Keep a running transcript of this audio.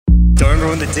Don't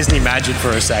ruin the Disney magic for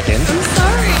a second. I'm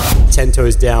sorry. 10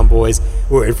 toes down, boys.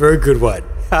 We're in for a good one.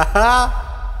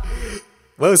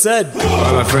 Well said. All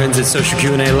right, my friends, it's Social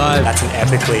Q&A Live. That's an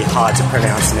epically hard to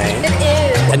pronounce name. It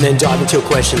is. And then dive into your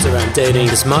questions around dating.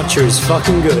 This matcha is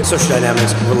fucking good. Social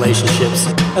dynamics, relationships.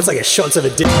 That's like a shot of a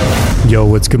dick. Yo,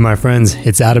 what's good, my friends?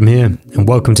 It's Adam here, and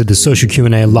welcome to the Social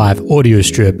Q&A Live audio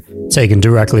strip taken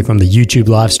directly from the YouTube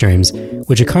live streams,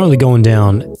 which are currently going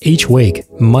down each week,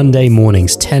 Monday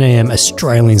mornings, 10 a.m.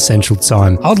 Australian Central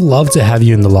Time. I'd love to have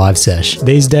you in the live sesh.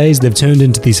 These days, they've turned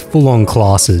into these full-on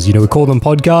classes. You know, we call them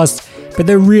podcasts, but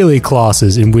they're really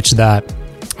classes in which that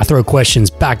I throw questions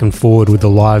back and forward with the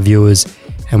live viewers,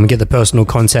 and we get the personal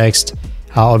context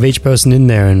of each person in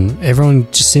there, and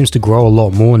everyone just seems to grow a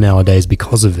lot more nowadays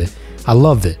because of it. I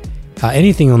love it.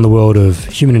 Anything on the world of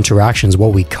human interactions,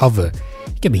 what we cover.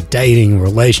 It could be dating,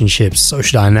 relationships,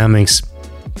 social dynamics,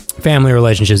 family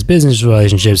relationships, business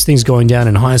relationships, things going down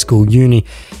in high school, uni,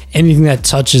 anything that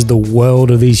touches the world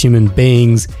of these human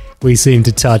beings, we seem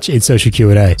to touch in Social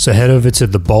Q&A. So head over to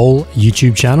the Bowl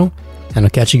YouTube channel, and I'll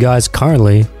catch you guys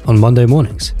currently on Monday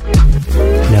mornings.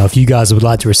 Now, if you guys would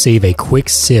like to receive a quick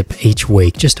sip each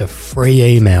week, just a free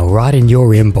email right in your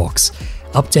inbox,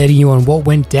 updating you on what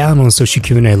went down on Social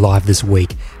Q&A Live this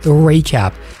week, the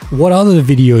recap, what other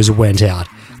videos went out,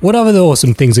 what other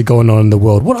awesome things are going on in the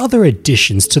world, what other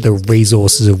additions to the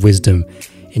resources of wisdom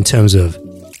in terms of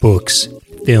books,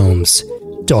 films,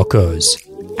 docos,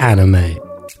 anime,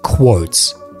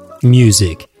 quotes,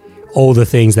 music, all the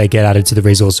things that get added to the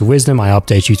resource of wisdom. I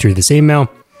update you through this email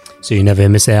so you never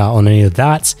miss out on any of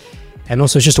that. And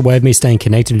also it's just a way of me staying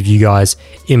connected with you guys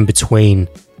in between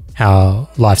our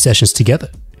live sessions together.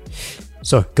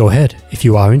 So go ahead if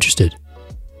you are interested.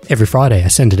 Every Friday I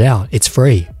send it out. It's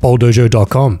free.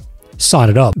 bowldojo.com. Sign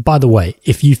it up. By the way,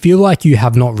 if you feel like you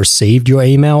have not received your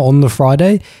email on the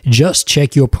Friday, just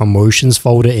check your promotions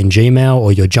folder in Gmail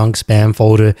or your junk spam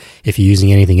folder if you're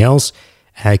using anything else,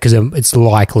 because it's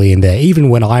likely in there. Even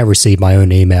when I receive my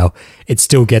own email, it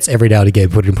still gets every now and again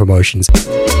put in promotions.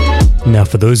 Now,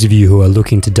 for those of you who are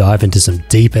looking to dive into some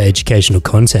deeper educational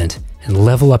content and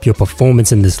level up your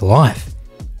performance in this life,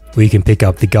 we can pick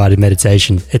up the guided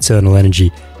meditation Eternal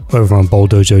Energy over on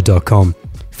bowldojo.com,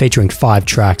 featuring 5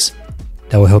 tracks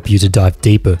that will help you to dive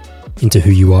deeper into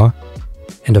who you are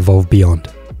and evolve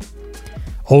beyond.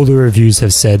 All the reviews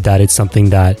have said that it's something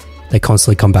that they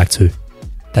constantly come back to,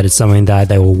 that it's something that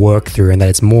they will work through, and that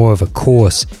it's more of a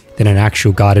course than an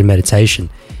actual guided meditation.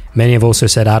 Many have also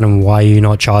said, Adam, why are you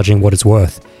not charging what it's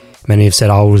worth? Many have said,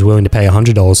 I was willing to pay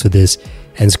 $100 for this,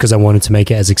 and it's because I wanted to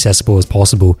make it as accessible as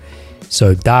possible.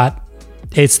 So that,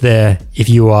 it's there if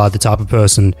you are the type of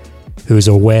person who is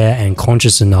aware and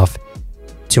conscious enough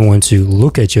to want to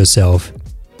look at yourself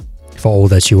for all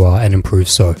that you are and improve.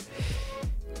 So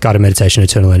guided meditation,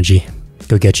 Eternal Energy,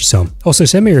 go get you some. Also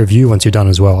send me a review once you're done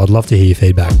as well. I'd love to hear your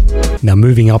feedback. Now,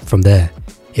 moving up from there,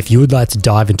 if you would like to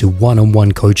dive into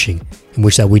one-on-one coaching in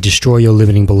which that we destroy your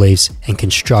limiting beliefs and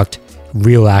construct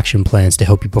real action plans to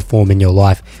help you perform in your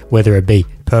life, whether it be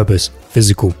purpose,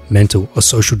 physical, mental, or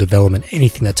social development,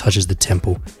 anything that touches the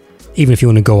temple. Even if you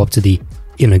want to go up to the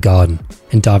inner garden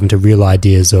and dive into real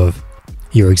ideas of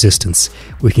your existence,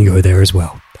 we can go there as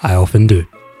well. I often do.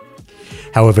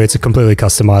 However, it's completely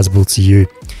customizable to you.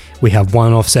 We have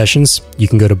one-off sessions. You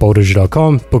can go to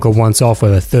bowldojo.com, book a once-off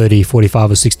over 30,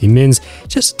 45, or 60 mins,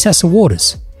 just test the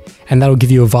waters, and that'll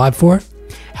give you a vibe for it.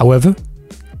 However,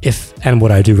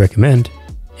 what I do recommend,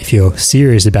 if you're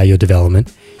serious about your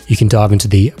development, you can dive into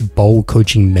the Bowl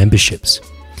Coaching memberships,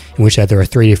 in which there are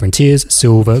 3 different tiers: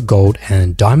 silver, gold,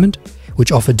 and diamond,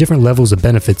 which offer different levels of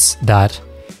benefits that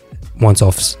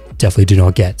once-offs definitely do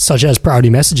not get, such as priority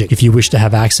messaging. If you wish to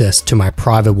have access to my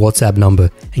private WhatsApp number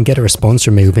and get a response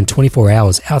from me within 24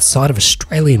 hours outside of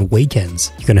Australian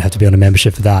weekends, you're going to have to be on a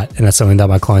membership for that, and that's something that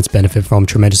my clients benefit from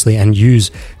tremendously and use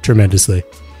tremendously.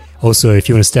 Also, if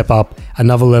you want to step up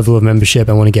another level of membership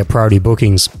and want to get priority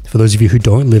bookings, for those of you who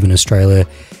don't live in Australia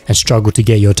and struggle to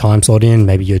get your time slot in,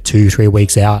 maybe you're 2-3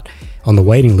 weeks out on the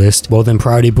waiting list, well then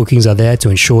priority bookings are there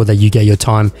to ensure that you get your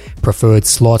time preferred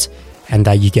slot and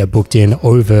that you get booked in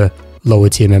over lower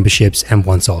tier memberships and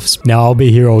once-offs. Now, I'll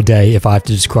be here all day if I have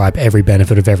to describe every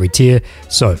benefit of every tier,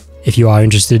 so if you are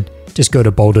interested, just go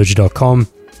to bowldojo.com.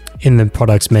 In the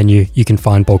products menu, you can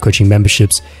find Bowl Coaching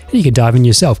memberships, and you can dive in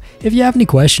yourself. If you have any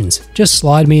questions, just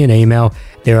slide me an email.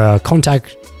 There are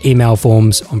contact email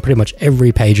forms on pretty much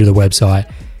every page of the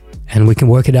website, and we can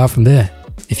work it out from there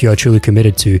if you are truly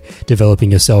committed to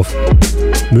developing yourself.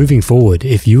 Moving forward,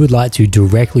 if you would like to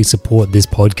directly support this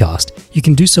podcast, you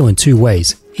can do so in 2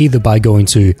 ways, either by going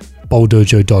to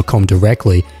bowldojo.com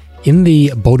directly. In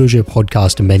the Bowl Dojo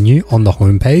podcast menu on the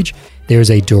homepage, there is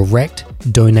a direct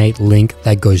donate link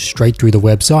that goes straight through the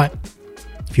website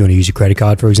if you want to use your credit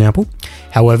card, for example.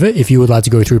 However, if you would like to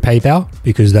go through PayPal,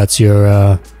 because that's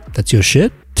your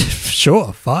shit,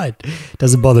 sure, fine.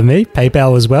 Doesn't bother me.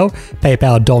 PayPal as well.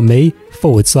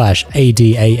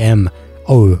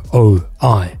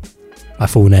 PayPal.me/ADAMOOI. My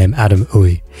full name, Adam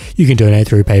Ui. You can donate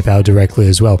through PayPal directly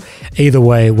as well. Either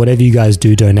way, whatever you guys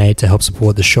do donate to help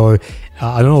support the show.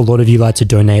 I know a lot of you like to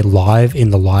donate live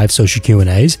in the live social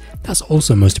Q&As. That's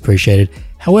also most appreciated.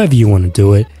 However you want to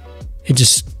do it,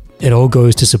 it all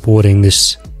goes to supporting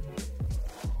this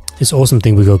awesome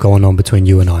thing we got going on between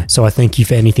you and I. So I thank you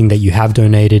for anything that you have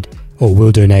donated or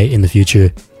will donate in the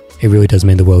future. It really does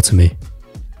mean the world to me.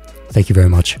 Thank you very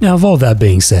much. Now, with all that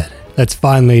being said, let's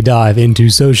finally dive into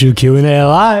Social Q&A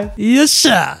Live. Yes,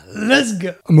 sir. Let's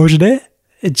go. Emotion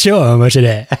Sure, emotion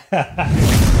A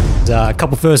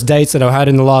couple first dates that I've had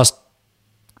in the last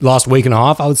week and a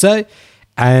half, I would say.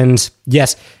 And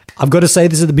yes, I've got to say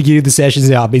this at the beginning of the sessions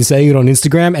now. I've been saying it on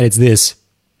Instagram, and it's this.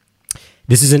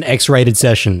 This is an X-rated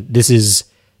session. This is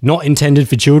not intended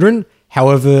for children.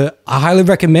 However, I highly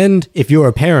recommend if you're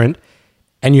a parent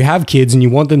and you have kids and you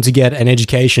want them to get an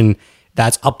education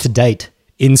that's up to date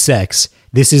in sex,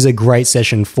 this is a great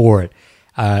session for it.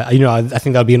 I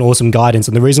think that'd be an awesome guidance.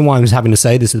 And the reason why I'm having to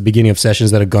say this at the beginning of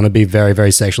sessions that are going to be very,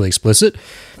 very sexually explicit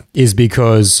is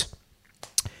because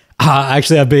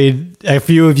actually a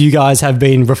few of you guys have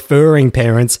been referring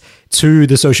parents to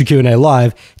the Social Q&A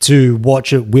Live to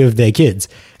watch it with their kids.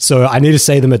 So I need to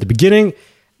say them at the beginning.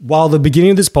 While the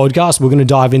beginning of this podcast, we're going to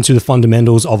dive into the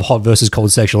fundamentals of hot versus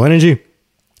cold sexual energy.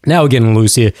 Now we're getting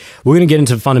loose here. We're going to get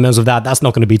into the fundamentals of that. That's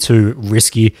not going to be too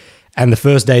risky. And the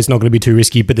first date is not going to be too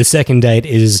risky, but the second date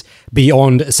is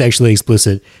beyond sexually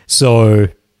explicit. So,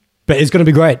 but it's going to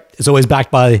be great. It's always backed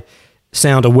by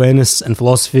sound awareness and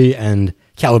philosophy and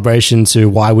calibration to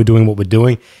why we're doing what we're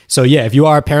doing. So yeah, if you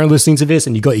are a parent listening to this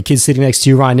and you got your kids sitting next to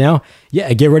you right now,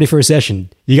 yeah, get ready for a session.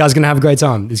 You guys are going to have a great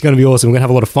time. It's going to be awesome. We're going to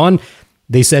have a lot of fun.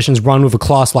 These sessions run with a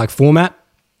class-like format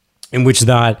in which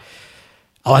that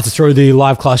I like to throw the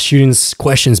live class students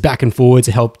questions back and forward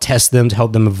to help test them, to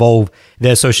help them evolve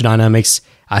their social dynamics.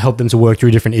 I help them to work through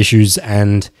different issues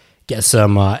and get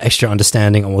some extra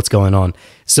understanding on what's going on.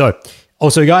 So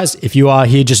also, guys, if you are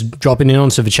here just dropping in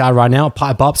onto the chat right now,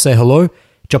 pipe up, say hello,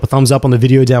 drop a thumbs up on the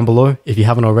video down below. If you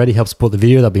haven't already, help support the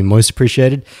video. That'd be most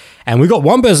appreciated. And we've got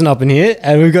one person up in here,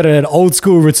 and we've got an old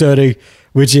school returning,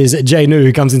 which is Jay Nu,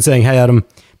 who comes in saying, "Hey, Adam,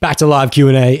 back to live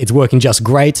Q&A. It's working just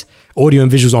great. Audio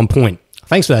and visuals on point."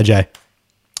 Thanks for that, Jay.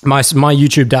 My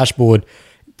YouTube dashboard,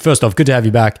 first off, good to have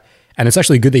you back. And it's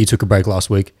actually good that you took a break last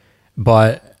week.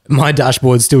 But my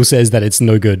dashboard still says that it's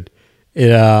no good.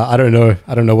 I don't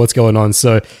know what's going on.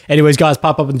 So anyways, guys,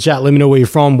 pop up in the chat. Let me know where you're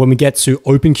from. When we get to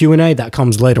open Q&A, that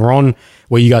comes later on,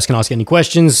 where you guys can ask any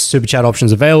questions. Super chat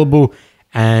options available.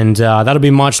 And that'll be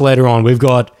much later on. We've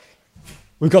got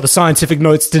the scientific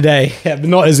notes today, but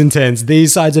not as intense.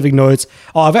 These scientific notes.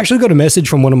 Oh, I've actually got a message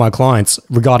from one of my clients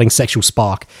regarding sexual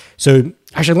spark. So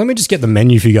actually, let me just get the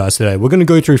menu for you guys today. We're going to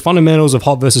go through fundamentals of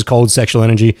hot versus cold sexual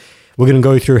energy. We're going to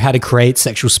go through how to create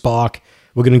sexual spark.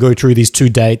 We're going to go through these two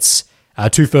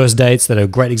first dates that are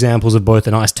great examples of both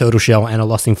a nice turtle shell and a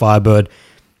lusting firebird.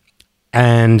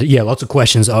 And yeah, lots of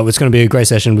questions. Oh, it's going to be a great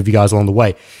session with you guys along the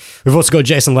way. We've also got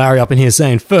Jason Lowry up in here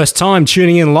saying, first time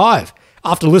tuning in live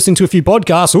after listening to a few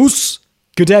podcasts. Oos.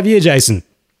 Good to have you here, Jason.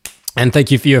 And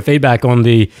thank you for your feedback on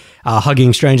the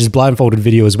Hugging Strangers blindfolded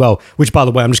video as well, which, by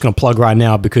the way, I'm just going to plug right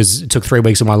now because it took 3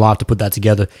 weeks of my life to put that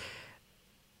together.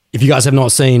 If you guys have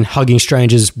not seen Hugging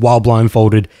Strangers while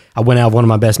blindfolded, I went out with one of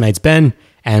my best mates, Ben,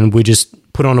 and we just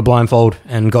put on a blindfold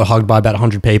and got hugged by about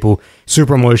 100 people.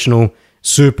 Super emotional,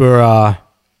 super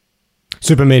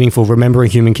meaningful,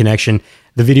 remembering human connection.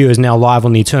 The video is now live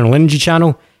on the Eternal Energy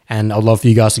channel, and I'd love for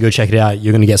you guys to go check it out.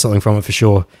 You're going to get something from it for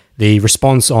sure. The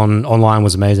response online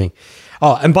was amazing.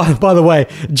 Oh, and by the way,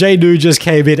 Jay Nu just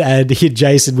came in and hit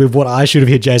Jason with what I should have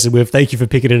hit Jason with. Thank you for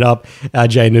picking it up,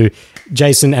 Jay Nu.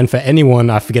 Jason, and for anyone,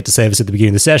 I forget to say this at the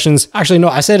beginning of the sessions. Actually, no,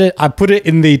 I said it. I put it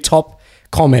in the top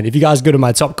comment. If you guys go to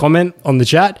my top comment on the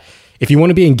chat, if you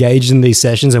want to be engaged in these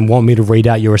sessions and want me to read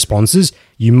out your responses,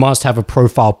 you must have a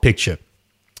profile picture,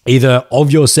 either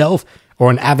of yourself or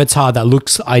an avatar that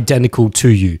looks identical to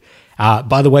you.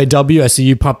 By the way, W, I see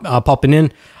you popping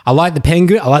in. I like the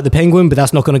penguin, but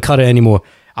that's not going to cut it anymore.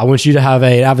 I want you to have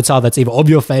an avatar that's either of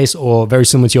your face or very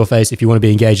similar to your face if you want to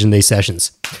be engaged in these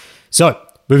sessions. So,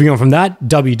 moving on from that,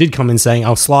 W did come in saying,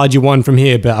 I'll slide you one from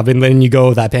here, but I've been letting you go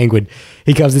with that penguin.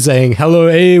 He comes in saying, hello,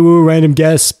 woo, random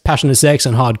guests, passionate sex,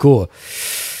 and hardcore.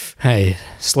 Hey,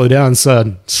 slow down,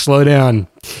 son. Slow down.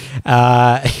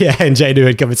 Yeah, and Jay Nu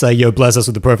had come and say, yo, bless us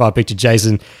with the profile picture,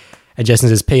 Jason. And Jason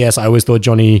says, P.S. I always thought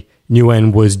Johnny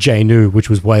Nguyen was J-Nu, which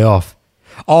was way off.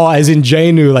 Oh, as in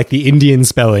J-Nu, like the Indian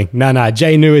spelling. No,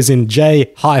 J-Nu is in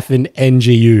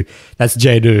J-N-G-U. That's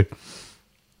J-Nu.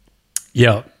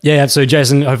 Yeah. So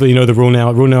Jason, hopefully you know the rule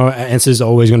now. Rule now answers are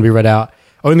always going to be read out.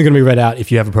 Only going to be read out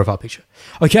if you have a profile picture.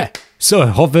 Okay, so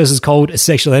hot versus cold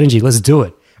sexual energy. Let's do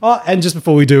it. Oh, and just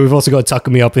before we do, we've also got Tucker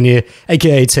Me Up in here,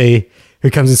 aka T, who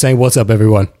comes in saying, "What's up,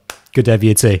 everyone? Good to have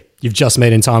you, T. You've just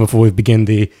made in time before we begin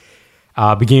the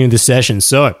beginning of the session.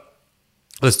 So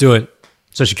let's do it.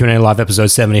 Social Q&A Live episode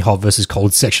 70, hot versus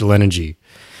cold sexual energy.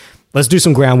 Let's do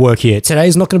some groundwork here.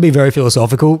 Today's not going to be very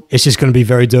philosophical. It's just going to be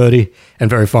very dirty and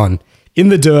very fun. In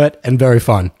the dirt and very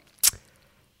fun.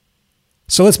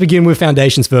 So let's begin with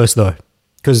foundations first, though,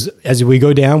 because as we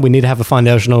go down, we need to have a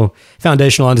foundational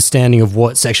understanding of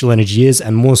what sexual energy is,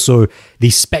 and more so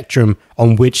the spectrum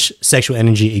on which sexual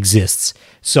energy exists.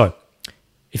 So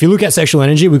if you look at sexual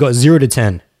energy, we've got 0 to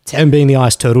 10. 10 being the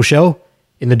ice turtle shell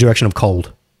in the direction of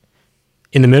cold.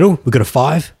 In the middle, we've got a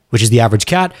 5, which is the average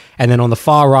cat. And then on the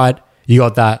far right, you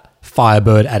got that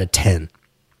firebird at a 10.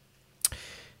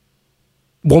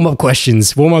 Warm-up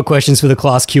questions for the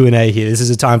class Q&A here. This is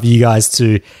a time for you guys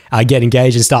to get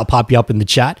engaged and start piping up in the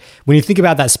chat. When you think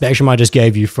about that spectrum I just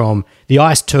gave you from the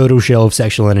ice turtle shell of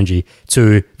sexual energy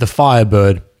to the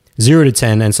firebird, 0 to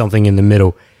 10 and something in the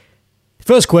middle.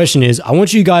 First question is, I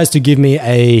want you guys to give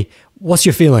me what's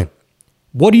your feeling?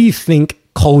 What do you think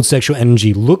cold sexual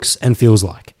energy looks and feels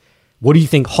like? What do you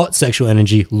think hot sexual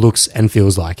energy looks and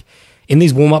feels like? In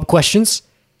these warm-up questions,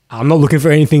 I'm not looking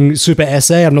for anything super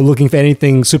essay. I'm not looking for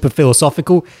anything super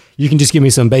philosophical. You can just give me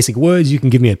some basic words. You can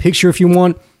give me a picture if you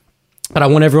want. But I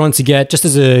want everyone to get, just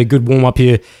as a good warm-up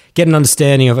here, get an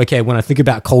understanding of, okay, when I think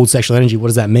about cold sexual energy, what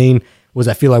does that mean? What does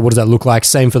that feel like? What does that look like?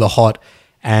 Same for the hot.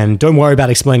 And don't worry about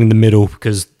explaining the middle,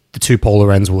 because the two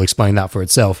polar ends will explain that for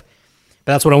itself.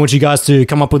 But that's what I want you guys to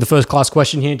come up with the first class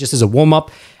question here, just as a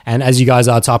warm-up. And as you guys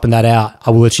are typing that out,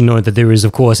 I will let you know that there is,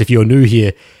 of course, if you're new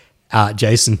here,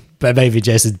 Jason, but maybe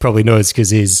Jason probably knows because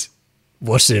he's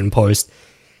watched it in post.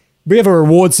 We have a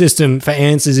reward system for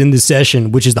answers in this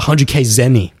session, which is the 100k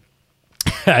Zenny.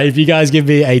 If you guys give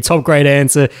me a top grade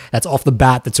answer that's off the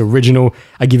bat, that's original,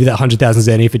 I give you that 100,000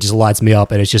 Zenny if it just lights me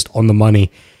up and it's just on the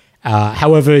money.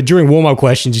 However, during warm-up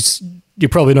questions, you're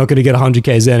probably not going to get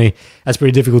 100k Zenny. That's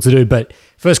pretty difficult to do. But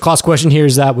first class question here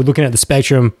is that we're looking at the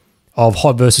spectrum of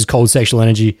hot versus cold sexual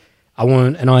energy. I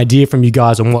want an idea from you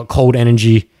guys on what cold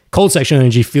sexual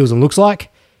energy feels and looks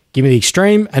like. Give me the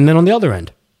extreme. And then on the other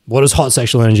end, what does hot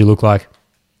sexual energy look like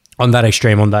on that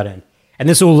extreme, on that end? And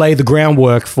this will lay the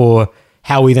groundwork for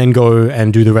how we then go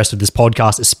and do the rest of this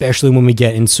podcast, especially when we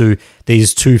get into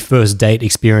these two first date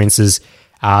experiences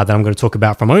that I'm going to talk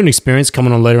about from my own experience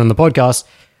coming on later on the podcast.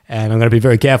 And I'm going to be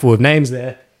very careful with names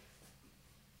there.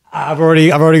 I've already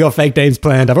got fake names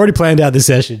planned. I've already planned out this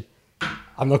session.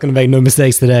 I'm not going to make no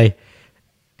mistakes today.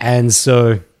 And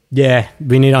so, yeah,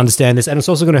 we need to understand this. And it's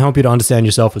also going to help you to understand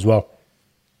yourself as well.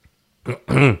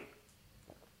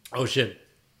 Oh, shit.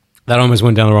 That almost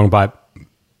went down the wrong pipe.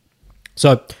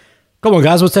 So, come on,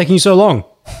 guys. What's taking you so long?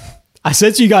 I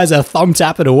said to you guys a thumb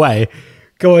tap it away.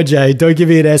 Go on, Jay. Don't give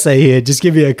me an essay here. Just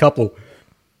give me a couple.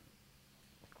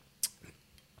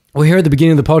 We're here at the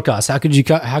beginning of the podcast. How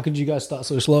could you guys start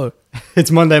so slow?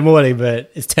 It's Monday morning, but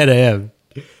it's 10 a.m.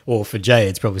 Well, for Jay,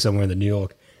 it's probably somewhere in the New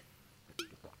York.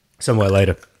 Somewhere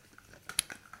later.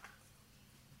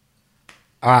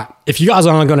 All right. If you guys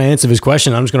aren't going to answer this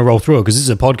question, I'm just going to roll through it because this is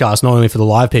a podcast not only for the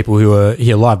live people who are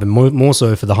here live, but more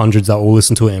so for the hundreds that will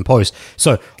listen to it in post.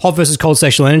 So, hot versus cold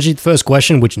sexual energy. The first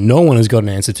question, which no one has got an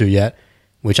answer to yet,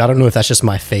 which I don't know if that's just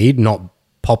my feed not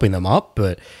popping them up,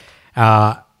 but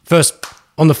first,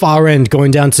 on the far end, going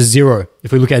down to 0.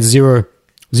 If we look at 0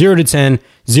 to 10,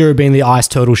 0 being the ice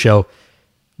turtle shell,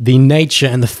 the nature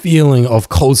and the feeling of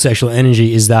cold sexual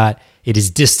energy is that it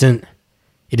is distant,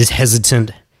 it is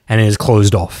hesitant, and it is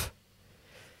closed off.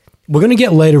 We're going to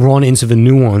get later on into the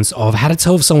nuance of how to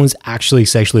tell if someone's actually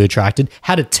sexually attracted,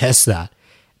 how to test that.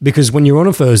 Because when you're on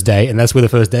a first date, and that's where the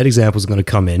first date example is going to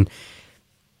come in,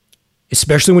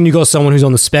 especially when you got someone who's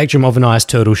on the spectrum of an ice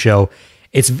turtle shell,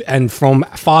 and from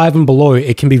 5 and below,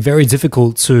 it can be very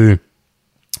difficult to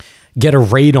get a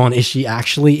read on, is he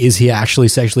actually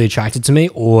sexually attracted to me?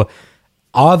 Or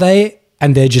are they,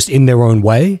 and they're just in their own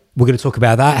way? We're going to talk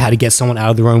about that, how to get someone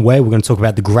out of their own way. We're going to talk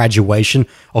about the graduation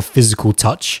of physical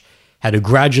touch, how to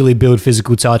gradually build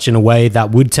physical touch in a way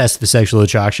that would test for sexual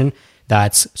attraction,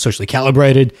 that's socially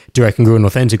calibrated, direct, congruent,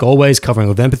 authentic, always, covering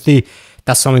with empathy.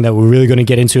 That's something that we're really going to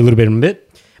get into a little bit in a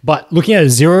bit. But looking at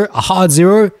a hard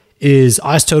 0, is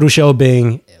ice turtle shell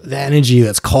being the energy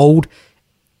that's cold,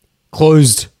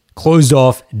 closed, closed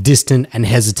off, distant, and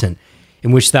hesitant,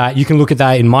 in which that you can look at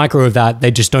that in micro of that,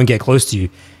 they just don't get close to you.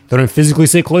 They don't physically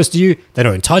sit close to you. They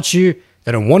don't touch you.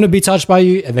 They don't want to be touched by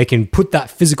you, and they can put that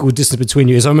physical distance between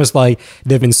you. It's almost like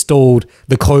they've installed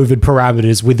the COVID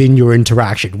parameters within your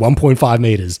interaction, 1.5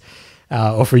 meters.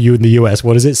 Or for you in the US,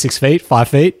 what is it? 6 feet, 5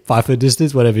 feet, 5 foot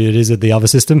distance, whatever it is at the other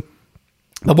system.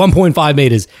 But 1.5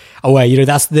 meters away,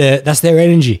 that's their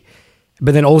energy.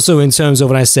 But then also in terms of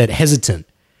when I said hesitant,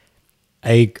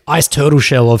 a ice turtle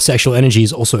shell of sexual energy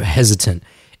is also hesitant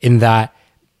in that,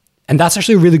 and that's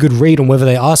actually a really good read on whether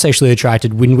they are sexually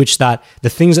attracted, in which that the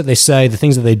things that they say, the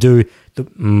things that they do,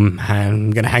 I'm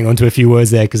going to hang on to a few words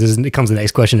there because it comes to the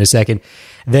next question in a second.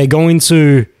 They're going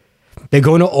to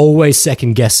always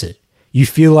second guess it. You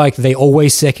feel like they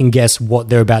always second guess what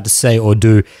they're about to say or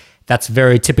do. That's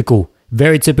very typical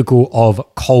of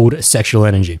cold sexual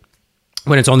energy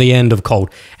when it's on the end of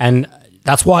cold. And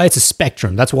that's why it's a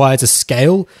spectrum. That's why it's a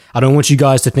scale. I don't want you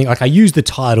guys to think, like I use the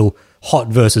title hot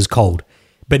versus cold,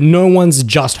 but no one's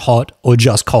just hot or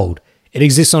just cold. It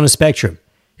exists on a spectrum.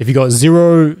 If you got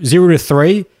 0 to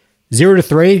 3, 0 to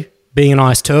 3 being an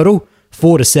ice turtle,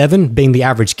 4 to 7 being the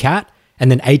average cat, and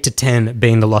then 8 to 10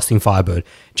 being the lusting firebird.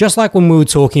 Just like when we were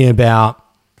talking about,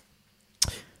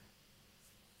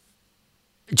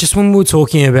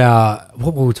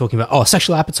 what were we talking about? Oh,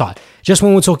 sexual appetite. Just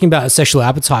when we were talking about sexual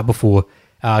appetite before,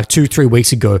 2-3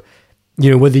 weeks ago,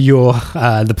 whether you're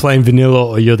the plain vanilla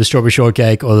or you're the strawberry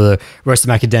shortcake or the roasted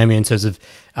macadamia in terms of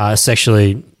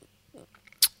sexually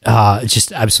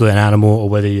just absolutely an animal, or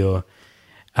whether you're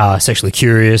sexually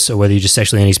curious, or whether you're just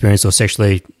sexually inexperienced or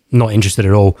sexually not interested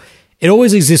at all. It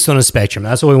always exists on a spectrum.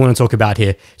 That's what we want to talk about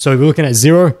here. So we're looking at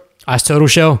 0, ice turtle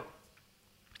shell,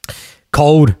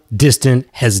 cold, distant,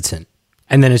 hesitant.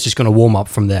 And then it's just going to warm up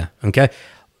from there, okay?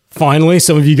 Finally,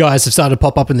 some of you guys have started to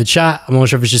pop up in the chat. I'm not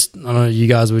sure if it's just, I don't know, you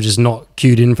guys were just not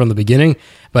cued in from the beginning,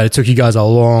 but it took you guys a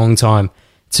long time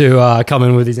to come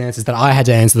in with these answers that I had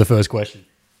to answer the first question.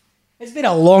 It's been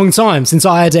a long time since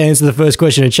I had to answer the first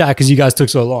question in chat because you guys took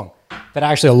so long. But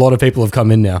actually, a lot of people have come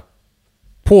in now.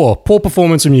 Poor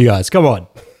performance from you guys. Come on.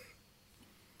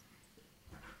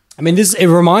 I mean, it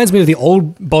reminds me of the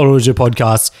old Bottleger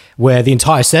podcasts where the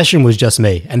entire session was just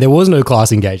me and there was no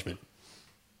class engagement.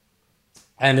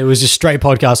 And it was just straight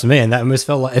podcast for me. And that almost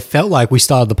felt like we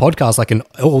started the podcast like an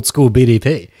old school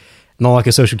BDP, not like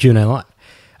a social Q&A live.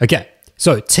 Okay.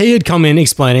 So T had come in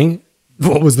explaining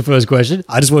what was the first question.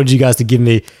 I just wanted you guys to give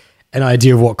me an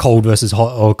idea of what cold versus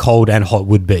hot, or cold and hot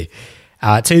would be.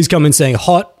 T's come in saying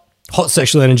hot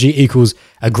sexual energy equals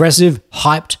aggressive,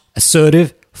 hyped,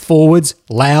 assertive, forwards,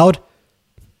 loud.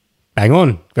 Bang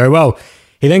on. Very well.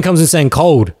 He then comes in saying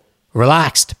cold,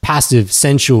 relaxed, passive,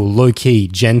 sensual, low-key,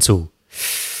 gentle.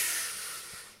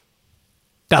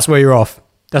 That's where you're off.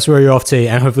 That's where you're off, T,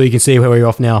 and hopefully you can see where you're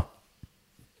off now.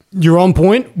 You're on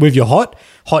point with your hot.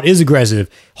 Hot is aggressive.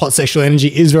 Hot sexual energy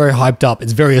is very hyped up.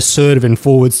 It's very assertive and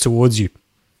forwards towards you.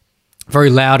 Very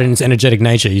loud in its energetic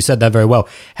nature. You said that very well.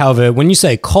 However, when you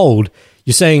say cold,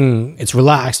 you're saying it's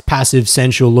relaxed, passive,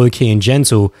 sensual, low-key, and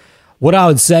gentle. What I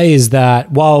would say is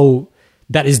that while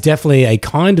that is definitely a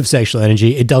kind of sexual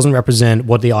energy, it doesn't represent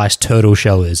what the ice turtle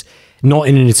shell is. Not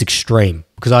in its extreme,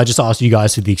 because I just asked you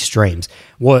guys for the extremes.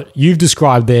 What you've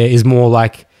described there is more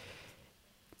like,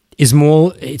 it's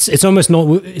almost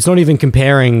not, it's not even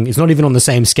comparing, it's not even on the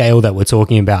same scale that we're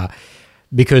talking about,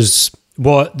 because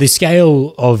what the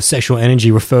scale of sexual energy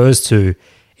refers to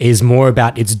is more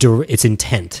about its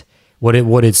intent, what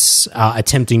it's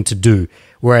attempting to do.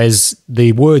 Whereas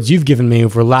the words you've given me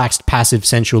of relaxed, passive,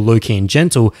 sensual, low-key, and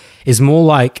gentle is more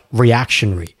like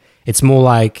reactionary. It's more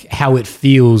like how it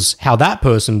feels, how that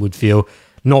person would feel,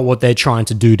 not what they're trying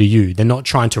to do to you. They're not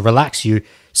trying to relax you.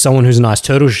 Someone who's a nice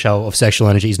turtle shell of sexual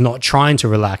energy is not trying to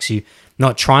relax you,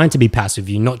 not trying to be passive with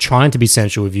you, not trying to be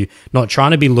sensual with you, not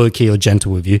trying to be low-key or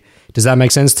gentle with you. Does that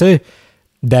make sense too?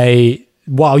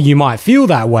 While you might feel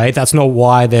that way, that's not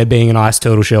why they're being an ice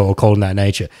turtle shell or cold in that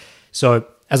nature. So,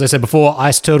 as I said before,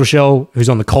 ice turtle shell, who's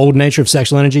on the cold nature of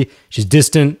sexual energy, she's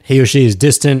distant, he or she is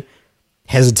distant,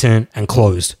 hesitant, and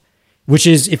closed. Which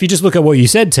is, if you just look at what you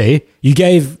said, T, you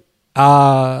gave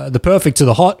the perfect to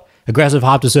the hot, aggressive,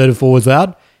 hyped, assertive, forwards,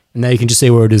 loud, and now you can just see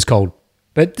where it is cold.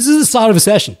 But this is the start of a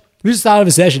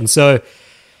session. So,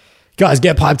 guys,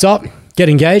 get piped up, get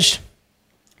engaged.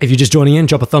 If you're just joining in,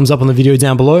 drop a thumbs up on the video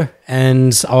down below.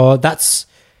 And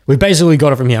we've basically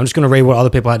got it from here. I'm just going to read what other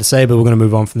people had to say, but we're going to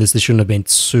move on from this. This shouldn't have been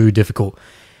too difficult.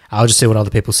 I'll just see what other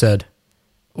people said.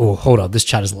 Oh, hold up. This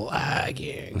chat is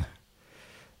lagging.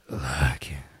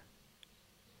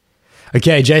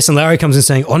 Okay, Jason Larry comes in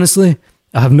saying, honestly,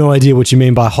 I have no idea what you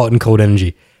mean by hot and cold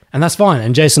energy. And that's fine.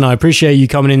 And Jason, I appreciate you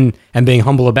coming in and being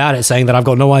humble about it, saying that I've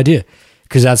got no idea,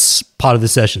 because that's part of the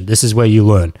session. This is where you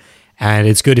learn. And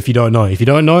it's good if you don't know. If you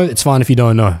don't know, it's fine if you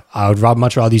don't know. I would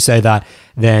much rather you say that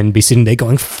than be sitting there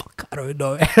going, fuck, I don't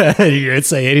know. You don't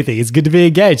say anything. It's good to be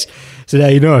engaged. So now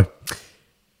you know.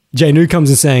 Jay New comes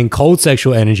in saying cold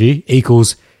sexual energy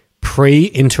equals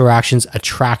pre-interactions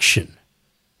attraction.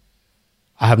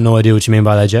 I have no idea what you mean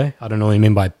by that, Jay. I don't know what you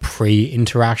mean by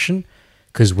pre-interaction,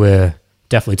 because we're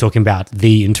definitely talking about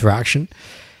the interaction.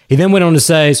 He then went on to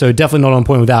say, so definitely not on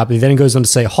point with that, but he then goes on to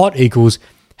say hot equals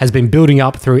has been building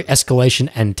up through escalation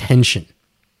and tension.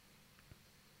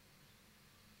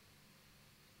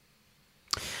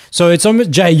 So it's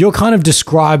almost, Jay, you're kind of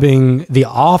describing the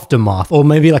aftermath, or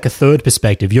maybe like a third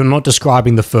perspective. You're not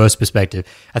describing the first perspective.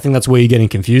 I think that's where you're getting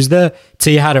confused there.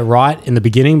 T had it right in the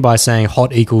beginning by saying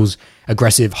hot equals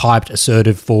aggressive, hyped,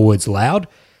 assertive, forwards, loud,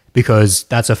 because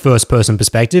that's a first person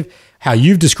perspective. How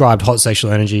you've described hot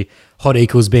sexual energy, hot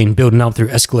equals being building up through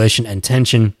escalation and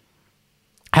tension,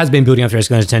 has been building up through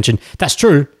escalation and tension. That's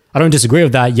true. I don't disagree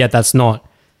with that, yet that's not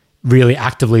really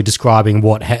actively describing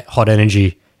what hot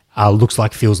energy looks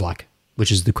like, feels like,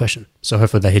 which is the question. So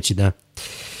hopefully that hits you there.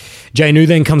 Jay New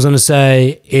then comes on to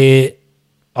say it.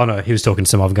 Oh no, he was talking to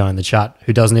some other guy in the chat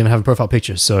who doesn't even have a profile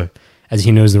picture. So as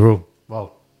he knows the rule,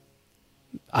 well,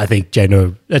 I think Jay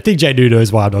New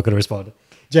knows why I'm not going to respond.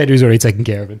 Jay New's already taken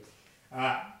care of him.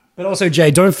 But also, Jay,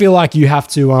 don't feel like you have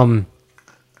to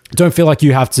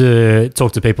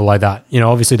talk to people like that. You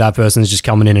know, obviously that person is just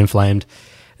coming in inflamed.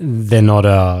 They're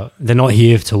not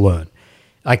here to learn.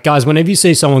 Like, guys, whenever you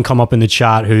see someone come up in the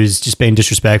chat who's just being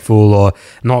disrespectful or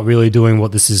not really doing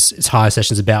what this higher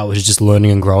session's about, which is just learning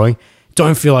and growing,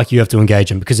 don't feel like you have to engage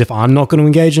them, because if I'm not going to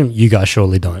engage them, you guys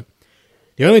surely don't.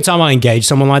 The only time I engage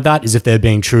someone like that is if they're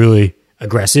being truly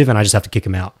aggressive and I just have to kick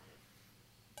them out.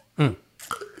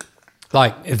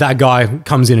 Like, if that guy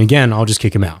comes in again, I'll just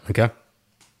kick him out, okay?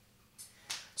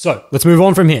 So, let's move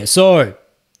on from here. So,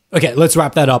 okay, let's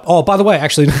wrap that up. Oh, by the way,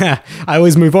 actually, I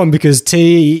always move on because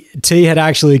T had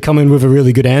actually come in with a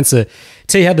really good answer.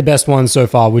 T had the best one so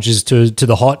far, which is to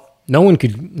the hot. No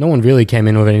one really came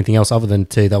in with anything else other than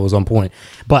T that was on point.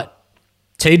 But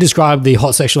T described the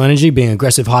hot sexual energy being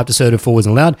aggressive, hyped, assertive, forwards,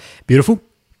 and loud. Beautiful.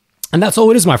 And that's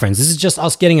all it is, my friends. This is just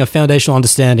us getting a foundational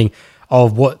understanding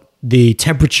of what the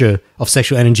temperature of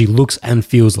sexual energy looks and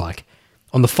feels like.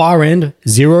 On the far end,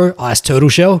 0, ice turtle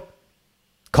shell.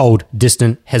 Cold,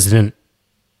 distant, hesitant,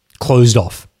 closed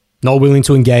off, not willing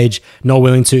to engage, not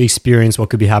willing to experience what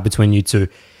could be happening between you two.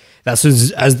 That's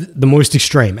as the most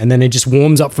extreme. And then it just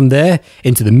warms up from there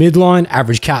into the midline,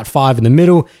 average cat 5 in the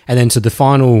middle, and then to the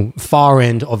final far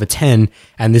end of a 10.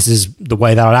 And this is the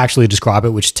way that I'd actually describe it,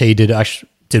 which T did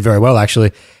very well,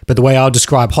 actually. But the way I'll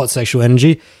describe hot sexual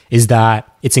energy is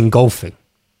that it's engulfing.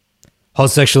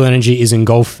 Hot sexual energy is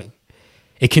engulfing.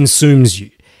 It consumes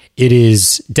you. It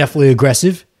is definitely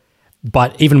aggressive,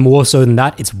 but even more so than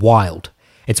that, it's wild.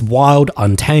 It's wild,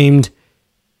 untamed,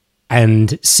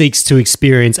 and seeks to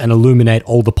experience and illuminate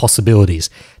all the possibilities.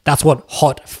 That's what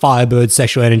hot firebird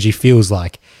sexual energy feels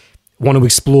like. Want to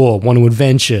explore, want to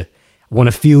adventure, want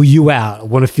to feel you out,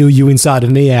 want to feel you inside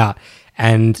of me out,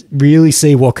 and really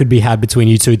see what could be had between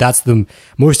you two. That's the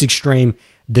most extreme.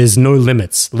 There's no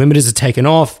limits. Limiters are taken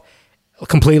off,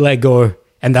 complete let go,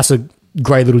 and that's a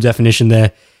great little definition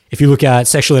there. If you look at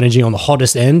sexual energy on the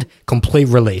hottest end, complete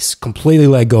release, completely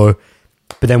let go.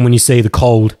 But then when you see the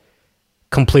cold,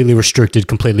 completely restricted,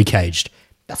 completely caged.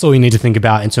 That's all you need to think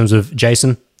about in terms of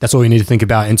Jason. That's all you need to think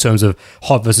about in terms of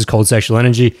hot versus cold sexual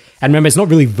energy. And remember, it's not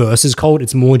really versus cold.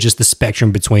 It's more just the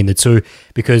spectrum between the two.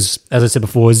 Because, as I said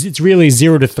before, it's really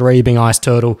 0 to 3 being ice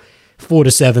turtle, 4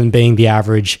 to 7 being the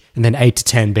average, and then 8 to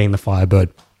 10 being the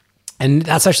firebird. And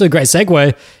that's actually a great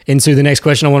segue into the next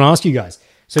question I want to ask you guys.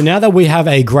 So now that we have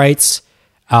a great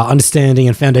understanding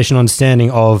and foundational understanding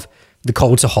of the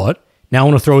cold to hot, now I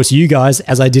want to throw it to you guys,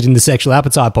 as I did in the Sexual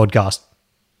Appetite podcast.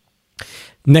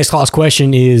 Next class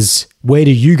question is, where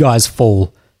do you guys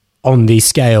fall on the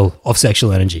scale of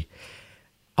sexual energy?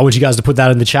 I want you guys to put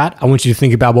that in the chat. I want you to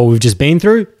think about what we've just been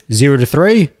through. 0 to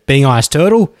 3 being ice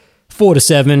turtle, 4 to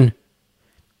 7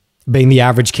 being the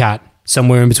average cat,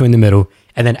 somewhere in between the middle,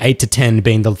 and then 8 to 10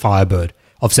 being the firebird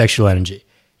of sexual energy.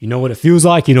 You know what it feels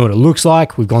like. You know what it looks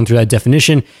like. We've gone through that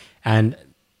definition. And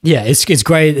yeah, it's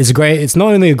great. It's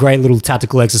not only a great little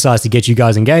tactical exercise to get you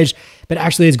guys engaged, but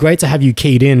actually it's great to have you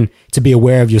keyed in to be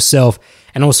aware of yourself.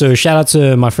 And also shout out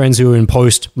to my friends who are in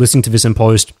post, listening to this in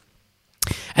post.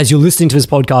 As you're listening to this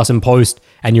podcast in post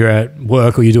and you're at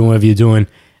work or you're doing whatever you're doing,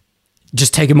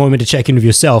 just take a moment to check in with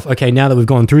yourself. Okay, now that we've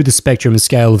gone through the spectrum and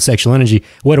scale of sexual energy,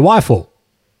 where do I fall?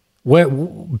 Where,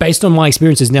 based on my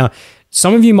experiences now,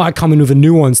 Some of you might come in with a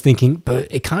nuance thinking, but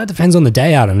it kind of depends on the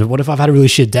day, Adam. What if I've had a really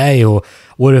shit day? Or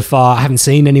what if I haven't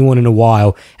seen anyone in a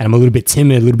while and I'm a little bit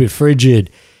timid, a little bit frigid?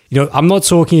 I'm not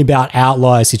talking about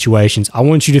outlier situations. I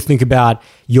want you to think about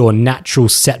your natural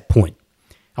set point.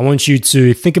 I want you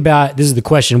to think about, this is the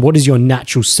question, what is your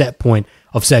natural set point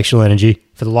of sexual energy?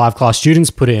 For the live class students,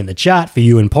 put it in the chat. For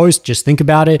you in post, just think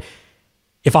about it.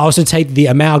 If I was to take the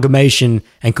amalgamation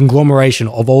and conglomeration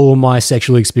of all of my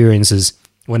sexual experiences,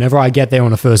 whenever I get there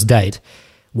on a first date,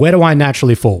 where do I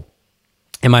naturally fall?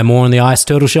 Am I more in the ice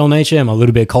turtle shell nature? Am I a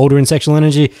little bit colder in sexual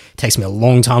energy? It takes me a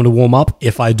long time to warm up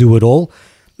if I do at all.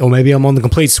 Or maybe I'm on the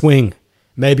complete swing.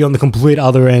 Maybe on the complete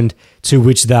other end to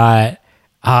which that,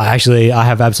 actually, I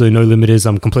have absolutely no limiters.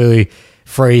 I'm completely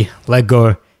free, let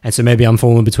go. And so maybe I'm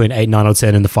falling between 8, 9, or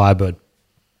 10 in the Firebird.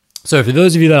 So for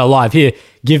those of you that are live here,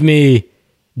 give me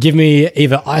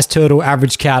either ice turtle,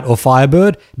 average cat, or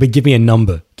Firebird, but give me a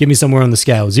number. Give me somewhere on the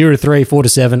scale. 0 to 3, 4 to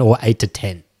 7, or 8 to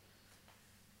 10.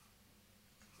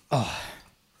 Oh.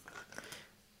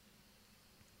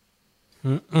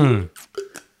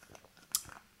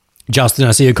 Justin,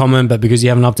 I see your comment, but because you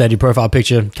haven't updated your profile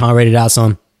picture, can't read it out,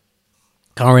 son.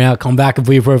 Can't read it out. Come back and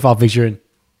put your profile picture in.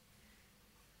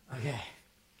 Okay.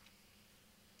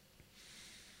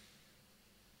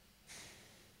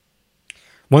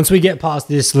 Once we get past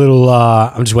this little,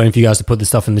 I'm just waiting for you guys to put this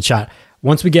stuff in the chat.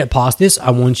 Once we get past this,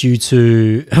 I want you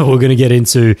to, we're going to get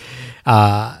into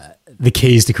the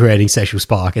keys to creating sexual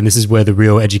spark. And this is where the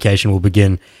real education will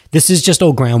begin. This is just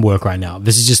all groundwork right now.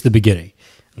 This is just the beginning.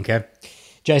 Okay.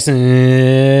 Jason,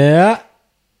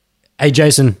 hey,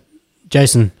 Jason,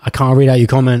 I can't read out your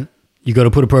comment. You got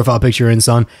to put a profile picture in,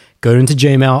 son. Go into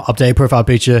Gmail, update your profile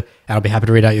picture, and I'll be happy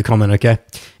to read out your comment, okay?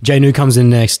 Jay New comes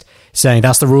in next, saying,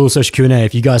 that's the rule of social Q&A.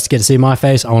 If you guys get to see my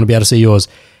face, I want to be able to see yours.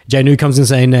 Jay New comes in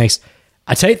saying next,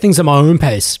 I take things at my own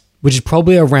pace, which is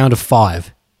probably around a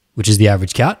 5, which is the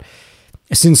average cat,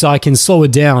 since I can slow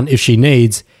it down if she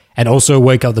needs, and also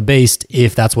wake up the beast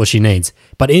if that's what she needs.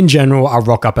 But in general, I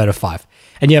rock up at a 5.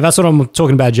 And yeah, that's what I'm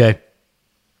talking about, Jay.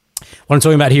 What I'm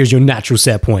talking about here is your natural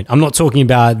set point. I'm not talking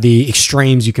about the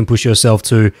extremes you can push yourself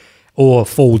to or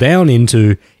fall down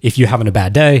into if you're having a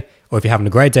bad day or if you're having a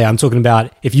great day. I'm talking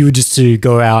about if you were just to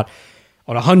go out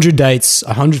on 100 dates,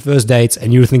 100 first dates,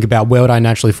 and you would think about where would I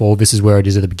naturally fall, this is where it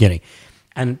is at the beginning.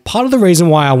 And part of the reason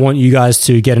why I want you guys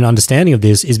to get an understanding of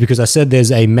this is because I said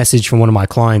there's a message from one of my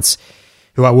clients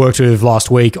who I worked with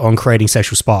last week on creating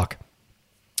sexual spark.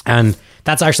 And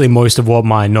that's actually most of what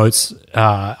my notes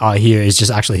are here is just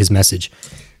actually his message.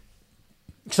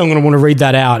 So I'm going to want to read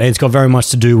that out. And it's got very much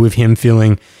to do with him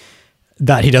feeling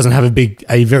that he doesn't have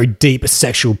a very deep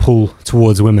sexual pull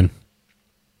towards women,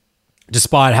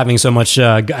 despite having so much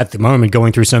at the moment,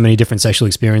 going through so many different sexual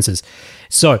experiences.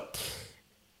 So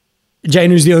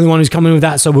Janu's the only one who's coming with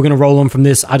that, so we're going to roll on from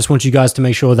this. I just want you guys to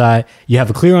make sure that you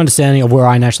have a clear understanding of where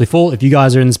I naturally fall. If you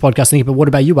guys are in this podcast thinking, but what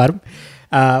about you, Adam?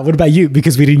 What about you?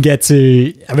 Because we didn't get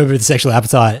to, I remember the sexual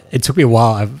appetite. It took me a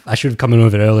while. I should have come in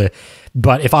with it earlier.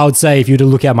 But if I would say, if you were to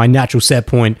look at my natural set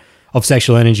point of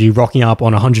sexual energy, rocking up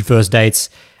on 100 first dates,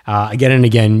 again and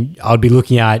again, I would be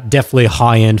looking at definitely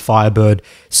high-end Firebird,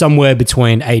 somewhere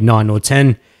between 8, 9, or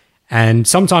 10. And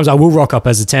sometimes I will rock up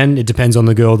as a 10. It depends on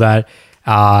the girl that,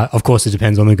 of course, it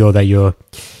depends on the girl that you're,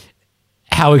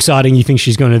 how exciting you think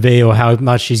she's going to be or how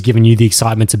much she's giving you the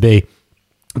excitement to be.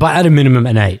 But at a minimum,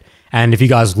 an 8. And if you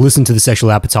guys listen to the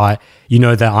sexual appetite, you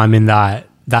know that I'm in that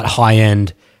high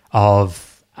end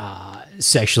of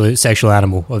sexual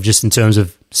animal, of just in terms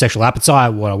of sexual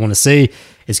appetite, what I want to see,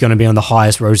 it's going to be on the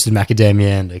highest roasted macadamia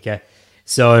end, okay?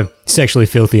 So sexually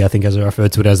filthy, I think, as I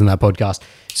referred to it as in that podcast.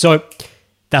 So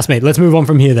that's me. Let's move on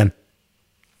from here then.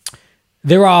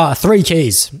 There are 3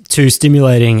 keys to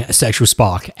stimulating a sexual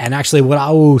spark. And actually what I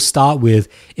will start with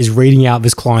is reading out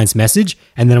this client's message,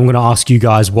 and then I'm going to ask you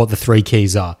guys what the 3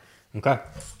 keys are. Okay,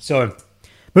 so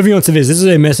moving on to this. This is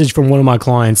a message from one of my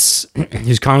clients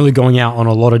who's currently going out on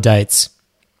a lot of dates.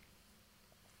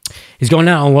 He's going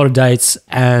out on a lot of dates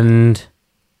and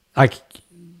like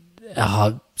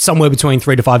somewhere between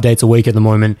 3 to 5 dates a week at the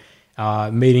moment,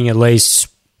 meeting at least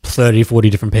 30, 40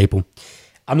 different people.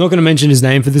 I'm not going to mention his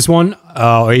name for this one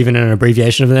or even an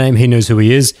abbreviation of the name. He knows who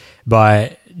he is,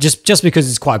 but just because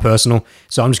it's quite personal.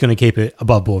 So I'm just going to keep it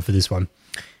above board for this one.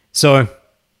 So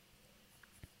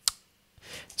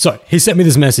he sent me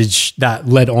this message that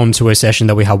led on to a session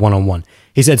that we had one-on-one.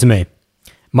 He said to me,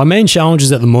 my main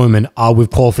challenges at the moment are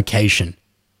with qualification,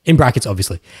 in brackets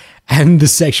obviously, and the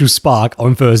sexual spark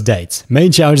on first dates.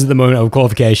 Main challenges at the moment are with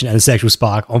qualification and the sexual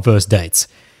spark on first dates.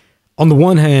 On the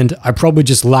one hand, I probably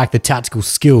just lack the tactical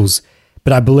skills,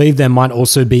 but I believe there might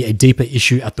also be a deeper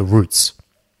issue at the roots.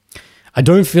 I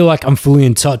don't feel like I'm fully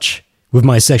in touch with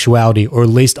my sexuality, or at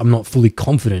least I'm not fully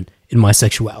confident in my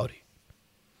sexuality.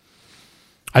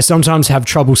 I sometimes have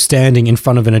trouble standing in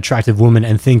front of an attractive woman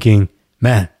and thinking,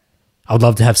 man, I would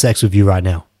love to have sex with you right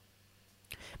now.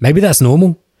 Maybe that's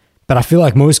normal, but I feel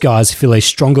like most guys feel a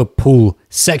stronger pull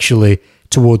sexually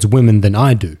towards women than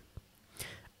I do.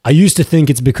 I used to think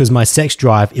it's because my sex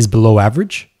drive is below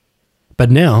average,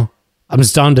 but now I'm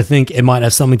starting to think it might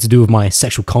have something to do with my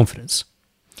sexual confidence.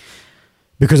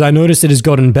 Because I noticed it has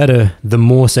gotten better the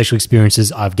more sexual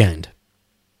experiences I've gained.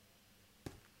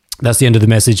 That's the end of the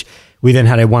message. We then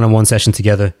had a one-on-one session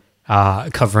together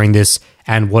covering this,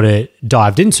 and what it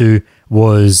dived into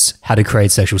was how to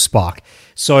create sexual spark.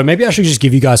 So maybe I should just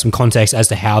give you guys some context as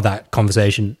to how that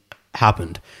conversation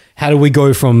happened. How do we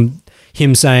go from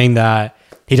him saying that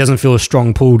he doesn't feel a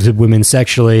strong pull to women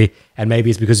sexually, and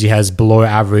maybe it's because he has below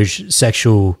average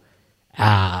sexual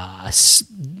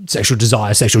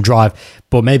desire, sexual drive,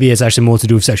 but maybe it's actually more to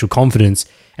do with sexual confidence.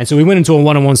 And so we went into a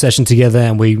one-on-one session together,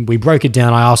 and we broke it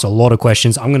down. I asked a lot of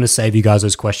questions. I'm going to save you guys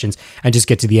those questions and just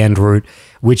get to the end route,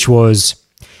 which was,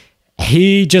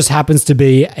 he just happens to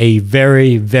be a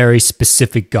very, very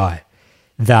specific guy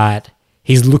that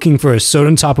he's looking for a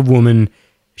certain type of woman.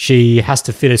 She has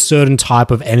to fit a certain type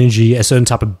of energy, a certain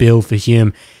type of build for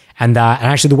him. And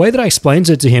actually the way that I explained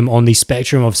it to him on the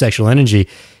spectrum of sexual energy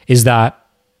is that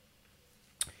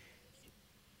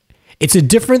it's a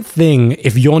different thing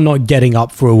if you're not getting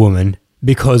up for a woman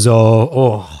because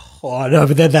no,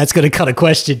 but then that's going to cut a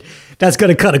question. That's going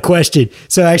to cut a question.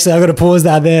 So actually, I'm going to pause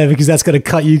that there because that's going to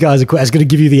cut you guys a question. It's going to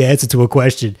give you the answer to a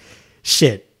question.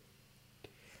 Shit.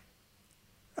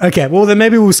 Okay, well then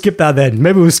maybe we'll skip that then.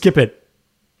 Maybe we'll skip it.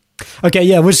 Okay,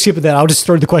 yeah, we'll skip it then. I'll just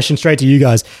throw the question straight to you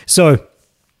guys. So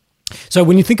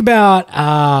when you think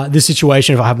about this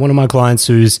situation, if I have one of my clients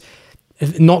who's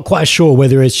not quite sure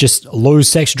whether it's just low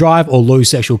sex drive or low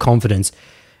sexual confidence,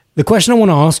 the question I want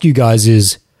to ask you guys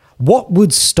is, what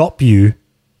would stop you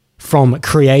from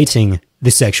creating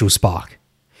the sexual spark?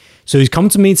 So he's come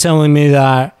to me telling me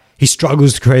that he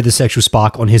struggles to create the sexual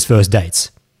spark on his first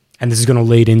dates. And this is going to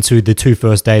lead into the 2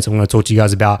 first dates I'm going to talk to you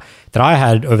guys about that I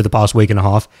had over the past week and a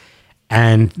half,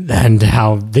 and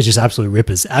how they're just absolute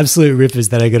rippers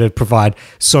that are going to provide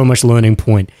so much learning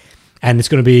point. And it's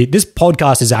going to be, this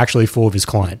podcast is actually for his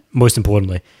client, most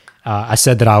importantly. I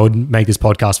said that I would make this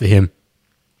podcast for him.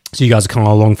 So you guys are coming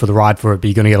along for the ride for it, but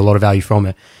you're going to get a lot of value from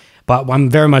it. But I'm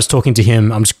very much talking to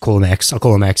him. I'm just call him X. I'll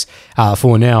call him X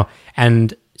for now.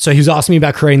 And so he was asking me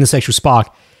about creating the sexual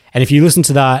spark. And if you listen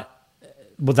to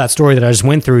that story that I just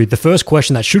went through, the first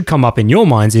question that should come up in your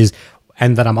minds is,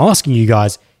 and that I'm asking you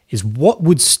guys, is what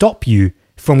would stop you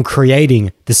from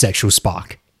creating the sexual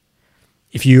spark?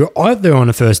 If you're out there on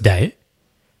a first date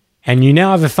and you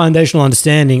now have a foundational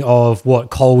understanding of what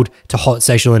cold to hot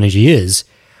sexual energy is,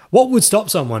 what would stop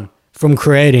someone from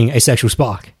creating a sexual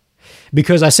spark?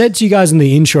 Because I said to you guys in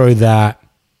the intro that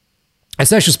a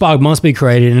sexual spark must be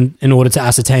created in order to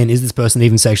ascertain, is this person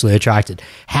even sexually attracted?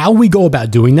 How we go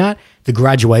about doing that, the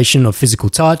graduation of physical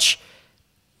touch,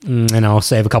 and I'll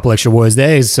save a couple extra words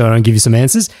there so I don't give you some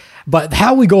answers, but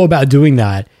how we go about doing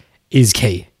that is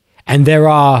key. And there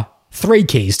are 3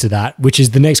 keys to that, which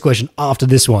is the next question after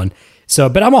this one. So,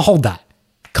 but I'm going to hold that.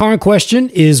 Current question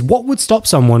is, what would stop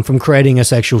someone from creating a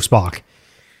sexual spark?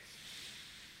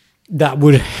 That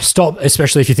would stop,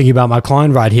 especially if you're thinking about my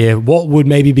client right here, what would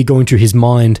maybe be going through his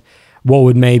mind? What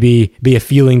would maybe be a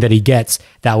feeling that he gets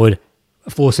that would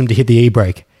force him to hit the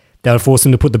e-brake? That would force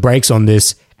him to put the brakes on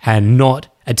this and not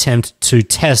attempt to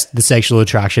test the sexual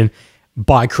attraction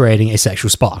by creating a sexual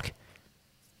spark?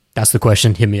 That's the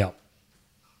question. Hit me up.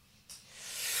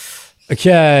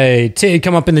 Okay, T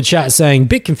come up in the chat saying,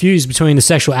 bit confused between the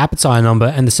sexual appetite number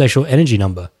and the sexual energy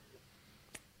number.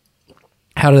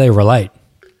 How do they relate?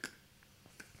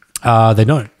 They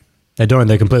don't. They don't.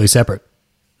 They're completely separate.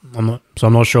 I'm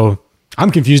not sure.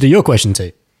 I'm confused at your question,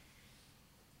 T.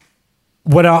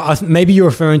 What maybe you're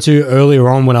referring to earlier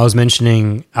on when I was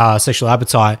mentioning sexual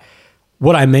appetite,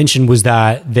 what I mentioned was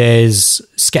that there's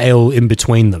scale in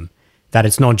between them. That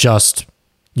it's not just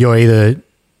you're either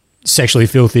sexually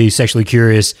filthy, sexually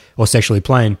curious, or sexually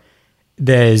plain.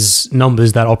 There's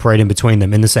numbers that operate in between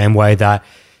them in the same way that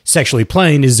sexually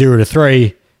plain is 0 to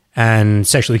 3 and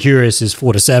sexually curious is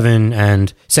 4 to 7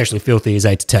 and sexually filthy is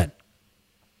 8 to 10.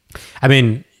 I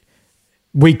mean,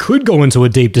 we could go into a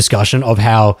deep discussion of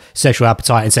how sexual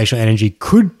appetite and sexual energy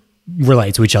could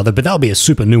relate to each other, but that would be a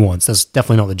super nuance. That's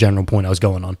definitely not the general point I was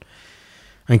going on.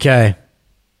 Okay.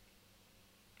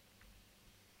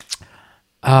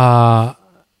 Janu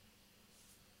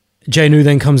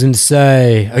then comes in to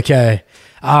say, okay,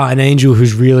 an angel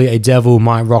who's really a devil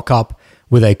might rock up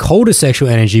with a colder sexual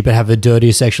energy but have a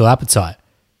dirtier sexual appetite.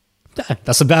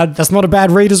 That's not a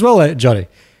bad read as well, Johnny.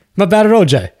 Not bad at all,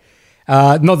 Jay.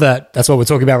 Not that that's what we're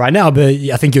talking about right now, but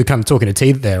I think you're kind of talking to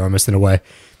T there almost in a way.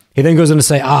 He then goes on to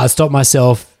say, I'd stop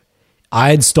myself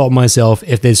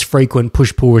if there's frequent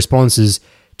push-pull responses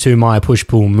to my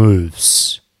push-pull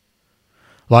moves.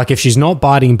 Like if she's not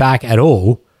biting back at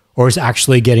all or is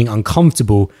actually getting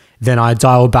uncomfortable, then I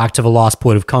dial back to the last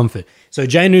point of comfort. So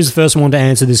Jane is the first one to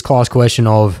answer this class question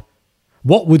of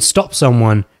what would stop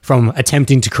someone from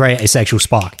attempting to create a sexual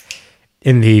spark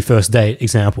in the first date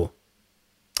example.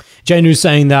 Janu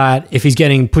saying that if he's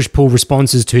getting push-pull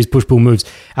responses to his push-pull moves,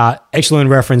 excellent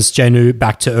reference, Janu,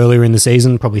 back to earlier in the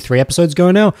season, probably 3 episodes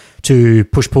ago now, to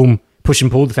push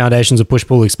and pull, the foundations of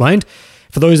push-pull explained.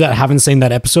 For those that haven't seen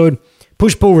that episode,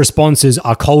 push-pull responses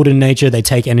are cold in nature, they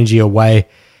take energy away,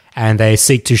 and they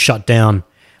seek to shut down.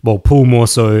 Well, pull more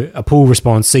so, a pull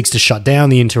response seeks to shut down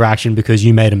the interaction because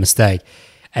you made a mistake.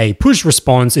 A push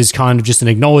response is kind of just an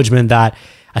acknowledgement that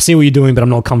I see what you're doing, but I'm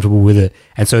not comfortable with it.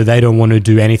 And so they don't want to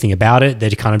do anything about it. They're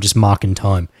kind of just marking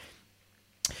time.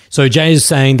 So Jay is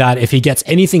saying that if he gets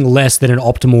anything less than an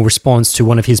optimal response to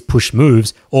one of his push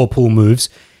moves or pull moves,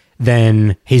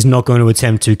 then he's not going to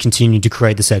attempt to continue to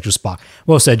create the sexual spark.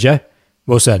 Well said, Jay.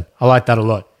 Well said. I like that a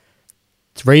lot.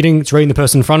 It's reading the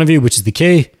person in front of you, which is the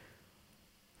key.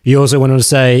 You also went on to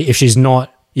say if she's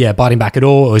not, biting back at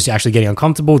all or is actually getting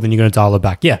uncomfortable, then you're going to dial her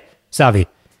back. Yeah, savvy.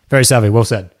 Very savvy. Well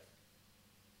said.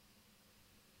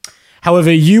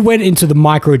 However, you went into the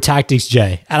micro tactics,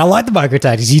 Jay, and I like the micro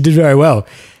tactics. You did very well.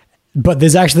 But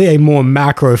there's actually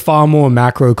a far more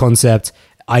macro concept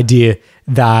idea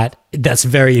that's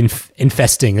very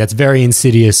infesting, that's very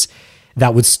insidious,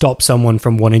 that would stop someone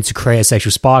from wanting to create a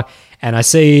sexual spark. And I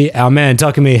see our man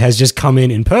Takumi has just come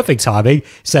in perfect timing,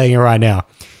 saying it right now.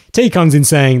 T comes in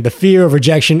saying the fear of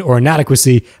rejection or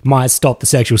inadequacy might stop the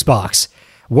sexual sparks.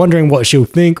 Wondering what she'll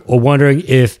think or wondering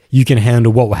if you can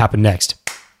handle what will happen next.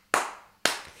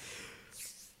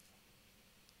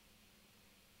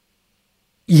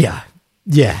 Yeah.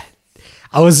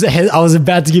 I was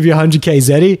about to give you 100k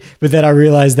Zeddy, but then I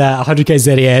realized that 100k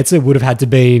Zeddy answer would have had to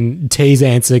be T's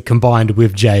answer combined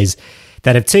with J's.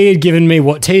 That if T had given me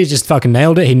what T just fucking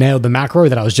nailed it, he nailed the macro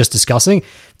that I was just discussing,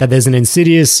 that there's an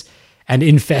insidious and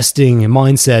infesting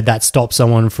mindset that stops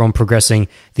someone from progressing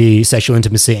the sexual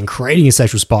intimacy and creating a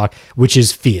sexual spark, which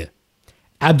is fear.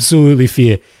 Absolutely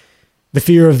fear. The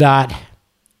fear of that,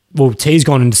 well, T's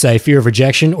gone in to say fear of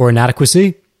rejection or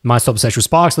inadequacy might stop sexual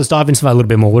sparks. Let's dive into that a little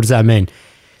bit more. What does that mean?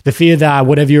 The fear that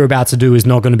whatever you're about to do is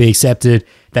not going to be accepted,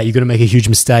 that you're going to make a huge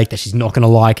mistake, that she's not going to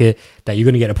like it, that you're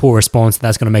going to get a poor response,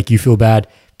 that's going to make you feel bad.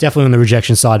 Definitely on the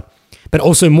rejection side. But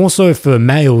also more so for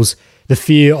males, the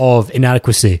fear of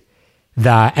inadequacy.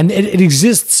 And it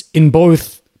exists in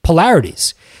both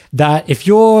polarities. That if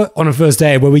you're on a first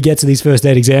date, where we get to these first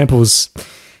date examples,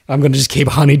 I'm going to just keep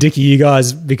honey dicking you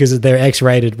guys because they're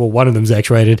X-rated. Well, one of them's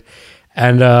X-rated.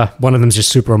 And one of them's just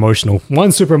super emotional.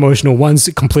 One's super emotional. One's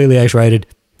completely X-rated.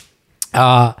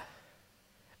 The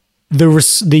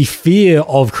fear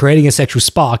of creating a sexual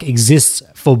spark exists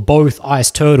for both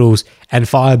ice turtles and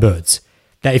firebirds.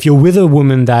 That if you're with a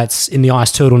woman that's in the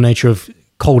ice turtle nature of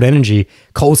cold energy,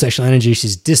 cold sexual energy,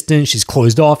 she's distant, she's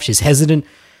closed off, she's hesitant.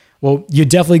 Well, you're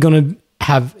definitely going to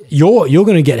have, you're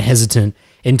going to get hesitant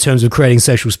in terms of creating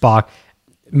sexual spark,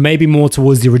 maybe more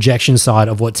towards the rejection side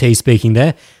of what T's speaking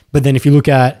there. But then if you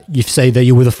say that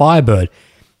you're with a firebird,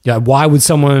 why would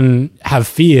someone have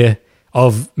fear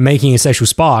of making a sexual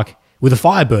spark with a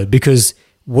firebird? Because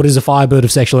what is a firebird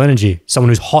of sexual energy? Someone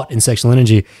who's hot in sexual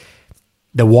energy.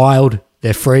 They're wild,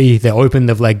 they're free, they're open,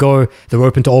 they've let go, they're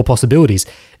open to all possibilities.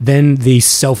 Then the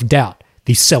self-doubt,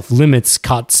 the self-limits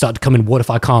start to come in. What if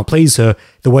I can't please her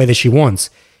the way that she wants?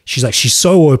 She's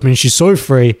so open, she's so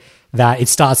free that it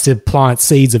starts to plant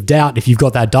seeds of doubt if you've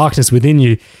got that darkness within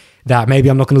you, that maybe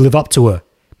I'm not going to live up to her.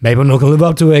 Maybe I'm not going to live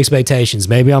up to her expectations.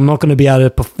 Maybe I'm not going to be able to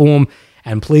perform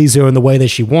and please her in the way that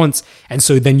she wants. And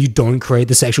so then you don't create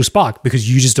the sexual spark because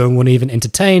you just don't want to even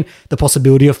entertain the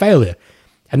possibility of failure.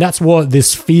 And that's what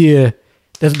this fear,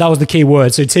 that was the key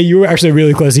word. So T, you were actually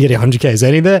really close to getting 100k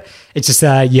Zeddy there. It's just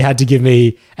that you had to give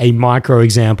me a micro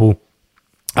example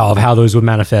of how those would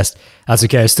manifest. That's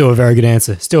okay. Still a very good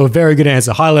answer.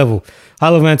 High level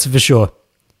answer for sure.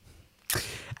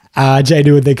 Jay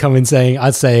Newwood, they come in saying,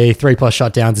 I'd say 3+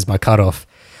 shutdowns is my cutoff.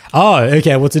 Oh,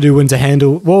 okay. What to do when to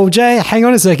handle? Well, Jay, hang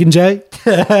on a second, Jay.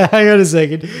 Hang on a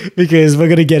second, because we're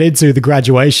going to get into the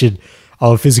graduation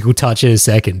of physical touch in a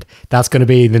second. That's going to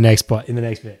be in the next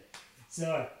bit.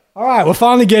 So, all right, we're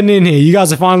finally getting in here. You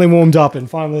guys are finally warmed up and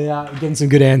finally getting some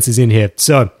good answers in here.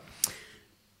 So,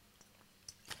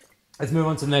 let's move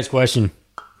on to the next question.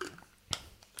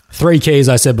 3 keys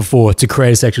I said before to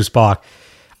create a sexual spark.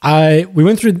 We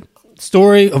went through the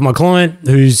story of my client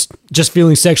who's just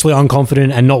feeling sexually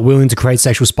unconfident and not willing to create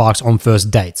sexual sparks on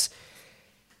first dates.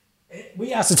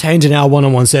 We ascertained in our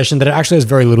one-on-one session that it actually has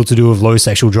very little to do with low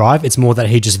sexual drive. It's more that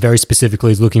he just very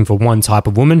specifically is looking for one type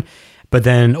of woman, but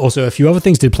then also a few other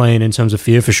things did play in terms of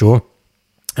fear for sure,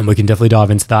 and we can definitely dive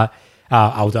into that.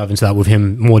 I'll dive into that with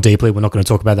him more deeply. We're not going to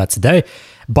talk about that today,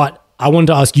 but I wanted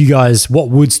to ask you guys, what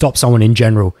would stop someone in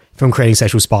general from creating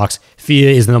sexual sparks?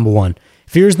 Fear is the number one.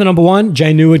 Fear is the number one.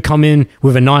 Jay knew would come in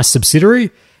with a nice subsidiary,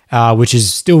 which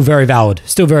is still very valid.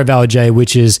 Still very valid, Jay,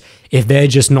 which is if they're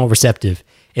just not receptive.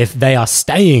 If they are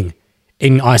staying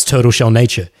in ice turtle shell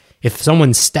nature, if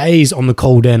someone stays on the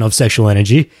cold end of sexual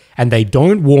energy and they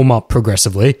don't warm up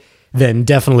progressively, then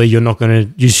definitely you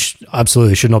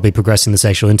absolutely should not be progressing the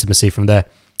sexual intimacy from there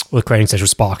or creating sexual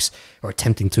sparks or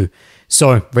attempting to.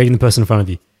 So, reading the person in front of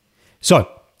you. So,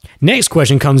 next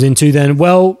question comes into then,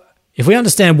 well, if we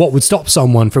understand what would stop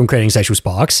someone from creating sexual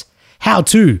sparks, how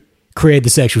to create the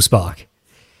sexual spark?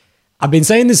 I've been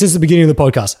saying this since the beginning of the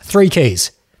podcast. 3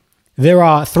 keys. There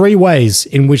are 3 ways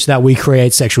in which that we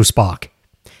create sexual spark.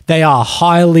 They are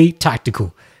highly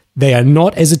tactical. They are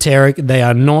not esoteric. They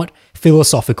are not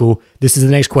philosophical. This is the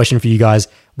next question for you guys.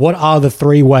 What are the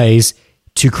 3 ways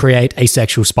to create a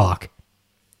sexual spark?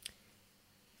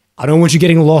 I don't want you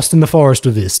getting lost in the forest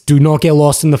with this. Do not get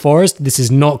lost in the forest. This is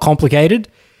not complicated.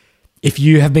 If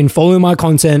you have been following my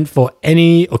content or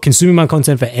consuming my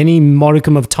content for any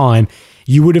modicum of time,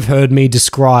 you would have heard me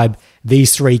describe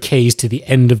these 3 keys to the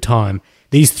end of time.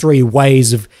 These 3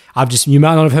 ways of, you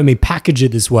might not have heard me package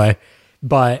it this way,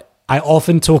 but I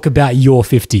often talk about your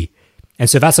 50. And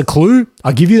so that's a clue.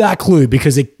 I'll give you that clue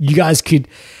because you guys could,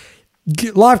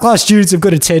 live class students have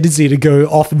got a tendency to go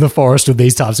off in the forest with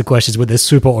these types of questions where they're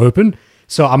super open.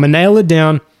 So I'm going to nail it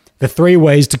down. The 3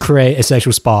 ways to create a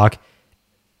sexual spark.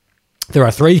 There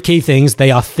are 3 key things.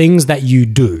 They are things that you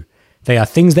do. They are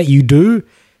things that you do.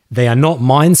 They are not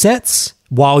mindsets.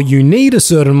 While you need a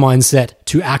certain mindset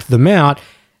to act them out,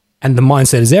 and the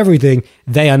mindset is everything,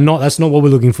 that's not what we're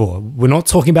looking for. We're not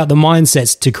talking about the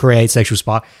mindsets to create sexual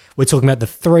spark. We're talking about the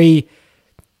three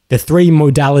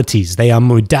modalities. They are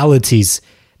modalities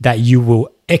that you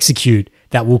will execute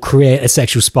that will create a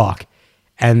sexual spark.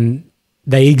 And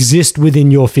they exist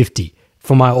within your 50.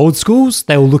 For my old schools,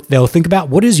 they'll think about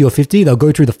what is your 50. They'll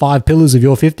go through the 5 pillars of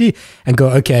your 50 and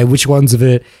go, okay, which ones of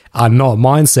it are not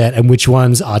mindset and which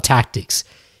ones are tactics.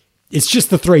 It's just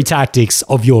the 3 tactics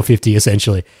of your 50,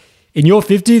 essentially. In your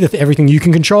 50, everything you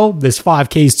can control, there's 5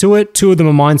 keys to it. 2 of them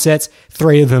are mindsets.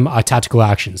 3 of them are tactical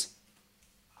actions.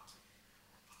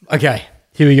 Okay,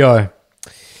 here we go.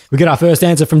 We get our first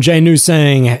answer from Jay New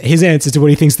saying his answer to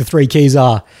what he thinks the 3 keys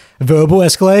are: verbal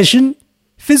escalation,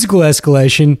 physical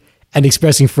escalation, and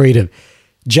expressing freedom.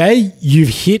 Jay, you've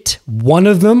hit one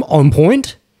of them on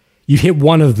point. You've hit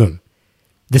one of them.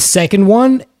 The second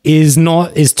one is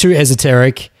too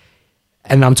esoteric,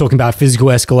 and I'm talking about physical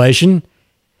escalation.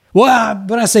 Well,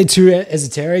 when I say too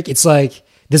esoteric, it's like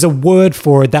there's a word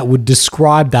for it that would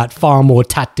describe that far more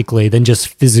tactically than just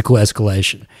physical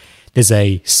escalation. There's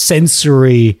a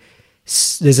sensory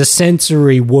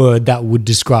word that would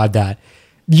describe that.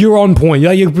 You're on point.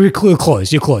 You're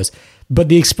close. You're close. But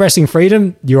the expressing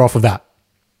freedom, you're off of that.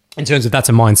 In terms of that's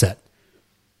a mindset.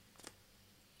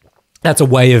 That's a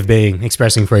way of being,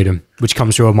 expressing freedom, which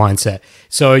comes through a mindset.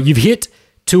 So you've hit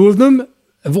 2 of them.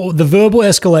 The verbal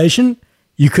escalation,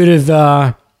 you could have...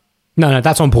 No,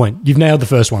 that's on point. You've nailed the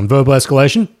first one. Verbal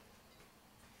escalation.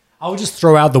 I would just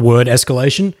throw out the word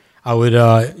escalation. I would...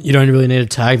 you don't really need to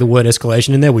tag the word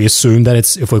escalation in there. We assume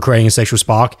that if we're creating a sexual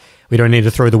spark, we don't need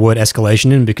to throw the word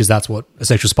escalation in because that's what a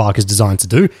sexual spark is designed to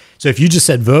do. So if you just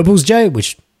said verbals, Jay,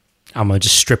 which I'm going to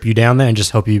just strip you down there and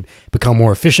just help you become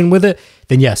more efficient with it,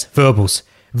 then yes, verbals.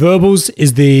 Verbals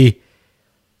is the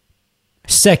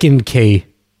second key.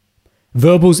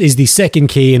 Verbals is the second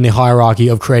key in the hierarchy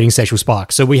of creating sexual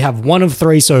sparks. So we have 1 of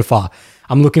 3 so far.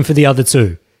 I'm looking for the other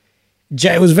 2.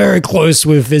 Jay was very close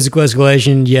with physical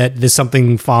escalation, yet there's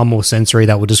something far more sensory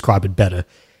that will describe it better.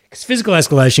 Because physical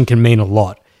escalation can mean a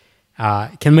lot.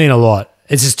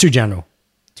 It's just too general.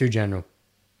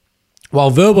 While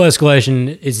verbal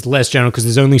escalation is less general because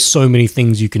there's only so many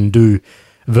things you can do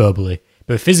verbally.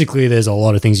 But physically, there's a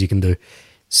lot of things you can do.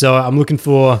 So I'm looking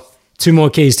for 2 more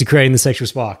keys to creating the sexual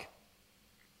spark.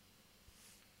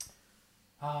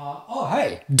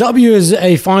 Hey, W has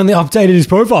finally updated his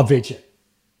profile picture.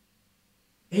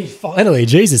 Finally,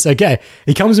 Jesus, okay.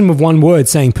 He comes in with 1 word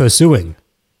saying pursuing.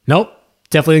 Nope,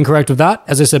 definitely incorrect with that.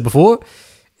 As I said before,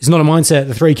 it's not a mindset.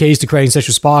 The 3 keys to creating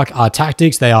sexual spark are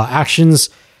tactics. They are actions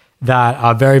that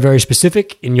are very, very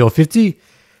specific in your 50.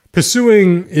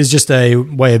 pursuing is just a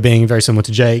way of being very similar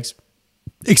to Jake's.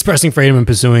 Expressing freedom and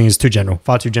pursuing is too general,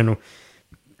 far too general,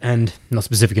 and not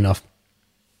specific enough.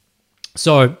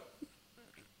 So,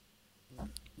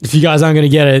 if you guys aren't going to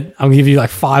get it, I'm going to give you like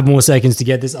 5 more seconds to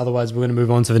get this. Otherwise, we're going to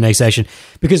move on to the next section,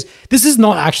 because this is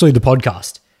not actually the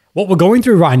podcast. What we're going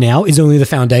through right now is only the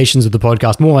foundations of the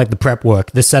podcast, more like the prep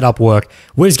work, the setup work.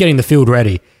 We're just getting the field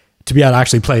ready to be able to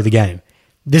actually play the game.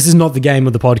 This is not the game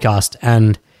of the podcast.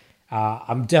 And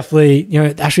I'm definitely,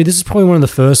 actually, this is probably one of the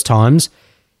first times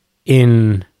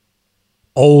in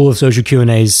all of Social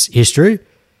Q&A's history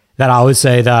that I would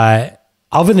say that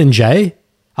other than Jay,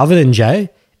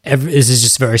 this is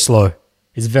just very slow.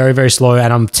 It's very, very slow.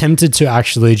 And I'm tempted to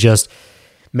actually just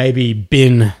maybe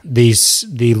bin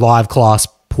the live class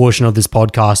portion of this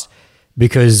podcast,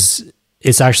 because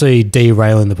it's actually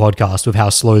derailing the podcast with how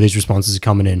slow these responses are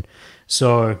coming in.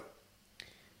 So,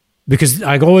 because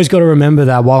I always got to remember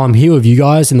that while I'm here with you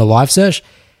guys in the live sesh,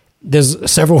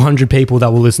 there's several hundred people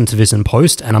that will listen to this in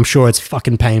post, and I'm sure it's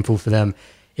fucking painful for them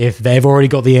if they've already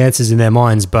got the answers in their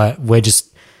minds, but we're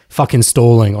just fucking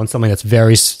stalling on something that's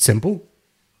very simple,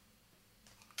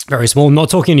 very small. I'm not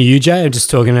talking to you, Jay. I'm just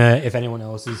talking to if anyone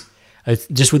else is,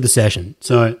 just with the session.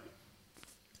 So,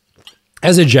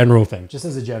 as a general thing,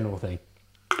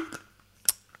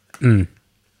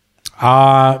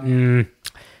 I'll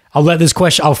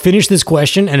finish this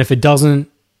question, and if it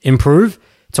doesn't improve,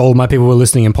 to all my people who are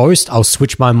listening in post, I'll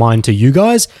switch my mind to you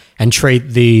guys and treat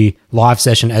the live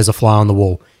session as a fly on the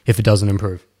wall if it doesn't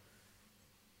improve.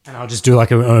 And I'll just do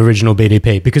like an original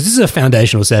BDP, because this is a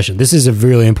foundational session. This is a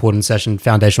really important session,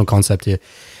 foundational concept here.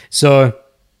 So,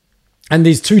 and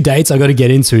these 2 dates I got to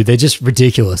get into, they're just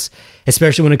ridiculous,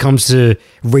 especially when it comes to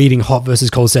reading hot versus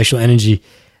cold sexual energy.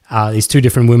 These 2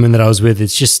 different women that I was with,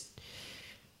 it's just,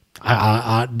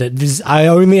 I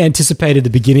only anticipated the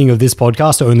beginning of this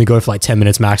podcast to only go for like 10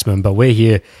 minutes maximum, but we're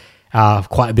here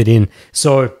quite a bit in.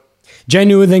 So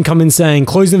Jane would then come in saying,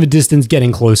 closing the distance,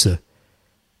 getting closer.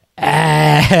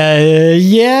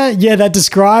 Yeah, that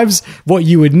describes what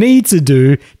you would need to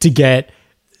do to get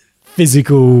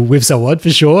physical with someone,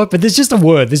 for sure. But there's just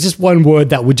one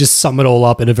word that would just sum it all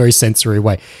up in a very sensory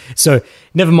way. So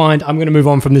never mind, I'm going to move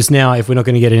on from this now if we're not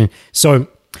going to get in. So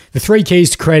the 3 keys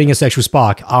to creating a sexual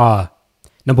spark are: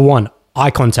 number 1,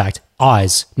 eye contact,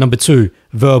 eyes. Number 2,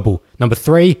 verbal. Number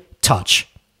 3, touch.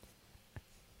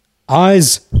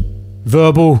 Eyes,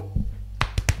 verbal,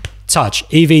 touch.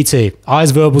 EVT.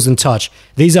 Eyes, verbals, and touch.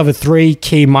 These are the 3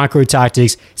 key micro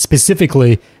tactics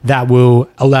specifically that will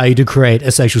allow you to create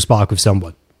a sexual spark with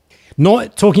someone.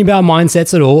 Not talking about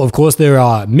mindsets at all. Of course, there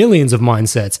are millions of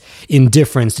mindsets: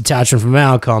 indifference, detachment from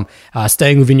outcome,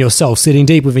 staying within yourself, sitting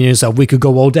deep within yourself. We could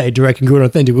go all day, direct and good and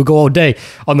authentic. We'll go all day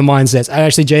on the mindsets. And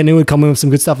actually, Jay would come in with some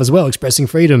good stuff as well, expressing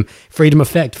freedom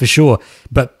effect for sure.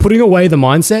 But putting away the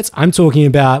mindsets, I'm talking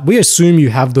about, we assume you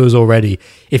have those already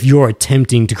if you're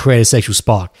attempting to create a sexual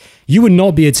spark. You would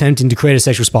not be attempting to create a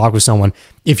sexual spark with someone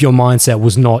if your mindset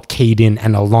was not keyed in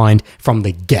and aligned from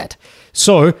the get.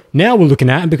 So now we're looking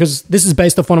at, and because this is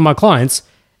based off one of my clients,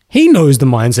 he knows the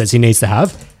mindsets he needs to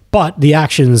have, but the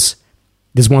actions,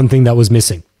 there's one thing that was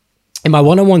missing. In my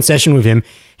one-on-one session with him,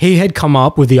 he had come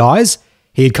up with the eyes,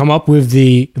 he had come up with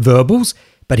the verbals,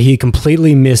 but he had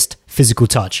completely missed physical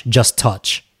touch, just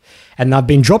touch. And I've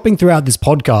been dropping throughout this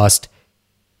podcast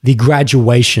the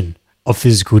graduation of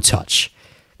physical touch,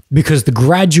 because the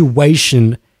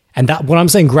graduation, and that, when I'm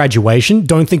saying graduation,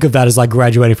 don't think of that as like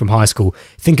graduating from high school.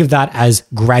 Think of that as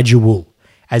gradual,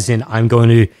 as in I'm going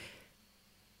to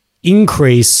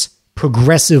increase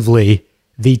progressively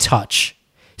the touch,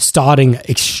 starting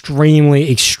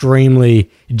extremely, extremely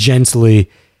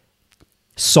gently,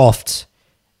 soft,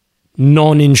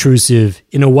 non-intrusive,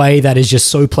 in a way that is just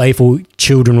so playful.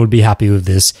 Children would be happy with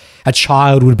this. A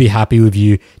child would be happy with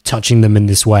you touching them in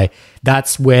this way.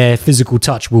 That's where physical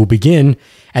touch will begin.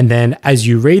 And then as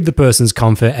you read the person's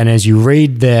comfort and as you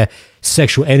read their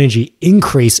sexual energy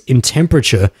increase in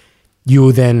temperature, you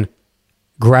will then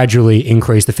gradually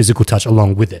increase the physical touch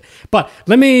along with it. But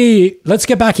let's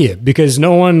get back here, because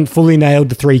no one fully nailed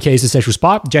the 3 keys of sexual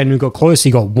spark. January got close.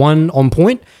 He got 1 on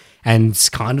point, and it's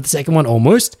kind of the second one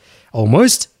almost.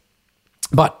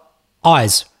 But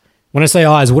eyes. When I say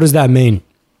eyes, what does that mean?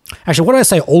 Actually, what do I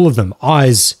say? All of them.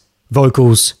 Eyes,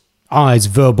 vocals, eyes,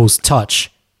 verbals,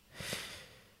 touch.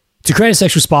 To create a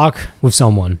sexual spark with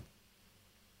someone,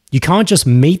 you can't just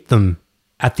meet them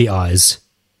at the eyes.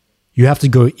 You have to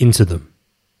go into them.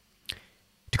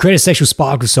 To create a sexual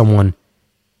spark with someone,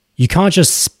 you can't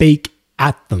just speak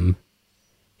at them.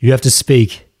 You have to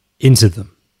speak into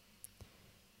them.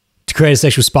 To create a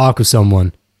sexual spark with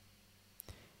someone,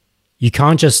 you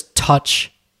can't just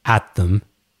touch at them.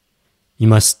 You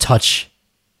must touch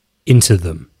into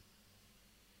them.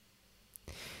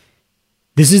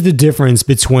 This is the difference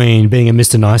between being a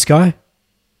Mr. Nice Guy,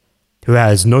 who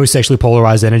has no sexually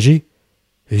polarized energy,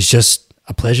 who's just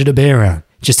a pleasure to be around,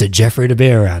 just a Jeffrey to be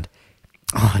around.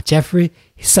 Oh, Jeffrey,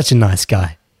 he's such a nice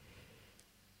guy.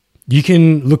 You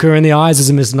can look her in the eyes as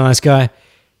a Mr. Nice Guy.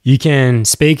 You can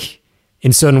speak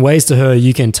in certain ways to her.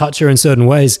 You can touch her in certain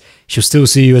ways. She'll still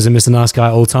see you as a Mr. Nice Guy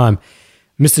all the time.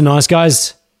 Mr. Nice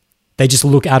Guys, they just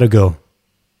look at a girl.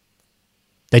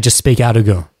 They just speak at a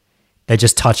girl. They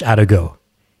just touch at a girl.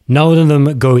 None of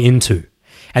them go into.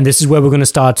 And this is where we're going to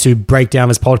start to break down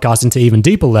this podcast into even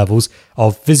deeper levels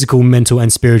of physical, mental,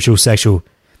 and spiritual sexual.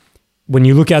 When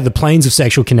you look at the planes of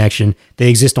sexual connection, they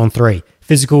exist on three: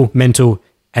 physical, mental,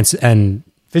 and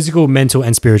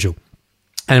spiritual.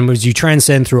 And as you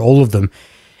transcend through all of them,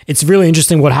 it's really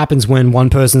interesting what happens when one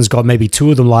person's got maybe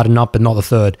two of them lighting up, but not the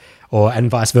third, and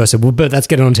vice versa. But that's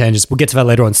getting on tangents. We'll get to that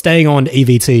later on. Staying on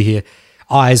EVT here: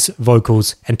 eyes,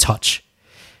 vocals, and touch.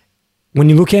 When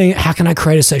you're looking at how can I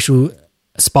create a sexual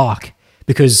spark,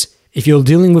 because if you're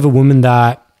dealing with a woman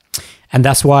that, and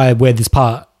that's why where this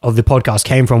part of the podcast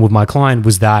came from with my client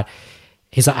was that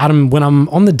he's like, Adam, when I'm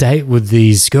on the date with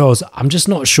these girls, I'm just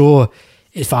not sure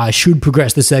if I should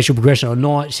progress the sexual progression or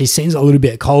not. She seems a little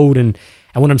bit cold, and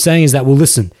what I'm saying is that, well,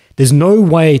 listen, there's no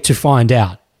way to find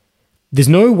out. There's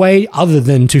no way other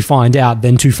than to find out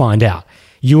than to find out.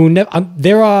 You will never.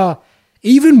 There are,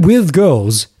 even with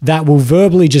girls that will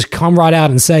verbally just come right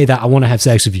out and say that I want to have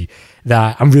sex with you,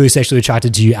 that I'm really sexually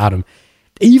attracted to you, Adam.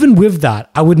 Even with that,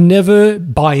 I would never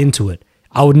buy into it.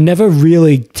 I would never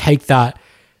really take that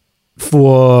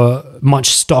for much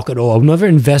stock at all. I would never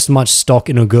invest much stock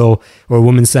in a girl or a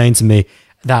woman saying to me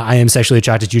that I am sexually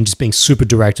attracted to you and just being super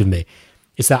direct with me.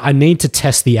 It's that I need to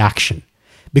test the action,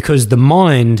 because the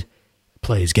mind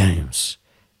plays games.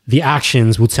 The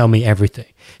actions will tell me everything.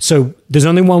 So there's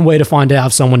only one way to find out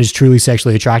if someone is truly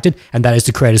sexually attracted, and that is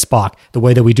to create a spark. The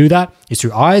way that we do that is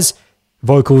through eyes,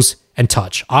 vocals, and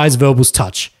touch. Eyes, vocals,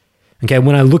 touch. Okay,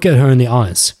 when I look at her in the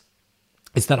eyes,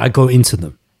 it's that I go into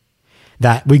them.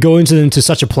 That we go into them to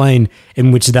such a plane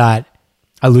in which that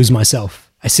I lose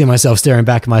myself. I see myself staring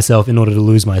back at myself in order to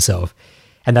lose myself.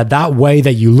 And that way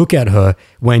that you look at her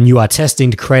when you are testing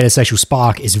to create a sexual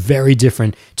spark is very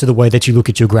different to the way that you look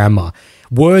at your grandma.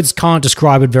 Words can't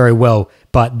describe it very well,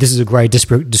 but this is a great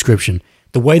description.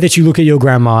 The way that you look at your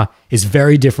grandma is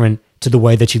very different to the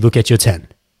way that you look at your 10.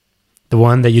 The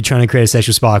one that you're trying to create a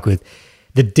sexual spark with.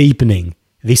 The deepening,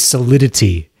 the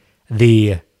solidity,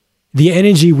 the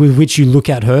energy with which you look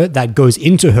at her that goes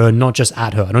into her, not just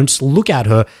at her. I don't just look at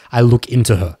her, I look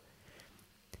into her.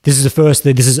 This is the first,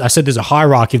 I said there's a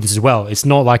hierarchy of this as well. It's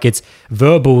not like it's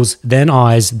verbals, then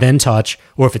eyes, then touch,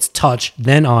 or if it's touch,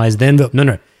 then eyes, then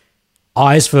no.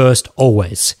 Eyes first,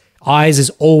 always. Eyes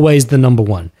is always the number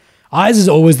one. Eyes is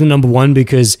always the number one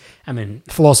because,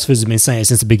 philosophers have been saying it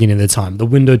since the beginning of the time. The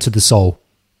window to the soul,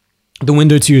 the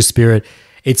window to your spirit.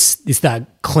 It's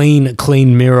that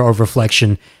clean mirror of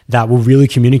reflection that will really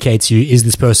communicate to you, is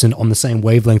this person on the same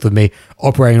wavelength with me,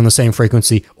 operating on the same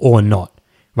frequency or not,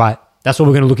 right? That's what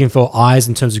we're going to looking for. Eyes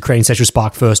in terms of creating sexual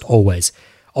spark first, always.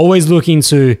 Always looking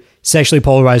to sexually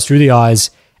polarize through the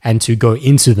eyes and to go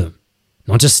into them.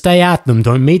 Not just stay at them,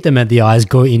 don't meet them at the eyes,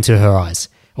 go into her eyes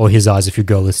or his eyes if your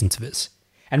girl listen to this.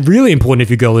 And really important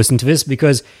if your girl listen to this,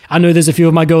 because I know there's a few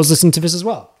of my girls listening to this as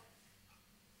well.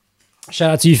 Shout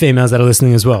out to you females that are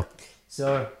listening as well.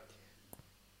 So,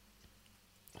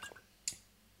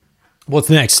 what's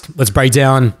next? Let's break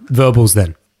down verbals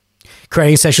then.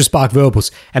 Creating sexual spark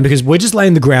verbals. And because we're just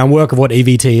laying the groundwork of what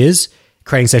EVT is,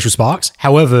 creating sexual sparks.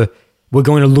 However, we're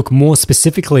going to look more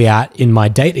specifically at, in my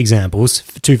date examples,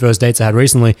 2 first dates I had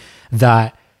recently,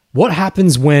 that what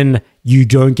happens when you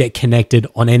don't get connected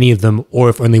on any of them, or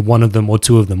if only one of them or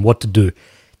 2 of them, what to do.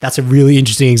 That's a really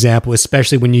interesting example,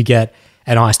 especially when you get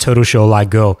a nice turtle shell like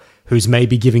girl who's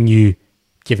maybe giving you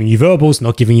verbals,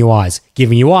 not giving you eyes,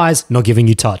 not giving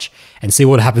you touch, and see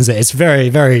what happens there. It's very,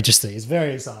 very interesting. It's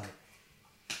very exciting.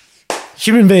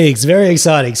 Human beings, very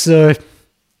exciting. So,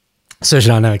 social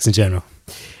dynamics in general.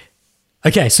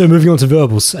 Okay, so moving on to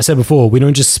verbals. I said before, we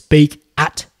don't just speak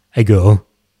at a girl,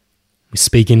 we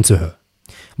speak into her.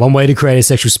 One way to create a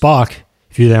sexual spark,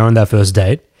 if you're there on that first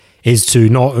date, is to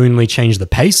not only change the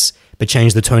pace, but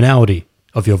change the tonality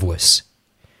of your voice.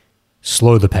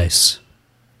 Slow the pace.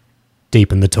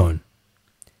 Deepen the tone.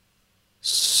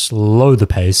 Slow the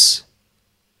pace.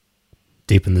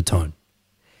 Deepen the tone.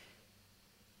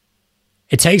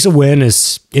 It takes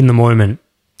awareness in the moment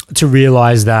to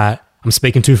realize that I'm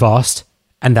speaking too fast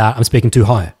and that I'm speaking too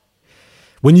high.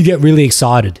 When you get really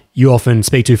excited, you often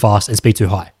speak too fast and speak too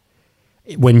high.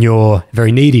 When you're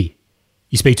very needy,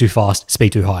 you speak too fast,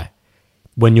 speak too high.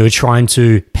 When you're trying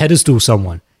to pedestal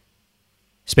someone,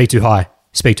 speak too high,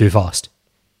 speak too fast.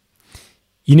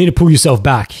 You need to pull yourself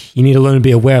back. You need to learn to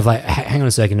be aware of like, hang on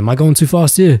a second, am I going too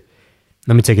fast here?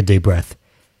 Let me take a deep breath.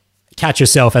 Catch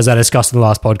yourself, as I discussed in the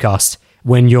last podcast.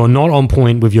 When you're not on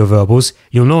point with your verbals,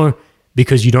 you'll know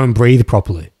because you don't breathe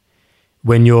properly.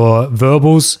 When your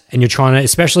verbals and you're trying to,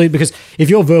 especially because if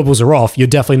your verbals are off, you're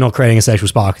definitely not creating a sexual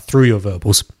spark through your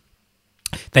verbals.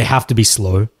 They have to be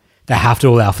slow. They have to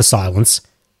allow for silence.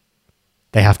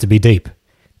 They have to be deep.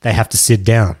 They have to sit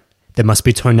down. There must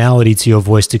be tonality to your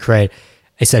voice to create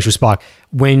a sexual spark.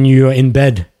 When you're in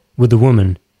bed with a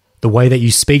woman, the way that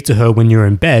you speak to her when you're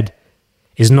in bed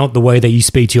is not the way that you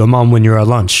speak to your mum when you're at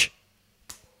lunch.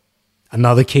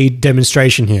 Another key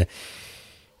demonstration here.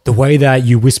 The way that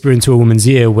you whisper into a woman's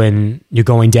ear when you're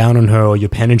going down on her or you're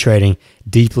penetrating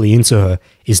deeply into her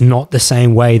is not the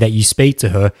same way that you speak to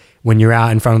her when you're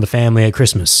out in front of the family at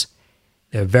Christmas.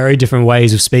 There are very different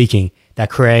ways of speaking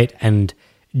that create and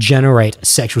generate a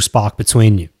sexual spark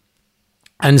between you.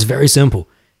 And it's very simple.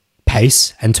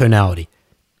 Pace and tonality.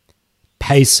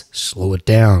 Pace, slow it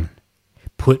down.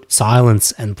 Put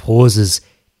silence and pauses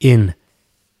in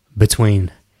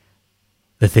between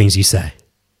the things you say.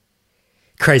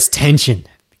 Creates tension,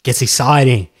 gets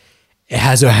exciting. It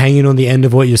has her hanging on the end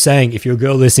of what you're saying. If you're a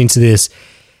girl listening to this,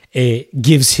 it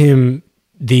gives him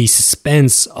the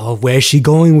suspense of where's she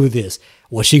going with this?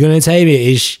 What's she going to tell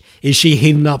me? Is she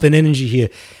heating up an energy here?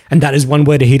 And that is one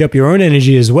way to heat up your own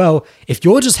energy as well. If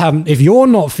you're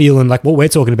not feeling like what we're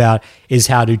talking about is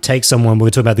how to take someone, we're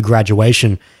talking about the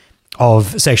graduation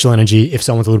of sexual energy if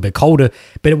someone's a little bit colder.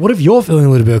 But what if you're feeling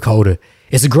a little bit colder?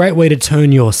 It's a great way to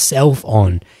turn yourself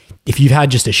on. If you've had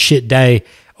just a shit day,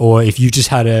 or if you just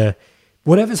had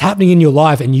whatever's happening in your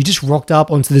life and you just rocked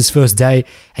up onto this first day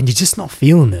and you're just not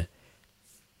feeling it.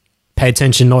 Pay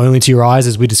attention not only to your eyes,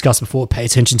 as we discussed before, pay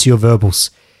attention to your verbals.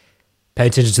 Pay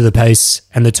attention to the pace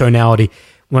and the tonality.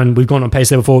 When we've gone on pace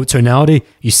there before with tonality,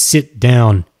 you sit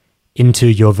down into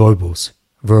your verbals.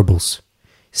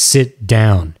 Sit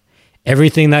down.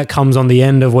 Everything that comes on the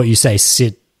end of what you say,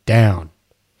 sit down.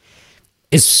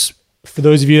 It's for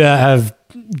those of you that have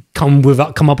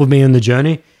come up with me on the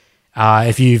journey.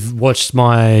 If you've watched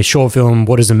my short film,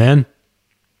 What is a Man?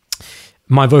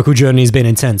 My vocal journey has been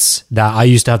intense. That I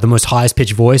used to have the most highest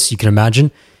pitched voice you can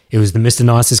imagine. It was the Mr.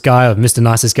 Nicest Guy of Mr.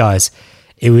 Nicest Guys.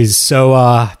 It was so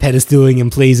pedestaling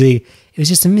and pleasing. It was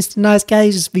just a Mr. Nice Guy.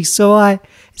 He just speaks so high.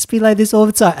 Speak like this all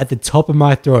the time at the top of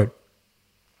my throat.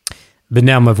 But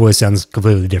now my voice sounds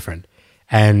completely different.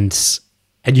 And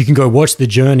you can go watch the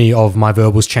journey of my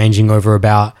verbals changing over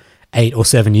about 8 or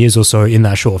 7 years or so in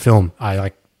that short film.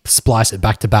 I splice it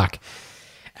back to back.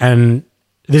 And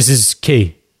this is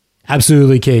key.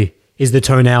 Absolutely key is the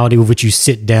tonality with which you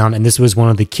sit down. And this was one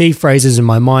of the key phrases in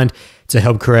my mind to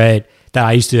help create that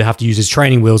I used to have to use as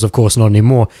training wheels, of course, not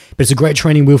anymore. But it's a great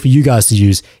training wheel for you guys to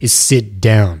use is sit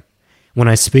down. When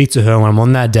I speak to her, when I'm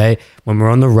on that day, when we're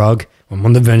on the rug, when I'm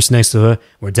on the bench next to her,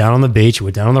 we're down on the beach,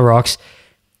 we're down on the rocks,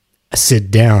 I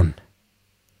sit down.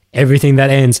 Everything that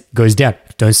ends goes down.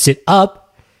 Don't sit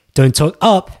up. Don't talk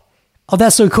up. Oh,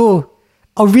 that's so cool.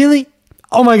 Oh, really?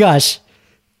 Oh my gosh.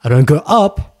 I don't go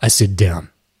up. I sit down.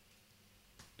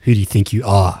 Who do you think you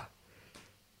are?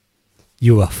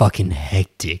 You are fucking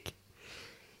hectic.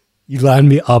 You line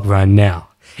me up right now.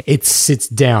 It sits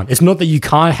down. It's not that you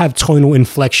can't have tonal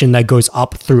inflection that goes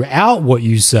up throughout what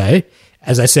you say.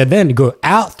 As I said then, go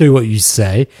out through what you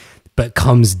say, but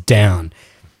comes down.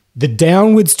 The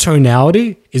downwards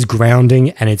tonality is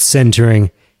grounding and it's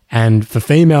centering. And for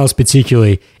females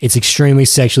particularly, it's extremely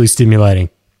sexually stimulating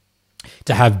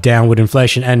to have downward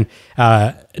inflection and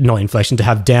not inflection, to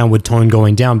have downward tone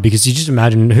going down, because you just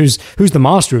imagine who's the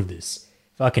master of this?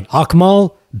 Fucking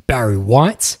Akmal, Barry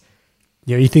White.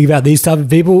 You know, you think about these type of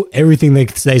people, everything they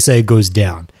say goes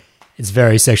down. It's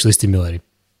very sexually stimulating.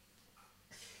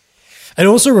 It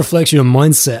also reflects your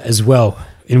mindset as well,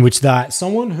 in which that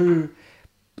someone who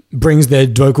brings their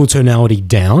vocal tonality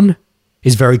down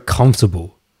is very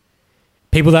comfortable.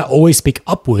 People that always speak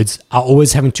upwards are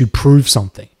always having to prove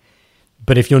something.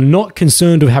 But if you're not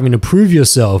concerned with having to prove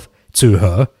yourself to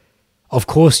her, of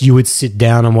course you would sit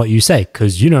down on what you say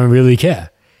because you don't really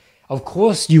care. Of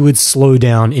course you would slow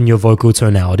down in your vocal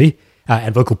tonality,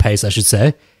 and vocal pace I should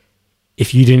say,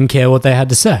 if you didn't care what they had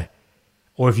to say.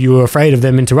 Or if you were afraid of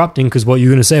them interrupting because what you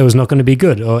were going to say was not going to be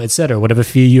good, or etc., whatever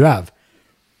fear you have.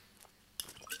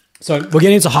 So we're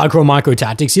getting into hardcore micro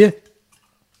tactics here,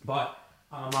 but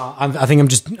I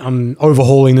think I'm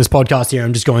overhauling this podcast here.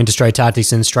 I'm just going to straight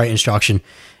tactics and straight instruction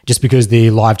just because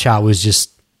the live chat was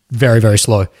just very, very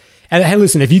slow. And hey,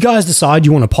 listen, if you guys decide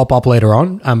you want to pump up later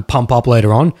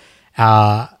on,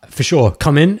 for sure,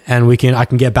 come in and I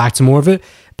can get back to more of it.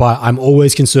 But I'm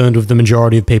always concerned with the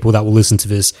majority of people that will listen to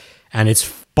this, and it's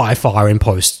by far in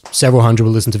post. Several hundred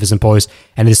will listen to this in post,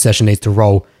 and this session needs to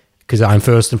roll because I'm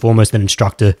first and foremost an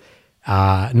instructor,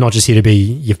 not just here to be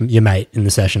your mate in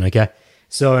the session, okay?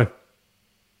 So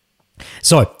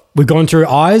we've gone through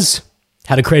eyes,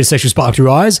 how to create a sexual spark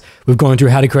through eyes. We've gone through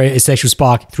how to create a sexual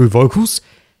spark through vocals.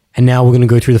 And now we're going to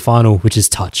go through the final, which is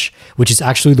touch, which is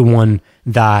actually the one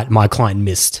that my client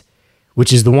missed,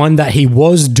 which is the one that he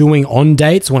was doing on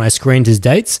dates when I screened his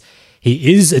dates.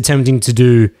 He is attempting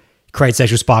to create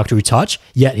sexual spark through touch,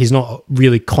 yet he's not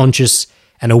really conscious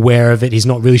and aware of it. He's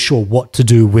not really sure what to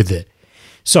do with it.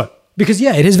 So, because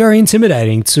yeah, it is very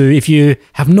intimidating if you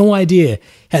have no idea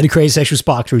how to create sexual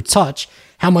spark through touch,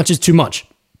 how much is too much?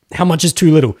 How much is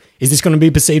too little? Is this going to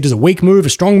be perceived as a weak move, a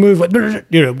strong move?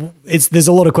 There's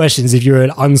a lot of questions if you're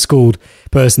an unschooled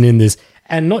person in this.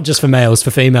 And not just for males,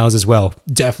 for females as well.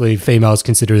 Definitely females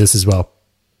consider this as well.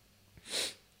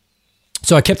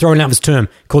 So I kept throwing out this term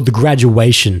called the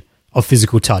graduation of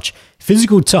physical touch.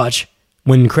 Physical touch,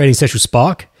 when creating sexual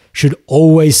spark, should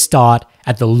always start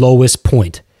at the lowest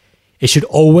point. It should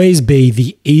always be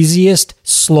the easiest,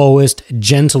 slowest,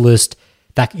 gentlest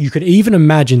that you could even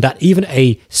imagine that even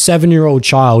a 7-year-old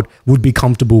child would be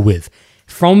comfortable with.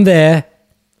 From there,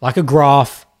 like a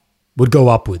graph, would go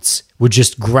upwards, would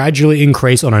just gradually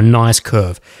increase on a nice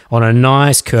curve, like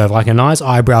a nice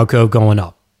eyebrow curve going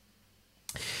up.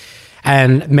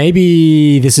 And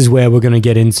maybe this is where we're going to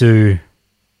get into,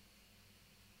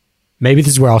 maybe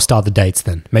this is where I'll start the dates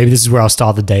then. Maybe this is where I'll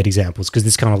start the date examples because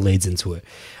this kind of leads into it.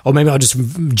 Or maybe I'll just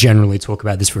generally talk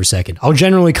about this for a second. I'll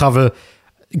generally cover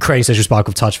creating sexual spark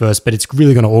of touch first, but it's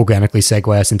really going to organically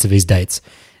segue us into these dates.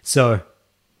 So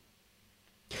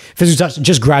physical touch,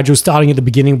 just gradual, starting at the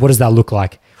beginning. What does that look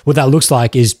like? What that looks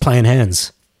like is playing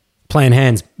hands,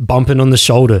 bumping on the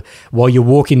shoulder while you're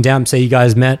walking down. Say you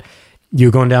guys met,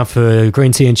 you're going down for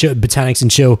green tea and chill, botanics and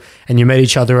chill, and you met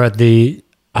each other at the,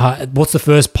 what's the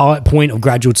first point of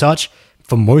gradual touch?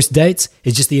 For most dates,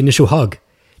 is just the initial hug,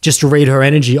 just to read her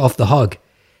energy off the hug.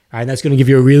 All right, that's going to give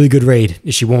you a really good read.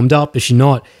 Is she warmed up? Is she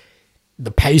not?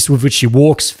 The pace with which she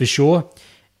walks, for sure.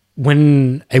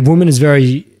 When a woman is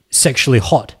very sexually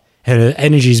hot, her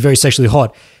energy is very sexually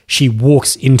hot, she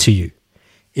walks into you.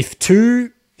 If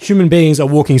two human beings are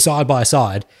walking side by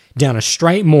side down a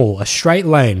straight mall, a straight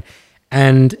lane,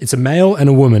 and it's a male and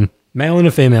a woman, male and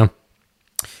a female,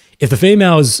 if the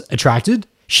female is attracted,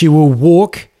 she will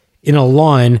walk in a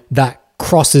line that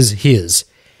crosses his.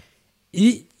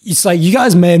 It's like you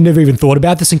guys may have never even thought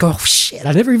about this and go, oh shit,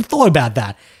 I never even thought about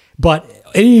that. But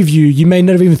any of you may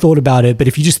not have even thought about it. But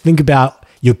if you just think about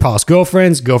your past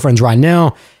girlfriends right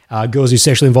now, girls you're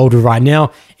sexually involved with right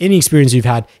now, any experience you've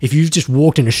had, if you've just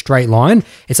walked in a straight line,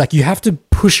 it's like you have to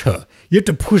push her. You have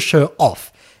to push her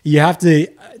off. You have to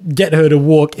get her to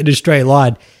walk in a straight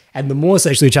line. And the more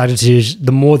sexually attracted she is,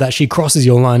 the more that she crosses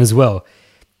your line as well.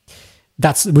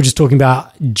 We're just talking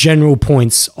about general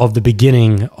points of the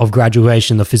beginning of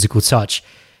graduation of physical touch.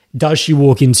 Does she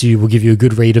walk into you? We'll give you a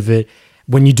good read of it.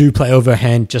 When you do play over her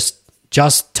hand, just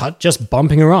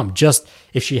bumping her up. Just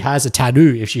if she has a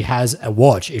tattoo, if she has a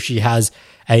watch, if she has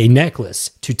a necklace,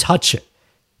 to touch it.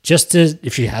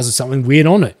 If she has something weird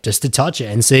on it, just to touch it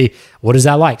and see what is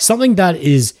that like. Something that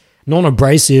is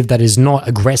non-abrasive, that is not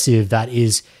aggressive, that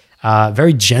is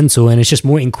very gentle, and it's just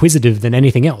more inquisitive than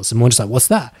anything else. And more just like, what's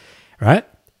that? Right?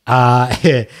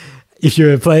 If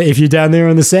you're down there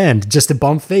on the sand, just to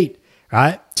bump feet,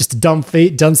 right? Just to dump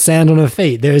sand on her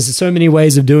feet. There's so many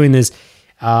ways of doing this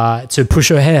to push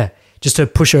her hair, just to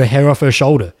push her hair off her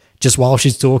shoulder, just while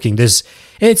she's talking.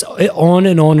 It's on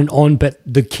and on and on, but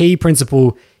the key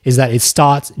principle is that it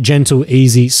starts gentle,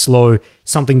 easy, slow,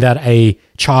 something that a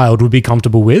child would be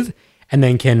comfortable with, and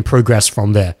then can progress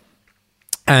from there.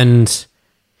 And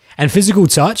physical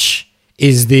touch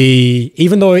is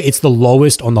even though it's the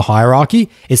lowest on the hierarchy,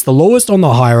 it's the lowest on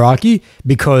the hierarchy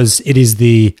because it is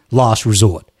the last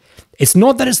resort. It's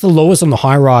not that it's the lowest on the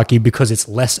hierarchy because it's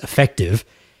less effective.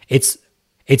 It's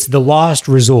the last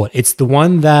resort. It's the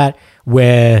one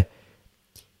where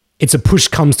it's a push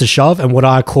comes to shove and what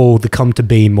I call the come to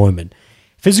be moment.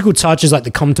 Physical touch is like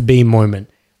the come to be moment,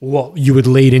 what you would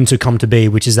lead into come to be,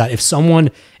 which is that if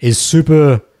someone is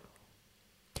super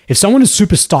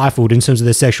stifled in terms of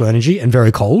their sexual energy and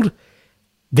very cold,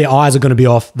 their eyes are going to be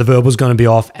off, the verbal's going to be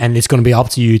off, and it's going to be up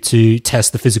to you to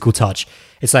test the physical touch.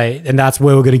 And that's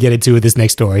where we're going to get into with this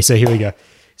next story. So here we go.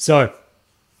 So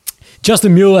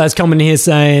Justin Mueller has come in here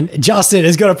saying, Justin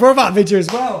has got a profile picture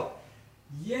as well.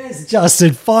 Yes,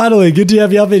 Justin, finally. Good to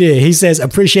have you up in here. He says,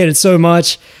 appreciate it so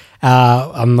much.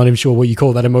 I'm not even sure what you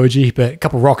call that emoji, but a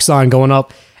couple rock sign going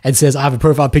up and says, I have a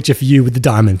profile picture for you with the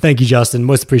diamond. Thank you, Justin.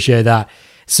 Most appreciate that.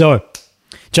 So,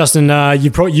 Justin,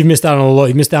 you've missed out on a lot.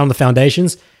 You missed out on the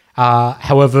foundations.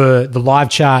 However, the live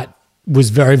chat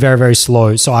was very, very, very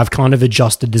slow. So I've kind of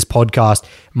adjusted this podcast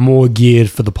more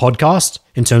geared for the podcast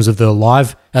in terms of the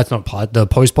live. That's not the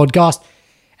post podcast.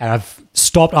 And I've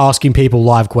stopped asking people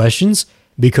live questions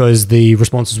because the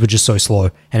responses were just so slow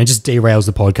and it just derails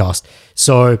the podcast.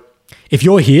 So if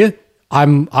you're here,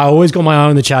 I always got my eye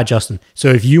on the chat, Justin. So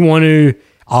if you want to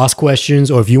ask questions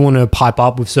or if you want to pipe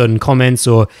up with certain comments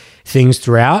or things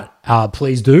throughout,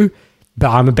 please do. But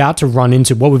I'm about to run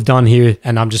into what we've done here,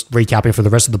 and I'm just recapping for the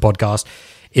rest of the podcast,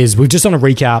 is we've just done a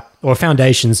recap or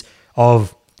foundations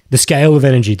of the scale of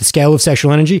energy, the scale of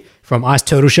sexual energy from ice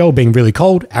turtle shell being really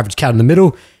cold, average cat in the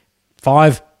middle,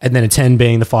 5, and then a 10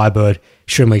 being the firebird,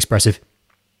 extremely expressive.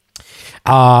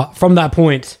 From that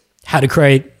point, how to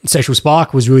create sexual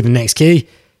spark was really the next key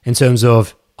in terms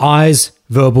of eyes,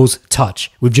 verbals, touch.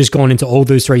 We've just gone into all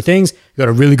those 3 things. We've got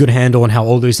a really good handle on how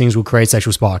all those things will create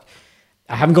sexual spark.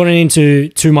 I haven't gone into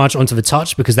too much onto the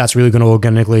touch because that's really going to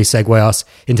organically segue us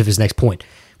into this next point,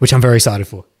 which I'm very excited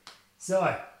for.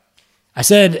 So I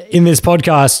said in this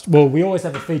podcast, well, we always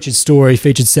have a featured story,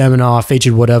 featured seminar,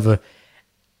 featured whatever,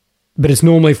 but it's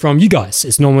normally from you guys.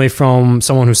 It's normally from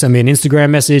someone who sent me an Instagram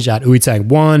message at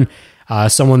uitag1,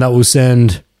 someone that will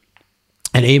send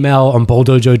an email on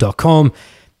bowldojo.com.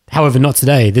 However, not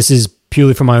today. This is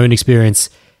purely from my own experience,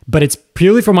 but it's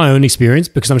purely from my own experience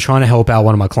because I'm trying to help out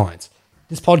one of my clients.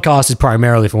 This podcast is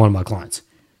primarily for one of my clients.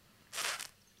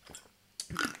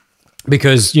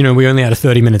 Because, we only had a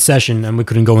 30-minute session and we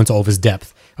couldn't go into all this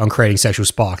depth on creating sexual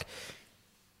spark.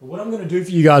 But what I'm going to do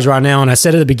for you guys right now, and I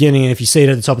said at the beginning, and if you see it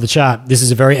at the top of the chat, this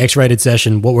is a very X-rated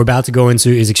session. What we're about to go into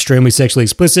is extremely sexually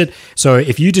explicit. So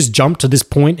if you just jump to this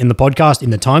point in the podcast in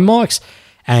the time marks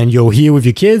and you're here with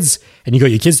your kids and you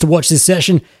got your kids to watch this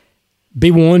session, be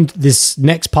warned, this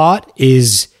next part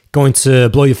is going to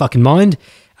blow your fucking mind.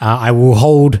 I will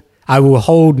hold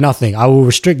nothing. I will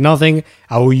restrict nothing.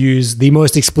 I will use the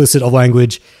most explicit of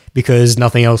language because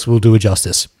nothing else will do it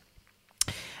justice.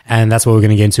 And that's what we're going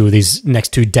to get into with these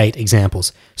next 2 date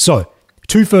examples. So,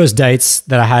 2 first dates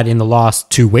that I had in the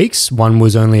last 2 weeks. One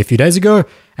was only a few days ago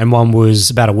and one was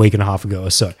about a week and a half ago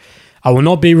or so. I will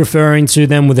not be referring to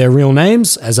them with their real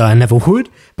names, as I never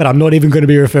would, but I'm not even going to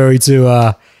be referring to,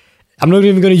 I'm not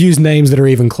even going to use names that are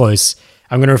even close.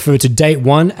 I'm going to refer to date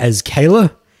 1 as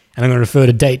Kayla, and I'm going to refer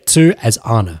to date 2 as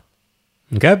Anna.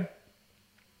 Okay?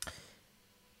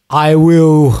 I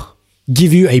will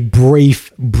give you a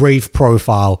brief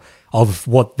profile of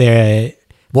what they're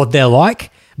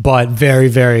like, but very,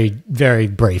 very, very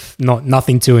brief.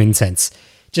 Nothing too intense.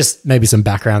 Just maybe some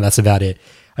background. That's about it.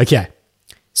 Okay.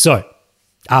 So,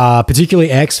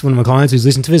 particularly X, one of my clients who's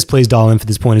listening to this, please dial in for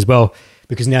this point as well,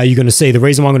 because now you're going to see the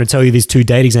reason why I'm going to tell you these 2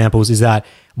 date examples is that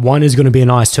one is going to be a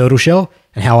nice turtle shell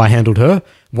and how I handled her.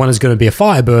 One is going to be a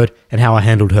firebird and how I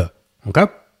handled her. Okay?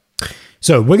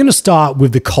 So we're going to start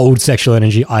with the cold sexual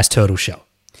energy ice turtle shell.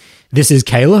 This is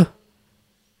Kayla.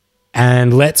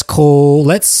 And let's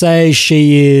say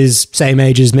she is same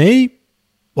age as me.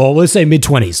 Well, let's say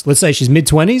mid-20s. Let's say she's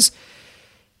mid-20s.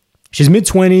 She's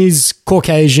mid-20s,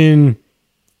 Caucasian,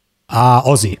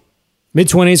 Aussie.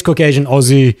 Mid-20s, Caucasian,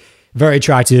 Aussie, very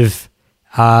attractive.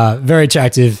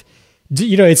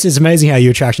 It's amazing how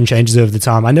your attraction changes over the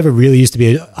time. I never really used to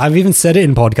be, I've even said it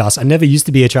in podcasts, I never used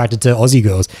to be attracted to Aussie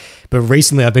girls, but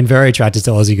recently I've been very attracted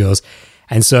to Aussie girls.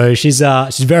 And so she's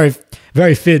very,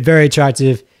 very fit, very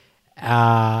attractive,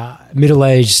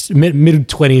 middle-aged,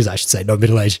 mid-20s, I should say, not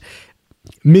middle-aged,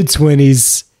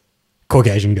 mid-20s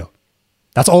Caucasian girl.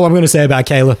 That's all I'm going to say about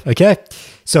Kayla, okay?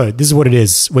 So this is what it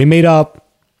is. We meet up,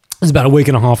 this is about a week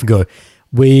and a half ago.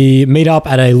 We meet up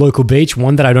at a local beach,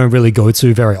 one that I don't really go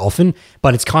to very often,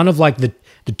 but it's kind of like the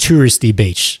touristy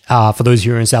beach. For those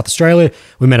who are in South Australia,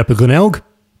 we met up at Glenelg. At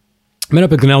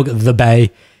the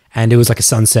bay, and it was like a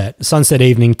sunset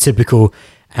evening, typical,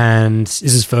 and this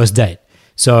is first date.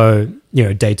 So,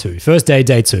 day 2. First day,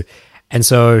 day 2. And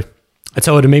so I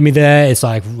tell her to meet me there. It's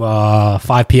like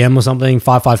 5 p.m. or something,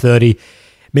 5:30.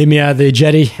 Meet me at the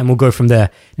jetty, and we'll go from there.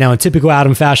 Now, in typical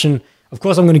Adam fashion, of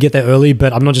course, I'm going to get there early,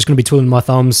 but I'm not just going to be twiddling my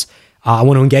thumbs. I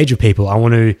want to engage with people. I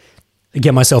want to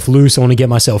get myself loose. I want to get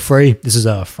myself free. This is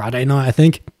a Friday night, I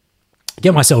think.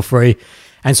 Get myself free.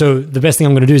 And so the best thing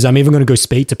I'm going to do is I'm either going to go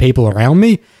speak to people around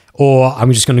me or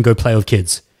I'm just going to go play with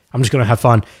kids. I'm just going to have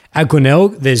fun. At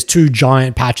Glenelg, there's 2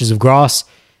 giant patches of grass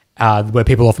where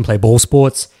people often play ball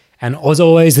sports. And as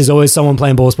always, there's always someone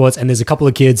playing ball sports, and there's a couple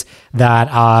of kids that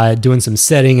are doing some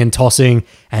setting and tossing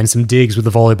and some digs with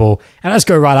the volleyball. And I just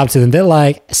go right up to them. They're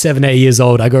like 7, 8 years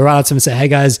old. I go right up to them and say, hey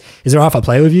guys, is it all right if I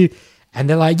play with you? And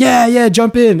they're like, yeah,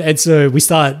 jump in. And so we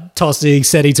start tossing,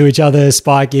 setting to each other,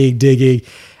 spiking, digging.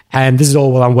 And this is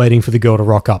all while I'm waiting for the girl to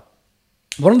rock up.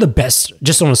 One of the best,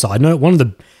 just on a side note, one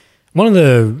of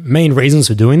the main reasons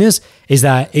for doing this is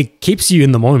that it keeps you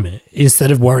in the moment.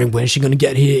 Instead of worrying, when's she going to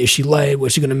get here? Is she late?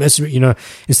 Where's she going to mess with?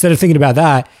 Instead of thinking about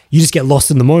that, you just get lost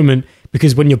in the moment,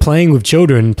 because when you're playing with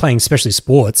children, playing especially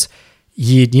sports,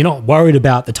 you're not worried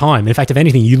about the time. In fact, if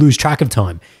anything, you lose track of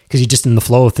time because you're just in the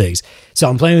flow of things. So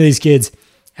I'm playing with these kids,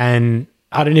 and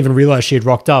I didn't even realize she had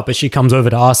rocked up, but she comes over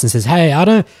to us and says, hey,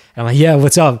 Ada. And I'm like, yeah,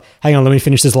 what's up? Hang on, let me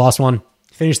finish this last one.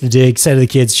 Finish the dig, say to the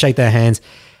kids, shake their hands.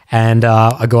 And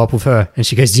I go up with her, and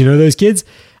she goes, do you know those kids?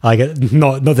 Like,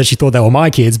 not that she thought they were my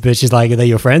kids, but she's like, are they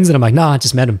your friends? And I'm like, nah, I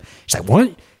just met them. She's like, what?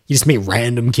 You just meet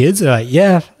random kids? And I'm like,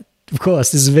 yeah, of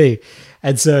course, this is me.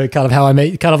 And so kind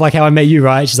of like how I met you,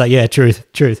 right? She's like, yeah, truth.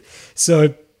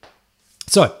 So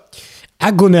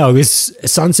at Glenelg, it's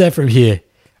sunset from here.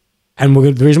 And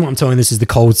the reason why I'm telling this is the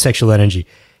cold sexual energy.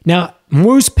 Now,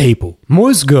 most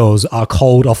girls are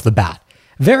cold off the bat.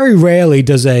 Very rarely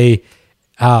does a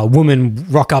woman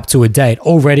rock up to a date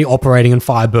already operating on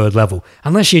Firebird level,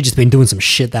 unless she had just been doing some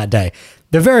shit that day.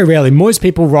 They're very rarely. Most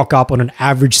people rock up on an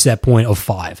average set point of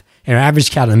 5, and an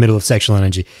average count in the middle of sexual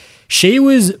energy. She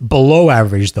was below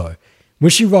average though.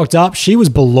 When she rocked up, she was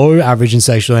below average in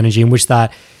sexual energy, in which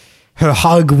that her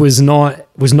hug was not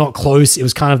close. It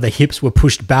was kind of the hips were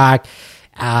pushed back.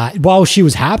 While she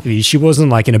was happy, she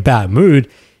wasn't like in a bad mood.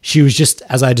 She was just,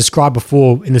 as I described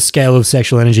before, in the scale of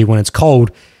sexual energy when it's cold,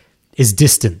 is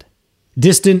distant,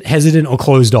 hesitant, or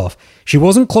closed off. She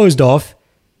wasn't closed off,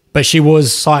 but she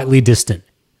was slightly distant.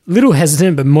 Little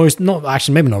hesitant, but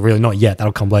maybe not really, not yet.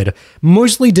 That'll come later.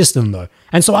 Mostly distant though.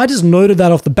 And so I just noted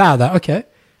that off the bat that, okay,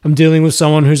 I'm dealing with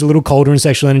someone who's a little colder in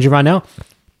sexual energy right now.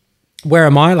 Where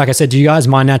am I? Like I said to you guys,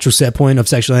 my natural set point of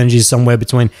sexual energy is somewhere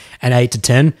between an 8 to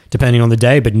 10, depending on the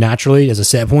day. But naturally, as a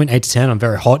set point, 8 to 10, I'm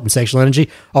very hot in sexual energy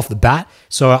off the bat.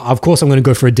 So, of course, I'm going to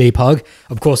go for a deep hug.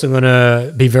 Of course, I'm going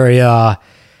to be very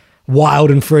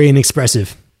wild and free and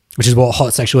expressive, which is what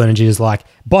hot sexual energy is like.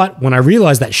 But when I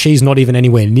realize that she's not even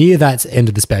anywhere near that end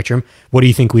of the spectrum, what do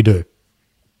you think we do?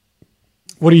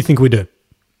 We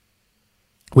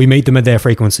meet them at their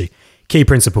frequency. Key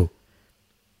principle.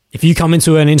 If you come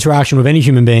into an interaction with any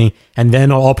human being and they're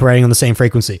not operating on the same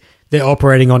frequency, they're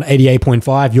operating on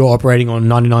 88.5, you're operating on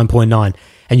 99.9,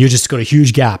 and you've just got a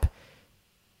huge gap,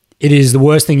 it is the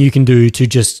worst thing you can do to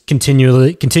just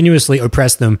continuously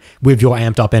oppress them with your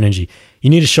amped up energy. You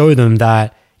need to show them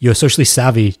that you're socially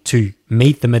savvy to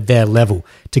meet them at their level,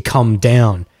 to come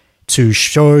down, to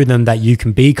show them that you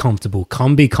can be comfortable.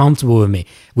 Come be comfortable with me,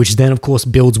 which then, of course,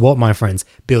 builds what, my friends?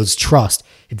 Builds trust.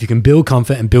 If you can build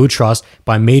comfort and build trust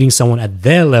by meeting someone at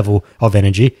their level of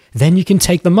energy, then you can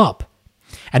take them up.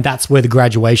 And that's where the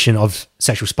graduation of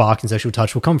sexual spark and sexual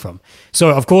touch will come from. So,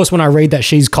 of course, when I read that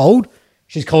she's cold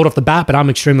off the bat, but I'm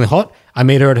extremely hot, I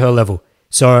meet her at her level.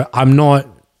 So I'm not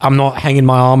hanging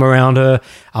my arm around her.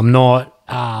 I'm not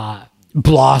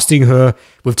blasting her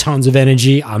with tons of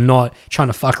energy. I'm not trying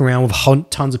to fuck around with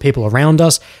tons of people around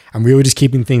us. I'm really just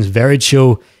keeping things very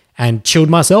chill and chilled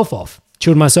myself off.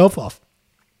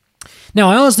 Now,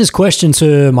 I asked this question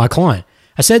to my client.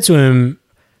 I said to him,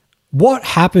 what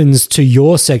happens to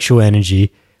your sexual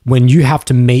energy when you have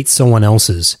to meet someone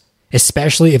else's,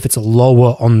 especially if it's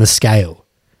lower on the scale?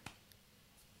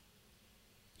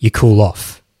 You cool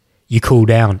off. You cool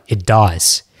down. It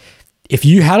dies. If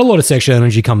you had a lot of sexual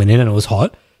energy coming in and it was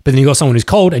hot, but then you got someone who's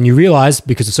cold and you realize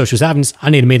because of social savviness, I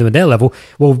need to meet them at their level.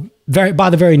 Well, by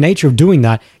the very nature of doing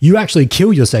that, you actually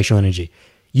kill your sexual energy.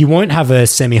 You won't have a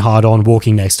semi-hard on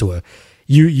walking next to her.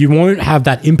 You won't have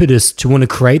that impetus to want to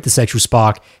create the sexual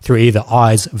spark through either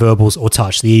eyes, verbals, or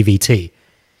touch, the EVT.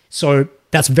 So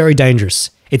that's very dangerous.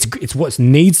 It's what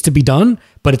needs to be done,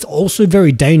 but it's also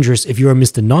very dangerous if you're a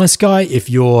Mr. Nice Guy, if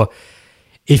you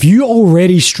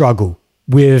already struggle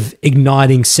with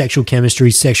igniting sexual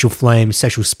chemistry, sexual flame,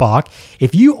 sexual spark.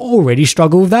 If you already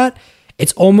struggle with that,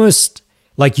 it's almost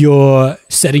like you're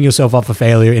setting yourself up for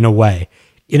failure in a way,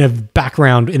 in a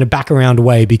background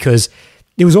way, because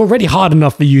it was already hard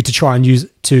enough for you to try and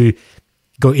to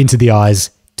go into the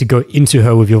eyes, to go into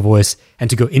her with your voice, and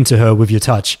to go into her with your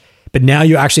touch. But now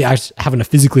you're actually having to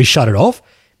physically shut it off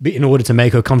in order to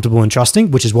make her comfortable and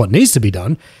trusting, which is what needs to be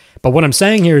done. But what I'm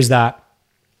saying here is that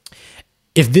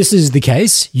if this is the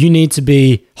case, you need to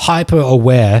be hyper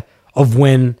aware of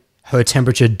when her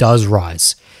temperature does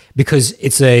rise, because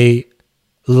it's a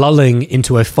lulling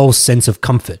into a false sense of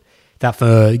comfort. that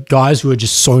for guys who are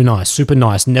just so nice, super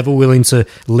nice, never willing to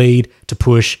lead, to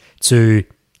push, to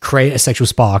create a sexual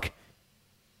spark,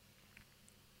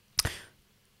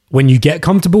 when you get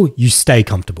comfortable, you stay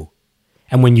comfortable.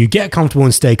 And when you get comfortable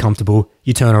and stay comfortable,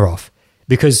 you turn her off.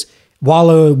 Because while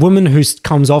a woman who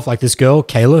comes off like this girl,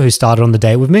 Kayla, who started on the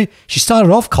date with me, she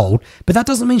started off cold, but that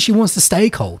doesn't mean she wants to stay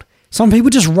cold. Some people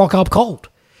just rock up cold.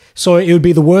 So it would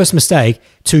be the worst mistake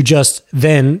to just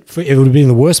then, it would have been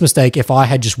the worst mistake if I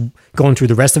had just gone through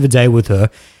the rest of the day with her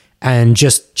and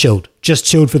just chilled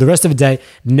for the rest of the day,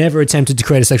 never attempted to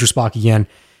create a sexual spark again,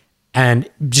 and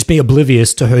just be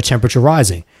oblivious to her temperature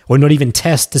rising, or not even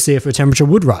test to see if her temperature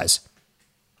would rise.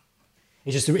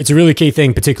 It's a really key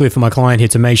thing, particularly for my client here,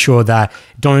 to make sure that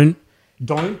don't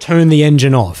turn the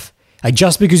engine off. Like,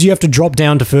 just because you have to drop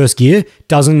down to first gear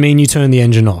doesn't mean you turn the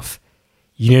engine off.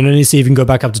 You don't need to see if you can go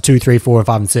back up to 2, 3, 4,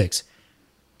 5, and 6.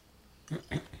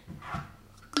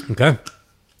 Okay.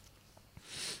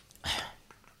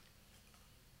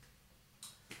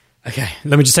 Okay,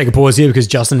 let me just take a pause here because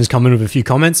Justin has come in with a few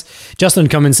comments. Justin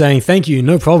come in saying, "Thank you,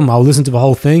 no problem. I'll listen to the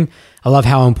whole thing. I love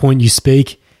how on point you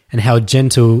speak and how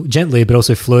gently, but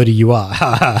also flirty you are."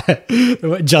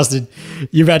 Justin,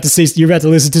 you're about to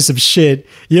listen to some shit.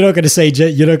 You're not going to say,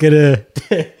 you're not going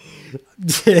to,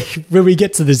 when we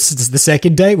get to the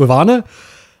second date with Anna,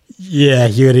 yeah,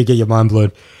 you're going to get your mind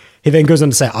blown. He then goes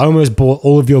on to say, "I almost bought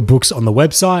all of your books on the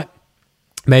website.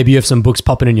 Maybe you have some books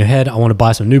popping in your head. I want to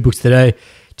buy some new books today.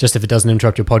 Just if it doesn't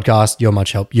interrupt your podcast,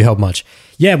 you help much."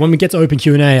 Yeah, when we get to open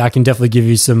Q&A, I can definitely give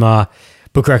you some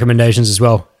book recommendations as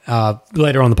well.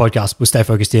 Later on the podcast, we'll stay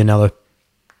focused here, Nello.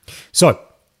 So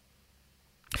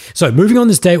moving on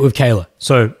this date with Kayla.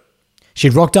 So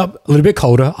she'd rocked up a little bit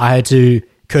colder. I had to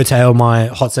curtail my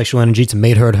hot sexual energy to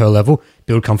meet her at her level,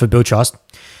 build comfort, build trust.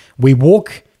 We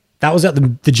walk, that was at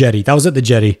the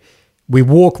jetty. We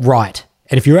walk right.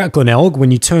 And if you're at Glenelg,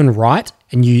 when you turn right,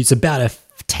 and it's about a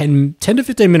 10 to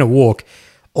 15 minute walk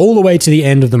all the way to the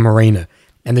end of the marina.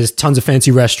 And there's tons of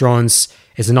fancy restaurants.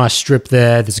 There's a nice strip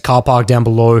there. There's a car park down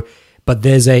below. But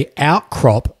there's a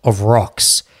outcrop of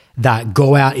rocks that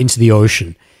go out into the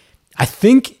ocean. I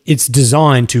think it's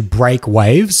designed to break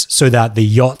waves so that the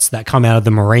yachts that come out of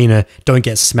the marina don't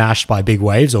get smashed by big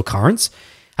waves or currents.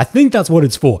 I think that's what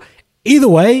it's for. Either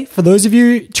way, for those of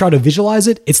you try to visualize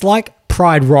it, it's like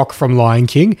Pride Rock from Lion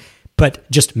King, but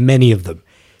just many of them.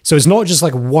 So it's not just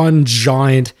like one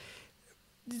giant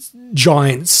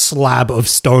slab of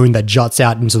stone that juts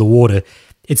out into the water.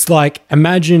 It's like,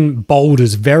 imagine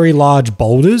boulders, very large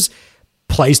boulders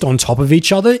placed on top of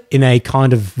each other in a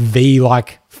kind of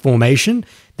V-like formation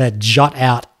that jut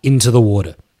out into the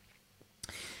water.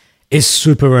 It's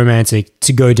super romantic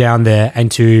to go down there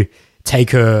and to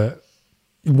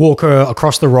walk her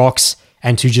across the rocks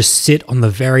and to just sit on the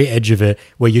very edge of it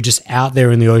where you're just out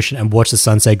there in the ocean and watch the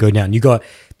sunset go down. You got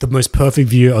the most perfect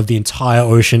view of the entire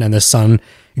ocean and the sun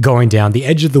going down, the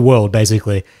edge of the world,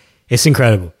 basically. It's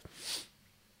incredible.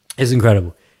 It's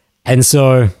incredible. And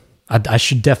so I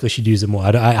should use it more.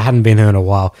 I hadn't been there in a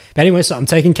while. But anyway, so I'm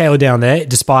taking Kayla down there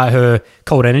despite her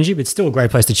cold energy, but it's still a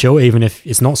great place to chill, even if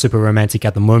it's not super romantic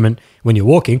at the moment when you're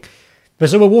walking. But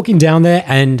so we're walking down there,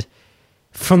 and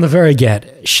from the very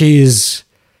get, she's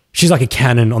like a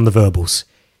cannon on the verbals.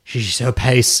 Her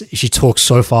pace, she talks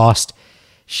so fast.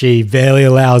 She barely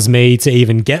allows me to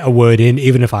even get a word in,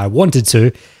 even if I wanted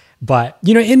to. But,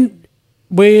 you know,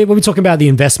 when we're talking about the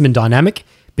investment dynamic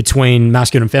between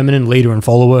masculine and feminine, leader and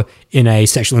follower in a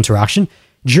sexual interaction,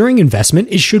 during investment,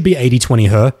 it should be 80-20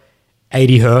 her,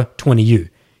 80 her, 20 you,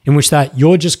 in which that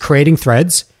you're just creating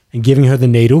threads and giving her the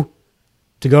needle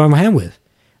to go on my hand with,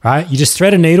 right? You just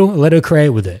thread a needle and let her create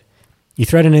with it. You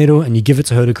thread a needle and you give it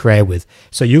to her to create with.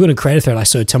 So you're going to create a thread. Like,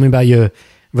 so tell me about your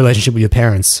relationship with your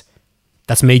parents.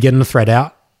 That's me getting the thread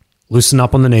out, loosen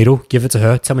up on the needle, give it to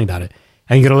her, tell me about it.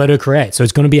 And you're going to let her create. So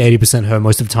it's going to be 80% her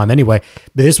most of the time anyway.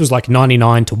 But this was like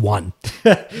 99-1.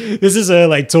 This is her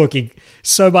like talking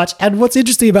so much. And what's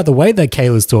interesting about the way that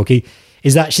Kayla's talking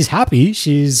is that she's happy.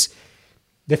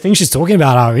 The things she's talking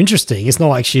about are interesting. It's not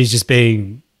like she's just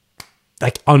being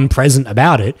like unpresent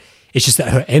about it. It's just that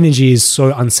her energy is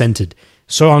so uncentered,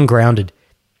 so ungrounded.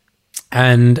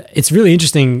 And it's really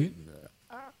interesting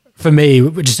for me,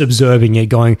 just observing it,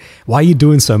 going, why are you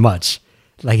doing so much?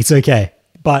 Like, it's okay.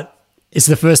 But it's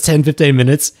the first 10, 15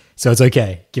 minutes, so it's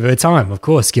okay. Give her time, of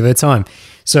course, give her time.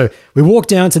 So we walk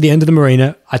down to the end of the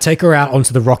marina. I take her out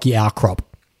onto the rocky outcrop.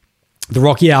 The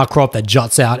rocky outcrop that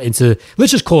juts out into,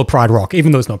 let's just call it Pride Rock,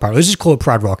 even though it's not Pride Rock. Let's just call it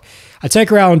Pride Rock. I take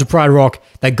her out onto Pride Rock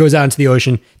that goes out into the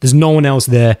ocean. There's no one else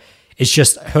there. It's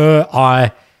just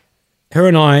her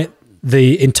and I,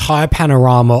 the entire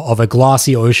panorama of a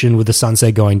glassy ocean with the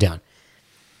sunset going down.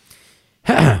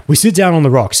 We sit down on the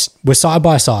rocks. We're side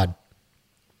by side.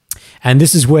 And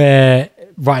this is where,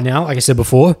 right now, like I said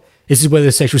before, this is where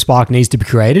the sexual spark needs to be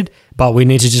created. But we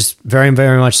need to just very,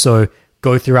 very much so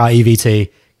go through our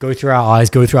EVT, go through our eyes,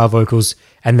 go through our vocals,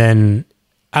 and then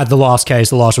at the last case,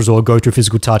 the last resort, go through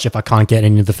physical touch if I can't get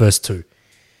any of the first two.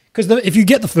 Because if you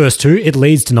get the first two, it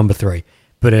leads to number 3.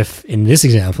 But if, in this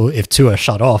example, if 2 are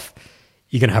shut off,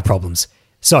 you're going to have problems.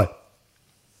 So,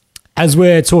 as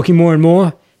we're talking more and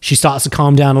more, she starts to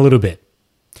calm down a little bit.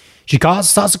 She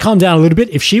starts to calm down a little bit.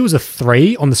 If she was a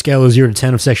 3 on the scale of 0 to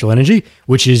 10 of sexual energy,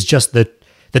 which is just the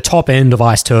top end of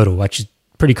ice turtle, like she's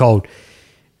pretty cold.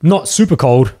 Not super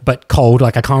cold, but cold.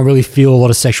 Like I can't really feel a lot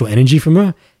of sexual energy from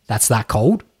her. That's that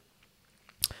cold.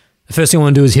 The first thing I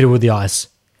want to do is hit her with the eyes.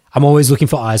 I'm always looking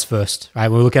for eyes first, right?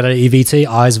 When we look at it, EVT,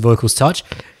 eyes, vocals, touch.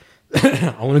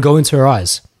 I want to go into her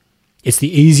eyes. It's the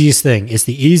easiest thing. It's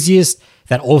the easiest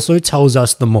that also tells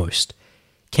us the most.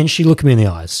 Can she look me in the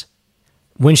eyes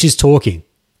when she's talking?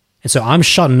 And so I'm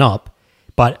shutting up,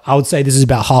 but I would say this is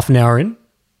about half an hour in.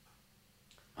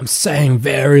 I'm saying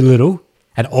very little,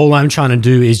 and all I'm trying to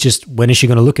do is just, when is she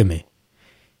going to look at me?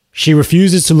 She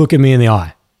refuses to look at me in the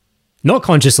eye. Not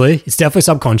consciously. It's definitely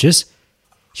subconscious.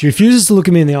 She refuses to look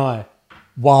at me in the eye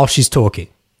while she's talking.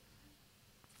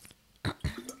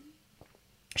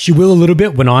 She will a little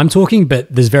bit when I'm talking, but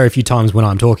there's very few times when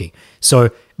I'm talking. So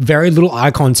very little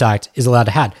eye contact is allowed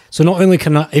to have. So not only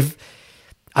can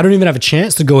I don't even have a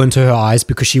chance to go into her eyes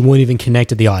because she won't even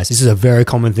connect at the eyes. This is a very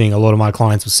common thing a lot of my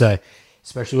clients will say,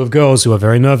 especially with girls who are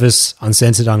very nervous,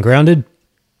 uncensored, ungrounded,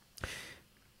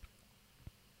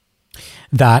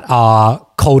 that are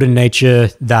cold in nature,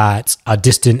 that are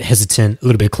distant, hesitant, a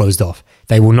little bit closed off.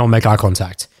 They will not make eye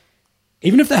contact,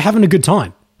 even if they're having a good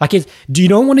time. Like, you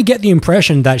don't want to get the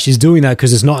impression that she's doing that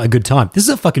because it's not a good time. This is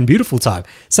a fucking beautiful time.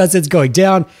 Sunset's going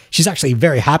down. She's actually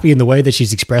very happy in the way that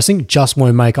she's expressing, just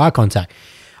won't make eye contact.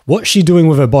 What's she doing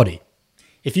with her body?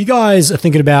 If you guys are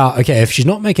thinking about, okay, if she's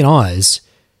not making eyes,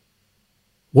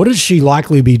 what does she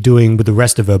likely be doing with the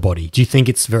rest of her body? Do you think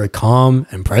it's very calm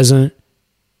and present?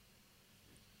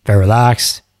 Very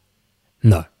relaxed?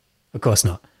 No, of course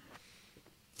not.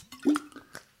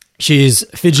 She's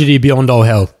fidgety beyond all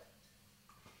hell.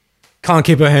 Can't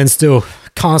keep her hands still.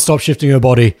 Can't stop shifting her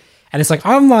body. And it's like,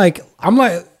 I'm like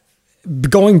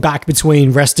going back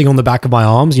between resting on the back of my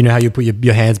arms. You know how you put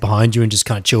your hands behind you and just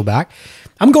kind of chill back?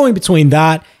 I'm going between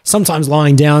that, sometimes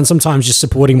lying down, sometimes just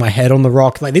supporting my head on the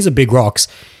rock. Like, these are big rocks.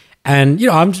 And, you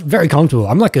know, I'm very comfortable.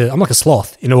 I'm like a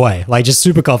sloth in a way, like just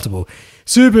super comfortable.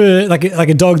 Super, like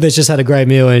a dog that's just had a great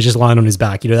meal and is just lying on his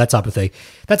back, you know, that type of thing.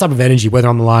 That type of energy, whether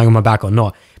I'm lying on my back or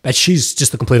not. But she's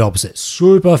just the complete opposite.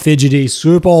 Super fidgety,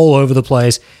 super all over the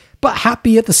place, but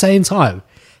happy at the same time.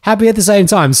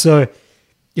 So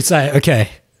it's like, okay,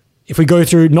 if we go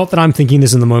through, not that I'm thinking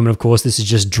this in the moment, of course, this is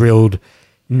just drilled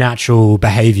natural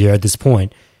behavior at this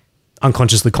point,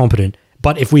 unconsciously competent.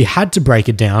 But if we had to break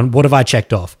it down, what have I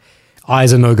checked off?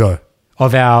 Eyes are no-go.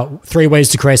 Of our 3 ways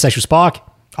to create sexual spark,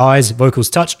 eyes, vocals,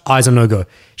 touch, eyes are no-go.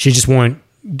 She just won't,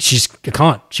 she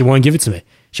can't. She won't give it to me.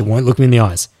 She won't look me in the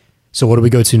eyes. So what do we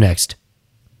go to next?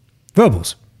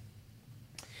 Verbals.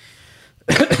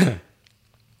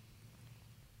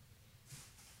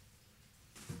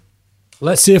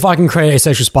 Let's see if I can create a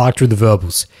sexual spark through the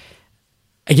verbals.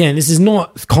 Again, this is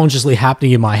not consciously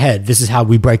happening in my head. This is how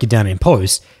we break it down in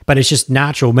post, but it's just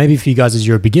natural. Maybe for you guys as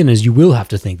you're beginners, you will have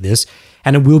to think this,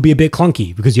 and it will be a bit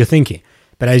clunky because you're thinking.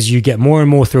 But as you get more and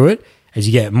more through it, as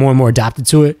you get more and more adapted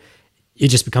to it, it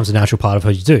just becomes a natural part of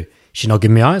what you do. She's not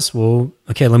giving me eyes? Well,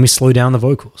 okay, let me slow down the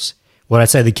vocals. What I'd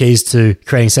say the keys to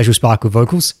creating sexual spark with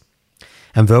vocals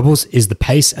and verbals is the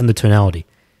pace and the tonality.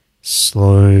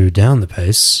 Slow down the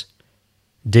pace,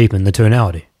 deepen the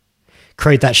tonality.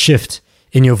 Create that shift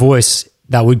in your voice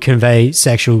that would convey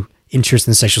sexual interest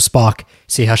and sexual spark.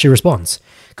 See how she responds.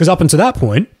 Because up until that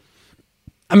point,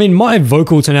 I mean, my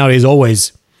vocal tonality is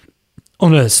always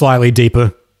on a slightly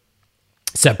deeper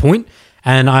set point.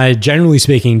 And I, generally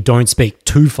speaking, don't speak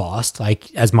too fast,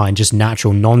 like as my just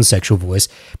natural non-sexual voice.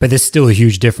 But there's still a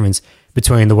huge difference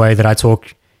between the way that I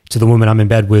talk to the woman I'm in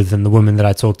bed with and the woman that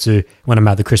I talk to when I'm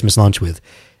at the Christmas lunch with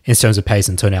in terms of pace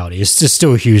and tonality. It's just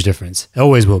still a huge difference. It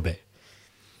always will be.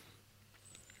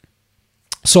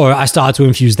 So I start to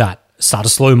infuse that. Start to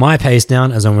slow my pace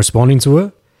down as I'm responding to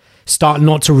her. Start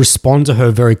not to respond to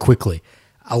her very quickly.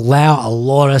 Allow a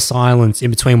lot of silence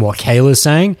in between what Kayla's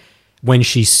saying when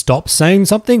she stops saying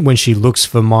something, when she looks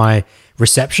for my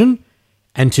reception,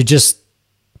 and to just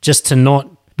to not,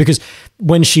 because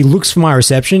when she looks for my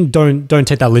reception, don't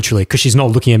take that literally because she's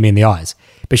not looking at me in the eyes,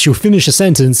 but she'll finish a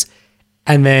sentence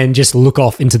and then just look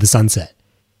off into the sunset.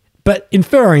 but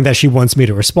inferring that she wants me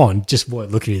to respond just for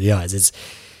looking at the eyes.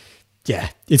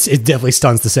 It definitely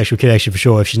stuns the sexual connection for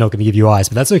sure if she's not going to give you eyes,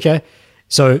 but that's okay.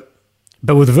 So,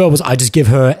 but with the verbals, I just give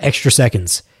her extra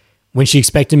seconds. When she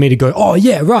expected me to go, oh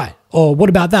yeah, right, or what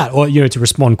about that, or to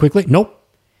respond quickly, nope.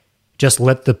 Just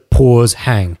let the pause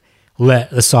hang. Let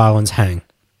the silence hang.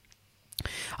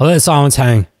 I let the silence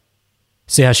hang.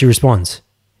 See how she responds.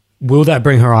 Will that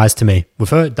bring her eyes to me? With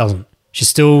her, it doesn't. She's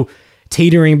still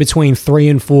teetering between 3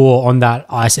 and 4 on that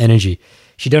ice energy.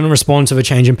 She doesn't respond to the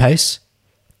change in pace.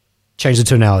 Change the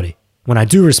tonality. When I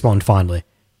do respond, finally,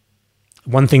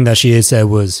 one thing that she had said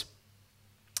was,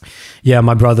 yeah,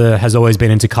 my brother has always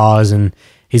been into cars and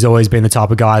he's always been the type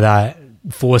of guy that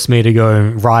forced me to go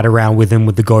and ride around with him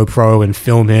with the GoPro and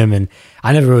film him. And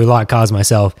I never really liked cars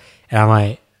myself. And I'm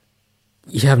like,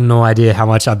 you have no idea how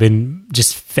much I've been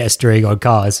just festering on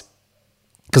cars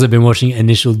because I've been watching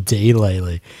Initial D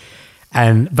lately.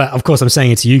 But of course I'm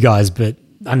saying it to you guys, but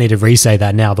I need to re-say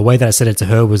that now. The way that I said it to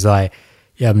her was like,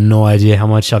 you have no idea how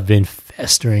much I've been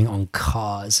festering on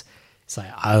cars. It's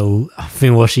like, I've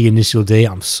been watching Initial D.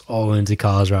 I'm so into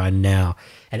cars right now.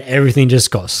 And everything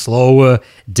just got slower,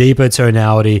 deeper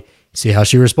tonality. See how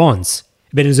she responds.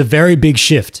 But it was a very big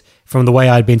shift from the way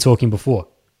I'd been talking before.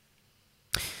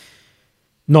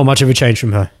 Not much of a change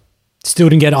from her. Still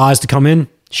didn't get eyes to come in.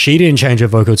 She didn't change her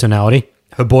vocal tonality.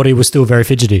 Her body was still very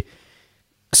fidgety.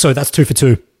 So that's 2 for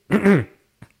 2.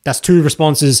 That's 2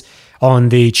 responses on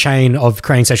the chain of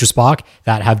creating sexual spark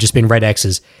that have just been red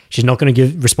X's. She's not going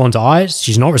to respond to eyes.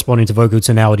 She's not responding to vocal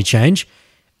tonality change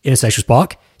in a sexual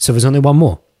spark. So there's only one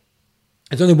more.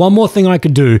 There's only one more thing I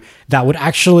could do that would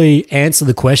actually answer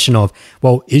the question of,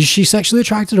 well, is she sexually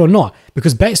attracted or not?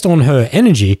 Because based on her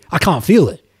energy, I can't feel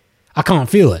it. I can't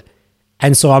feel it.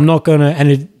 And so I'm not going to,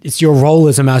 and it's your role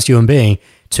as a masculine being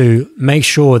to make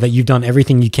sure that you've done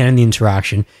everything you can in the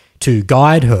interaction to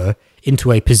guide her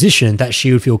into a position that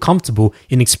she would feel comfortable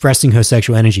in expressing her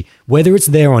sexual energy. Whether it's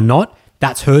there or not,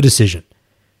 that's her decision.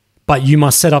 But you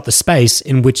must set up the space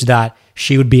in which that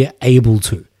she would be able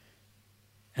to.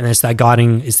 And it's that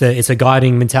guiding, it's a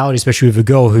guiding mentality, especially with a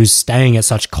girl who's staying at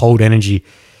such cold energy,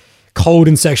 cold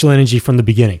and sexual energy from the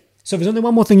beginning. So there's only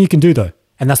one more thing you can do though,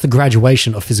 and that's the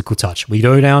graduation of physical touch. We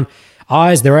go down,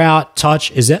 eyes, they're out,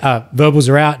 touch, verbals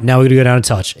are out, now we're going to go down to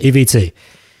touch, EVT.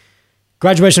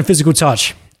 Graduation of physical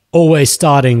touch, always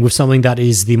starting with something that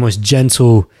is the most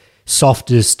gentle,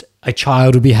 softest. A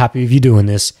child would be happy if you're doing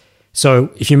this. So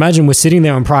if you imagine we're sitting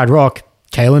there on Pride Rock,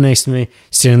 Kayla next to me,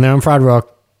 sitting there on Pride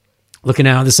Rock, looking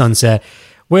out at the sunset,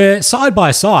 we're side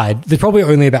by side. There's probably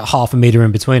only about half a meter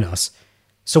in between us.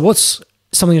 So what's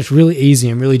something that's really easy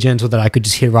and really gentle that I could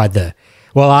just hit right there?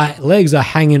 Well, our legs are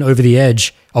hanging over the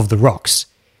edge of the rocks.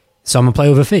 So I'm going to play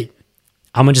with her feet.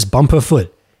 I'm going to just bump her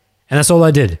foot. And that's all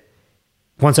I did.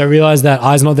 Once I realized that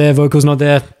eye's not there, vocal's not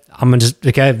there, I'm going to just,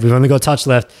 okay, we've only got touch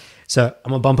left. So I'm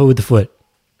going to bump her with the foot.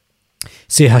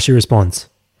 See how she responds.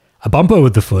 I bump her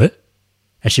with the foot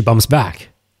and she bumps back.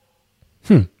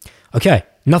 Okay,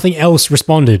 nothing else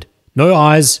responded. No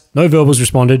eyes, no verbals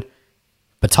responded,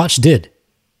 but touch did.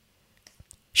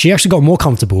 She actually got more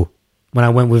comfortable when I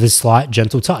went with a slight,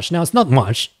 gentle touch. Now, it's not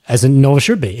much, as it never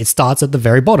should be. It starts at the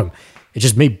very bottom. It's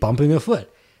just me bumping her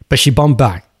foot. But she bumped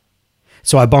back.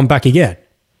 So I bump back again.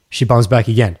 She bumps back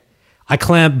again. I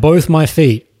clamp both my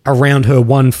feet around her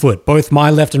one foot, both my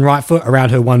left and right foot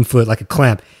around her one foot like a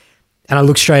clamp. And I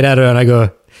look straight at her and I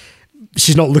go,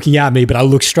 she's not looking at me, but I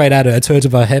look straight at her. I turn to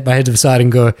my head to the side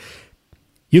and go,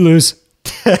 you lose.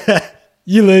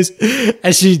 You lose.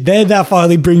 And then that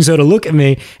finally brings her to look at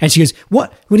me and she goes,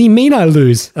 what do you mean I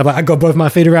lose? I'm like, I got both my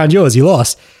feet around yours. You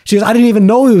lost. She goes, I didn't even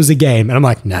know it was a game. And I'm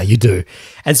like, no, you do.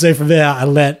 And so from there, I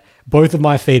let both of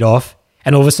my feet off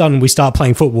and all of a sudden we start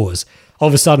playing foot wars. All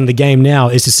of a sudden the game now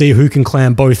is to see who can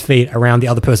clam both feet around the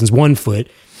other person's one foot.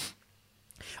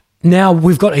 Now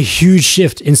we've got a huge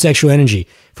shift in sexual energy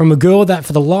from a girl that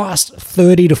for the last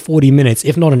 30 to 40 minutes,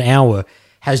 if not an hour,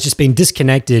 has just been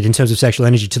disconnected in terms of sexual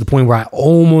energy to the point where I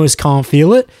almost can't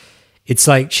feel it. It's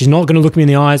like she's not going to look me in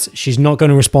the eyes. She's not going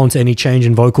to respond to any change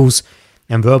in vocals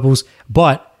and verbals.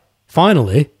 But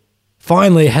finally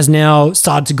has now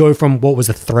started to go from what was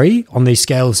a 3 on the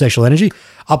scale of sexual energy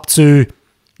up to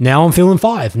now I'm feeling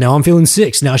 5. Now I'm feeling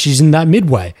 6. Now she's in that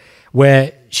midway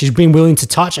where she's been willing to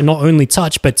touch and not only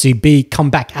touch, but to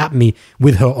come back at me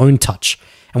with her own touch.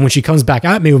 And when she comes back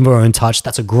at me with her own touch,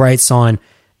 that's a great sign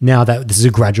now that this is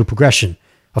a gradual progression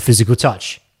of physical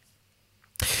touch.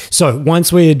 So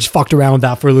once we had fucked around with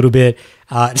that for a little bit,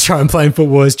 trying playing foot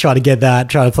wars, try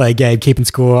to play a game, keeping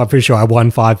score. I'm pretty sure I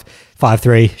won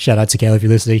 5-3. Shout out to Kayla if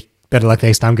you're listening. Better luck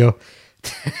next time, girl.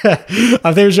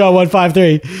 I'm pretty sure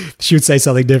 153. She would say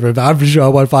something different, but I'm pretty sure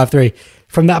 153.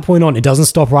 From that point on, it doesn't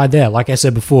stop right there. Like I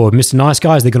said before, Mr. Nice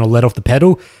Guys, they're going to let off the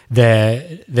pedal.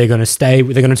 They're going to stay.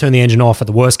 They're going to turn the engine off at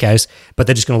the worst case, but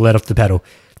they're just going to let off the pedal.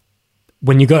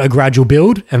 When you got a gradual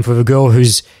build, and for the girl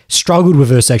who's struggled with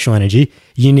her sexual energy,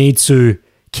 you need to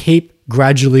keep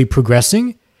gradually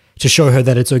progressing to show her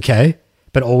that it's okay,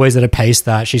 but always at a pace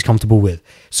that she's comfortable with.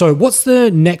 So what's the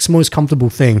next most comfortable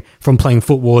thing from playing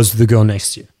foot wars with the girl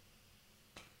next to you?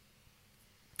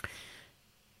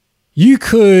 You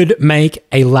could make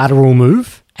a lateral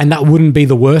move, and that wouldn't be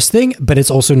the worst thing, but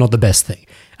it's also not the best thing.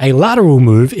 A lateral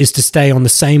move is to stay on the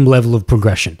same level of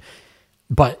progression,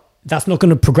 but that's not going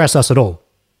to progress us at all.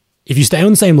 If you stay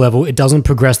on the same level, it doesn't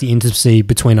progress the intimacy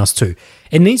between us two.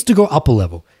 It needs to go up a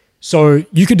level. So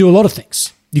you could do a lot of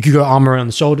things. You could go arm around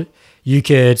the shoulder. You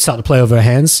could start to play over her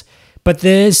hands, but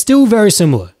they're still very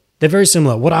similar. They're very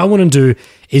similar. What I want to do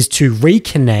is to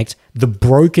reconnect the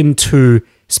broken two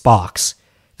sparks.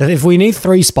 That if we need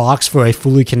 3 sparks for a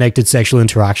fully connected sexual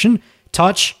interaction,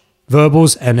 touch,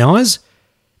 verbals, and eyes,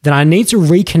 then I need to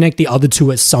reconnect the other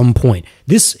 2 at some point.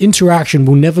 This interaction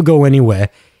will never go anywhere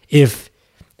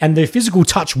and the physical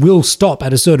touch will stop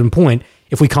at a certain point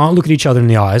if we can't look at each other in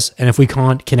the eyes and if we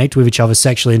can't connect with each other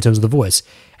sexually in terms of the voice.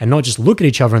 And not just look at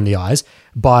each other in the eyes,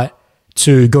 but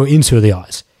to go into the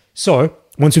eyes. So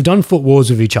once we've done foot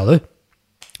wars with each other,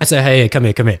 I say, hey, come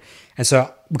here. And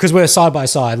so because we're side by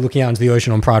side looking out into the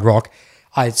ocean on Pride Rock,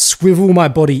 I swivel my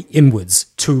body inwards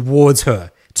towards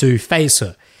her, to face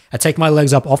her. I take my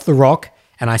legs up off the rock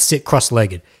and I sit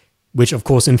cross-legged, which of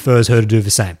course infers her to do the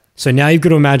same. So now you've got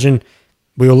to imagine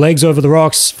we were legs over the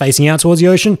rocks, facing out towards the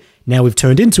ocean. Now we've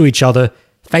turned into each other,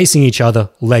 facing each other,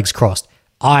 legs crossed,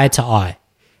 eye to eye.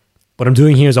 What I'm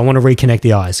doing here is I want to reconnect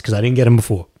the eyes because I didn't get them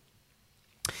before.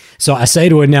 So I say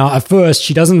to her now, at first,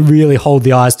 she doesn't really hold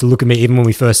the eyes to look at me even when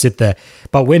we first sit there.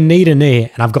 But we're knee to knee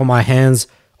and I've got my hands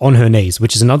on her knees,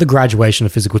 which is another graduation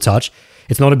of physical touch.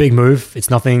 It's not a big move. It's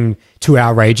nothing too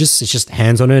outrageous. It's just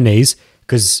hands on her knees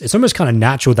because it's almost kind of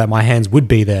natural that my hands would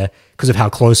be there because of how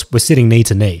close we're sitting knee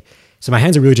to knee. So my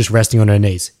hands are really just resting on her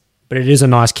knees. But it is a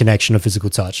nice connection of physical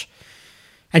touch.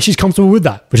 And she's comfortable with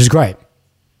that, which is great.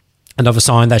 Another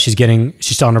sign that she's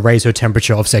starting to raise her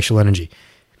temperature of sexual energy.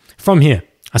 From here,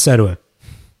 I say to her,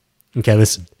 okay,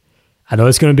 listen, I know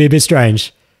it's going to be a bit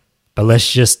strange, but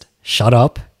let's just shut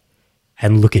up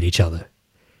and look at each other.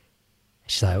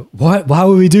 She's like, what? Why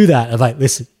would we do that? I'm like,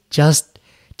 listen, just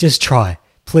try.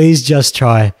 Please just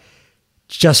try.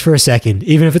 Just for a second.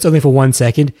 Even if it's only for 1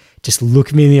 second, just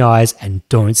look me in the eyes and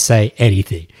don't say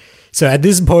anything. So at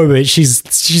this moment, she's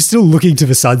still looking to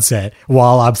the sunset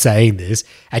while I'm saying this.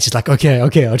 And she's like, okay,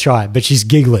 I'll try. But she's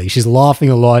giggling. She's laughing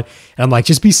a lot. And I'm like,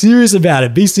 just be serious about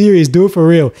it. Be serious. Do it for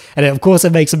real. And of course,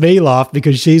 it makes me laugh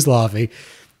because she's laughing.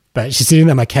 But she's sitting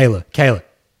there like, Kayla,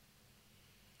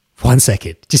 1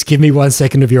 second. Just give me 1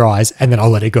 second of your eyes and then I'll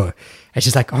let it go. And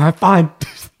she's like, all right, fine.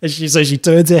 So she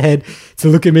turns her head to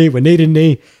look at me. We're knee to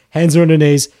knee. Hands are on her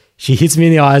knees. She hits me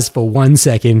in the eyes for 1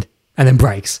 second and then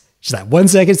breaks. She's like, 1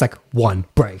 second. It's like 1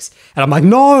 breaks. And I'm like,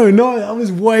 no, that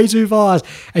was way too fast.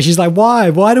 And she's like,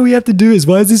 why? Why do we have to do this?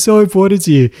 Why is this so important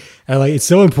to you? And I'm like, it's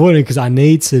so important because I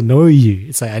need to know you.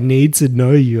 It's like, I need to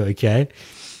know you, okay?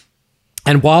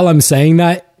 And while I'm saying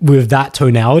that with that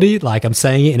tonality, like I'm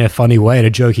saying it in a funny way, in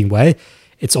a joking way,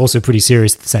 it's also pretty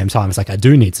serious at the same time. It's like, I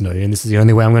do need to know you, and this is the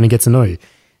only way I'm going to get to know you.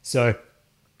 So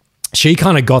she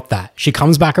kind of got that. She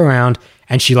comes back around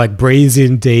and she like breathes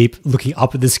in deep, looking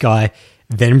up at the sky,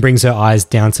 then brings her eyes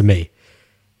down to me.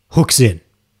 Hooks in.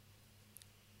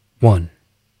 1,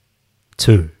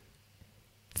 2,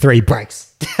 3,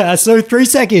 breaks. So 3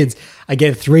 seconds. I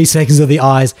get 3 seconds of the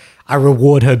eyes. I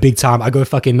reward her big time. I go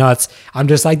fucking nuts. I'm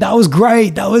just like, that was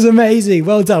great. That was amazing.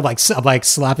 Well done. I'm like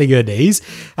slapping her knees.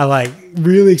 I'm like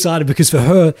really excited because for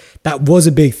her, that was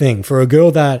a big thing. For a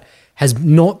girl that has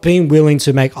not been willing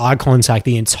to make eye contact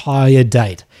the entire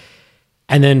date.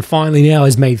 And then finally now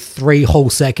has made 3 whole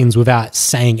seconds without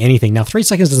saying anything. Now 3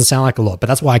 seconds doesn't sound like a lot, but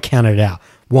that's why I counted it out.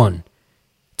 1,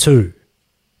 2,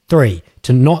 3.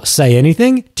 To not say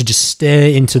anything, to just stare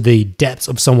into the depths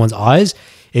of someone's eyes.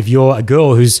 If you're a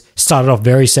girl who's started off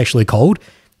very sexually cold,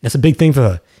 that's a big thing for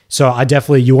her. So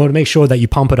you want to make sure that you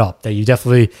pump it up, that you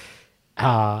definitely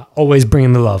always bring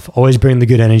in the love, always bring the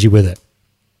good energy with it.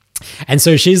 And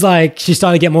so she's starting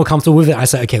to get more comfortable with it. I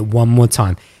say, okay, one more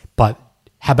time. But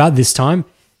how about this time?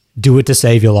 Do it to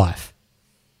save your life.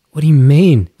 What do you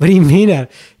mean? What do you mean?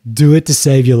 Do it to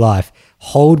save your life.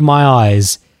 Hold my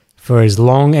eyes for as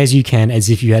long as you can, as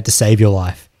if you had to save your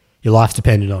life. Your life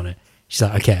depended on it. She's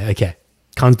like, okay.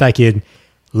 Comes back in,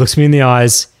 looks me in the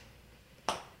eyes.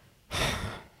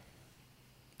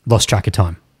 lost track of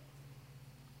time.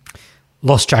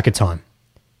 Lost track of time.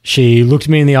 She looked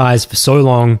me in the eyes for so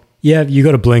long. Yeah, you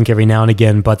got to blink every now and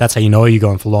again, but that's how you know you're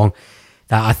going for long.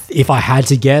 That if I had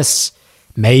to guess,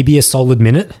 maybe a solid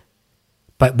minute.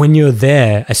 But when you're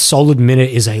there, a solid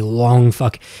minute is a long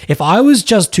fuck. If I was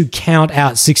just to count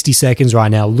out 60 seconds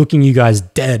right now, looking you guys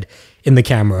dead in the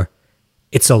camera,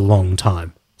 it's a long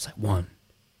time. It's like 1,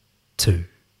 2,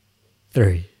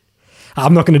 3.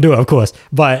 I'm not going to do it, of course,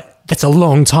 but that's a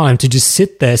long time to just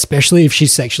sit there, especially if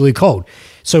she's sexually cold.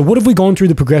 So what have we gone through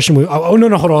the progression with? Oh,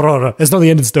 no, hold on. That's not the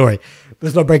end of the story.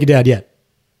 Let's not break it down yet.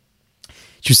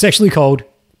 She was sexually cold,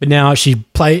 but now she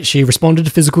responded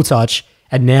to physical touch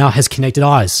and now has connected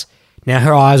eyes. Now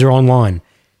her eyes are online.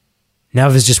 Now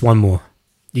there's just one more.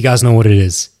 You guys know what it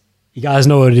is. You guys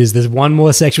know what it is. There's one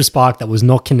more sexual spark that was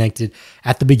not connected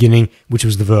at the beginning, which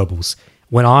was the verbals.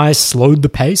 When I slowed the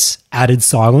pace, added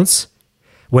silence.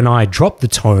 When I dropped the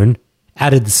tone,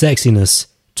 added the sexiness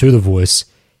to the voice,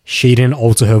 she didn't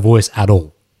alter her voice at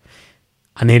all.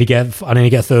 I need to get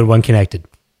a third one connected.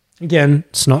 Again,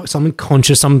 it's not something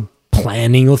conscious I'm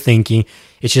planning or thinking.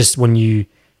 It's just when you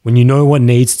know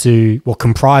what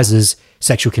comprises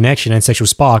sexual connection and sexual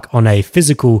spark on a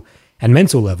physical and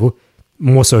mental level,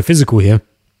 more so physical here,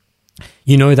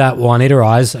 you know that, well, I need her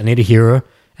eyes, I need to hear her,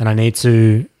 and I need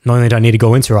to, not only do I need to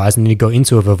go into her eyes, I need to go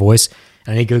into her voice,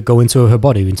 and I need to go into her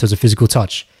body in terms of physical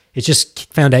touch. It's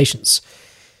just foundations.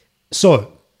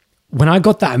 So when I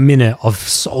got that minute of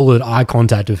solid eye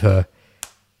contact with her,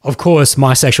 of course,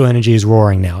 my sexual energy is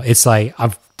roaring now. It's like,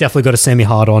 I've definitely got a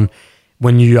semi-hard on.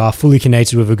 When you are fully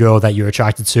connected with a girl that you're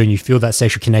attracted to and you feel that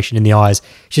sexual connection in the eyes,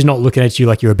 she's not looking at you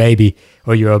like you're a baby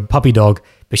or you're a puppy dog,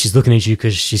 but she's looking at you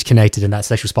because she's connected and that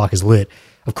sexual spark is lit.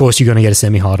 Of course, you're going to get a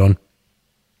semi-hard on.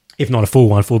 If not a full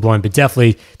one, full blown, but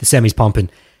definitely the semi's pumping.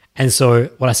 And so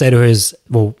what I say to her is,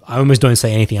 well, I almost don't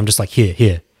say anything. I'm just like,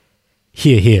 here.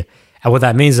 And what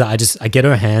that means is I get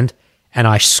her hand and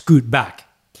I scoot back.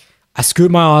 I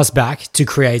scoot my ass back to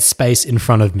create space in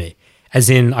front of me. As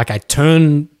in, like I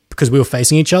turn, because we were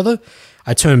facing each other,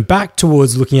 I turn back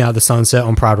towards looking out the sunset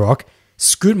on Proud Rock,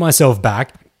 scoot myself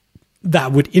back.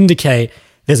 That would indicate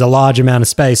there's a large amount of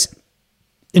space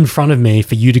in front of me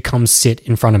for you to come sit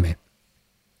in front of me.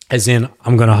 As in,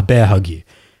 I'm going to bear hug you.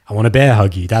 I want to bear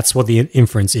hug you. That's what the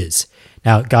inference is.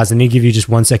 Now, guys, I need to give you just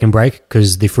 1 second break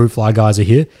because the fruit fly guys are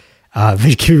here.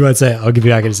 Give me 1 second. I'll give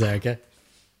you back in a second, okay?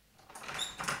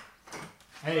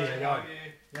 Hey, how you going?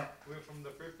 Yep. We're from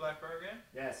the Fruit Fly program.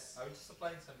 Yes. I was just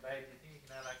supplying some bag. Do you think you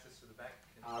can have access to the bag?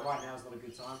 Right now is not a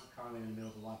good time. Currently in the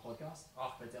middle of a live podcast.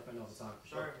 Oh, But definitely not the time for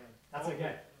sure. sorry, man. That's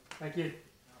okay. Thank you.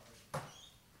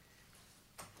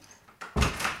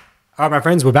 All right, my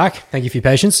friends, we're back. Thank you for your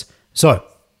patience. So,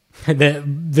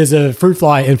 there's a fruit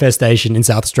fly infestation in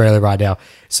South Australia right now.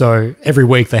 So, every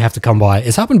week they have to come by.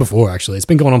 It's happened before, actually. It's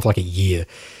been going on for like a year.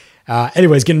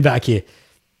 Anyways, getting back here.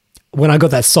 When I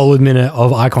got that solid minute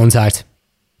of eye contact,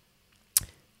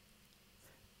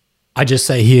 I just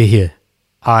say, here.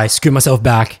 I scoot myself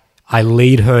back. I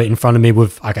lead her in front of me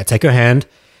with, like, I take her hand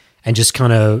and just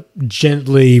kind of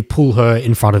gently pull her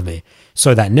in front of me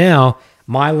so that now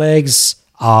my legs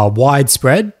are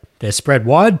widespread. They're spread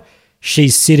wide.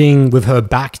 She's sitting with her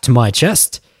back to my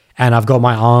chest and I've got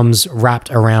my arms wrapped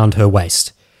around her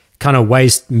waist, kind of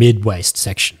waist, mid-waist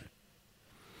section.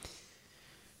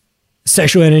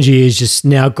 Sexual energy is just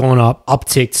now gone up,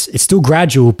 upticked. It's still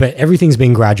gradual, but everything's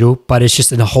been gradual, but it's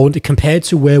just in a whole, compared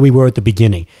to where we were at the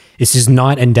beginning, it's just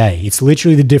night and day. It's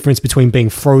literally the difference between being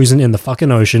frozen in the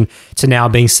fucking ocean to now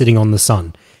being sitting on the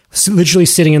sun. Literally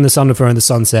sitting in the sun with her in the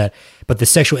sunset, but the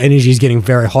sexual energy is getting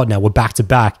very hot now. We're back to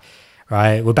back,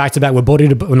 right? We're back to back. We're body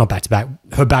to, well, not back to back.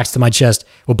 Her back's to my chest.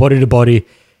 We're body to body,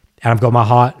 and I've got my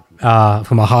heart,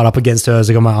 up against hers.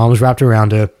 I got my arms wrapped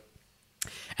around her,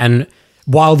 and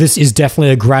while this is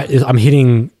definitely I'm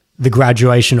hitting the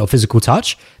graduation of physical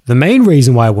touch, the main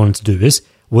reason why I wanted to do this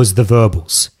was the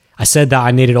verbals. I said that I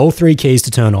needed all three keys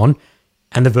to turn on,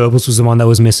 and the verbals was the one that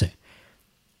was missing.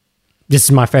 This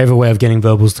is my favorite way of getting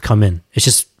verbals to come in. It's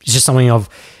just something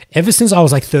ever since I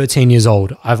was like 13 years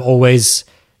old, I've always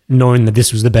known that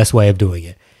this was the best way of doing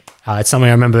it. It's something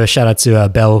I remember, shout out to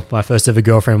Belle, my first ever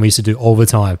girlfriend, we used to do all the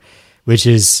time, which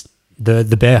is the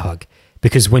bear hug.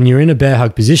 Because when you're in a bear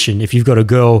hug position, if you've got a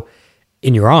girl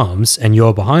in your arms and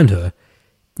you're behind her,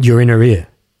 you're in her ear.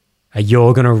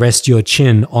 You're going to rest your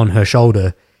chin on her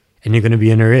shoulder and you're going to be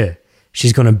in her ear.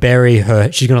 She's going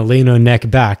to lean her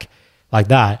neck back like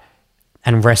that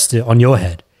and rest it on your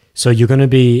head. So you're going to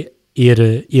be ear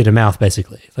to mouth,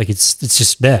 basically. Like it's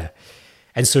just there.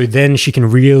 And so then she can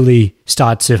really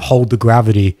start to hold the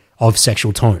gravity of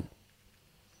sexual tone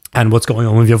and what's going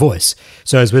on with your voice.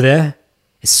 So as we're there,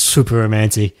 It's super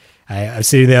romantic. I'm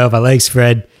sitting there with my legs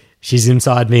spread. She's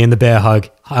inside me in the bear hug,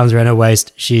 arms around her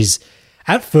waist.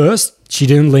 At first, she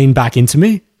didn't lean back into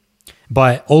me,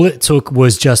 but all it took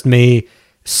was just me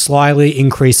slightly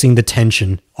increasing the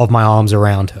tension of my arms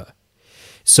around her.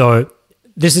 So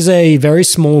this is a very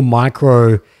small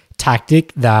micro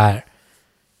tactic that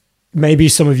maybe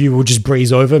some of you will just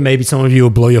breeze over. Maybe some of you will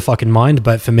blow your fucking mind.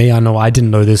 But for me, I know I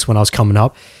didn't know this when I was coming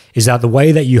up, is that the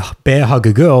way that you bear hug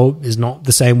a girl is not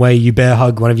the same way you bear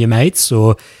hug one of your mates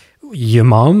or your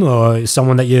mum or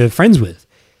someone that you're friends with.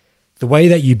 The way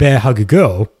that you bear hug a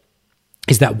girl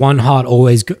is that one hand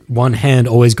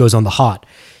always goes on the heart.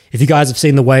 If you guys have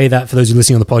seen the way that, for those who are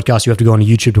listening on the podcast, you have to go on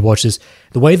YouTube to watch this.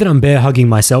 The way that I'm bear hugging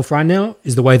myself right now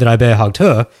is the way that I bear hugged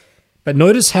her. But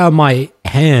notice how my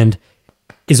hand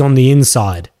is on the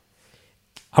inside.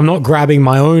 I'm not grabbing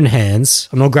my own hands.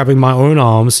 I'm not grabbing my own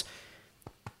arms.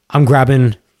 I'm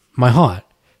grabbing my heart.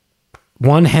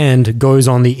 One hand goes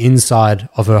on the inside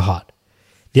of her heart.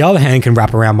 The other hand can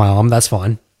wrap around my arm. That's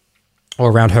fine.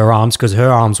 Or around her arms, because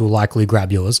her arms will likely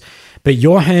grab yours. But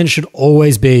your hand should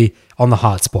always be on the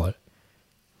heart spot.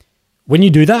 When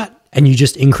you do that and you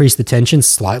just increase the tension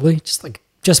slightly,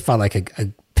 just by like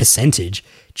a percentage,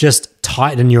 just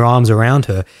tighten your arms around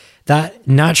her, that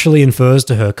naturally infers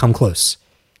to her, come close.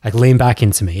 Like, lean back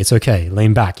into me. It's okay.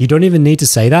 Lean back. You don't even need to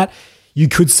say that. You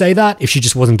could say that if she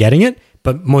just wasn't getting it,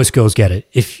 but most girls get it.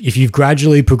 If you've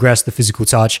gradually progressed the physical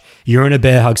touch, you're in a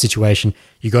bear hug situation,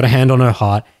 you got a hand on her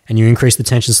heart, and you increase the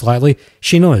tension slightly,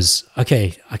 she knows,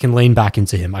 okay, I can lean back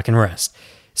into him. I can rest.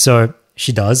 So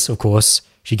she does, of course.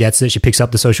 She gets it. She picks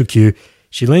up the social cue.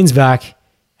 She leans back,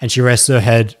 and she rests her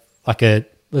head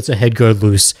lets her head go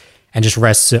loose, and just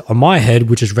rests it on my head,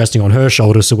 which is resting on her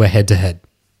shoulder, so we're head to head.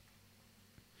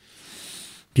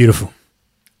 Beautiful.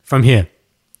 From here,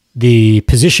 the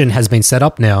position has been set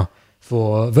up now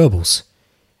for verbals.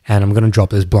 And I'm going to drop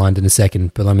this blind in a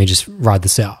second, but let me just ride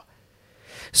this out.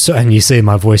 So, and you see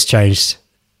my voice changed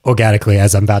organically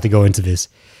as I'm about to go into this.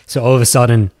 So all of a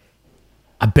sudden,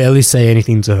 I barely say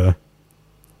anything to her.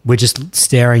 We're just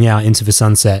staring out into the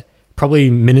sunset. Probably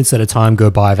minutes at a time go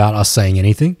by without us saying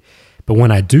anything. But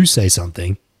when I do say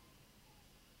something,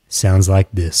 it sounds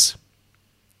like this.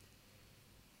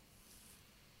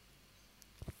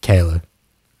 Kayla,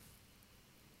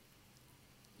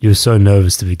 you were so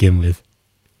nervous to begin with,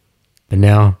 but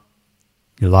now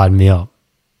you're lighting me up.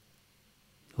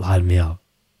 Lighting me up.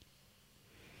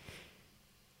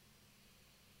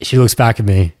 She looks back at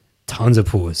me, tons of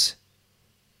pause.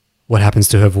 What happens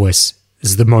to her voice?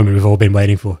 This is the moment we've all been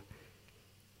waiting for.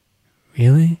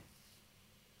 Really?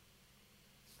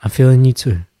 I'm feeling you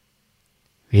too.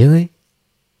 Really?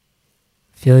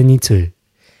 Feeling you too.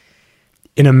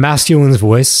 In a masculine's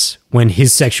voice, when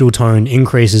his sexual tone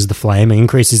increases the flame,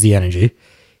 increases the energy,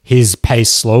 his pace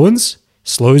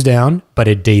slows down, but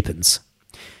it deepens.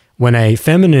 When a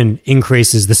feminine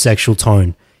increases the sexual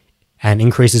tone and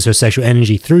increases her sexual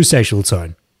energy through sexual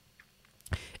tone,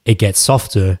 it gets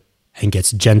softer and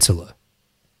gets gentler.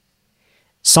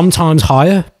 Sometimes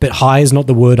higher, but high is not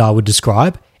the word I would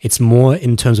describe. It's more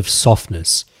in terms of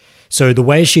softness. So the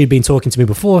way she had been talking to me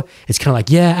before, it's kind of like,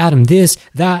 yeah, Adam, this,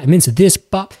 that, I'm into this,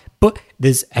 but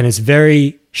this, and it's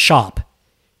very sharp.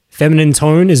 Feminine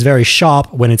tone is very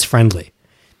sharp when it's friendly.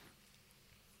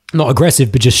 Not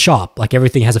aggressive, but just sharp. Like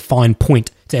everything has a fine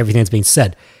point to everything that's being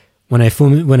said. When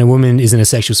a woman is in a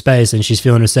sexual space and she's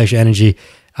feeling her sexual energy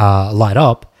light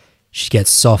up, she gets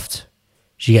soft.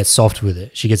 She gets soft with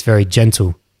it. She gets very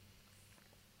gentle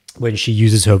when she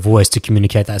uses her voice to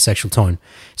communicate that sexual tone.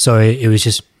 So it was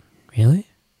just, really?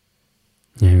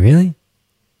 Yeah, really?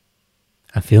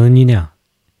 I'm feeling you now.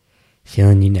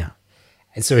 Feeling you now.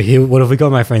 And so here, what have we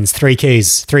got, my friends? 3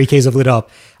 keys. 3 keys have lit up.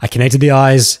 I connected the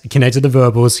eyes, connected the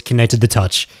verbals, connected the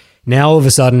touch. Now, all of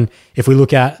a sudden, if we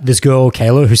look at this girl,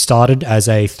 Kayla, who started as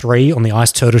a 3 on the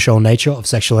ice turtle shell nature of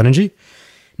sexual energy,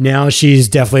 now she's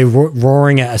definitely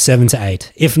roaring at a 7 to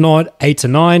 8. If not 8 to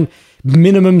 9,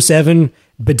 minimum 7,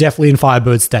 but definitely in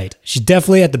Firebird state. She's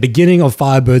definitely at the beginning of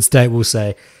Firebird state, we'll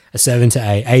say a 7 to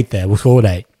 8. 8 there, we'll call it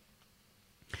 8.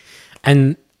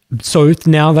 And so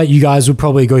now that you guys will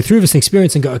probably go through this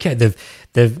experience and go, okay,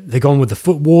 they've gone with the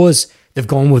foot wars, they've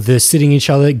gone with the sitting each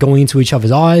other, going into each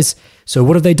other's eyes. So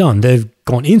what have they done? They've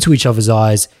gone into each other's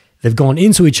eyes, they've gone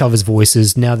into each other's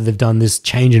voices now that they've done this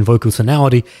change in vocal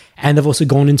tonality, and they've also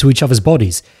gone into each other's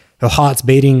bodies. Her heart's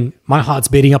beating, my heart's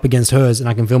beating up against hers, and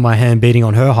I can feel my hand beating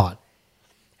on her heart.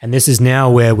 And this is now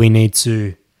where we need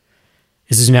to,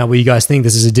 this is now where you guys think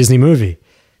this is a Disney movie.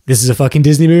 This is a fucking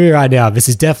Disney movie right now. This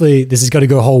is got to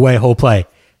go whole way, whole play.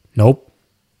 Nope.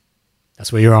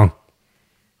 That's where you're wrong.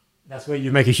 That's where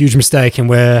you make a huge mistake, and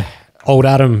where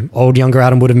old younger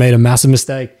Adam would have made a massive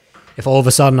mistake if all of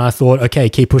a sudden I thought, okay,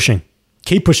 keep pushing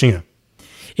her.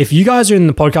 If you guys are in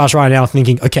the podcast right now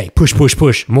thinking, okay, push,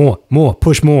 more,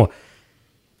 push more,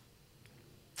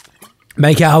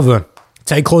 make out of her,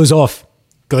 take clothes off,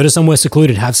 go to somewhere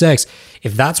secluded, have sex.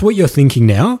 If that's what you're thinking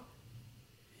now,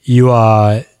 you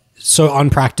are so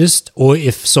unpracticed, or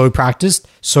if so practiced,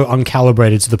 so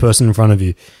uncalibrated to the person in front of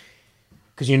you.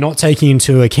 Because you're not taking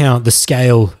into account the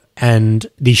scale and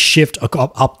the shift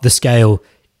up the scale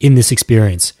in this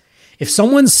experience. If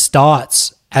someone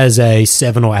starts as a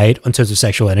 7 or 8 in terms of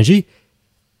sexual energy,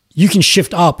 you can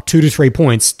shift up 2 to 3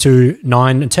 points to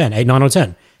 9 and 10, 8, 9 or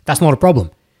 10. That's not a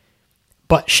problem.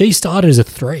 But she started as a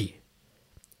 3.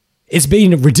 It's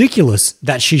been ridiculous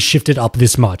that she shifted up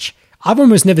this much. I've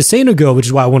almost never seen a girl, which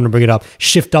is why I wanted to bring it up,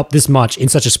 shift up this much in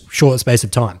such a short space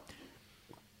of time.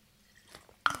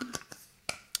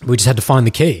 We just had to find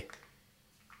the key.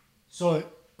 So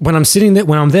when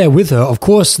I'm there with her, of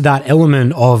course, that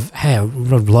element of, hey, I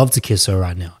would love to kiss her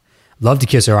right now.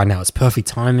 It's perfect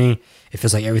timing. It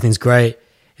feels like everything's great.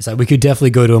 It's like we could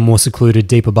definitely go to a more secluded,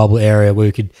 deeper bubble area where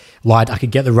I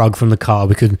could get the rug from the car.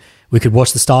 We could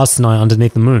watch the stars tonight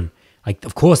underneath the moon. Like,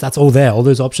 of course, that's all there. All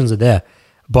those options are there.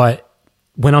 But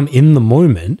when I'm in the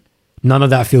moment, none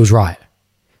of that feels right.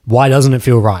 Why doesn't it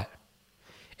feel right?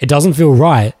 It doesn't feel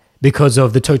right because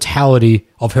of the totality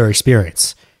of her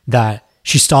experience. That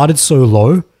she started so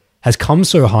low, has come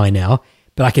so high now,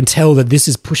 but I can tell that this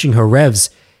is pushing her revs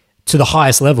to the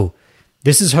highest level.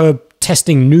 This is her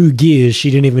testing new gears she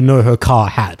didn't even know her car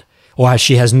had, or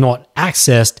she has not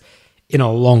accessed in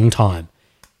a long time.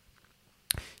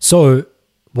 So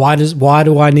why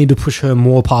do I need to push her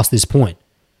more past this point?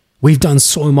 We've done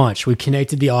so much. We've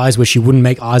connected the eyes where she wouldn't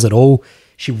make eyes at all.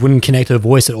 She wouldn't connect her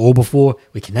voice at all before.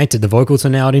 We connected the vocal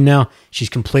tonality now. She's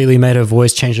completely made her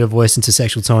voice, changed her voice into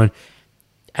sexual tone.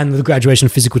 And the graduation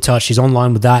of physical touch, she's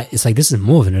online with that. It's like, this is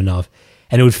more than enough.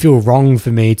 And it would feel wrong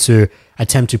for me to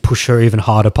attempt to push her even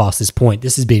harder past this point.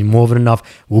 This has been more than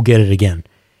enough. We'll get it again.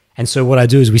 And so what I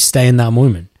do is we stay in that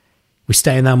moment. We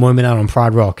stay in that moment out on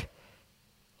Pride Rock,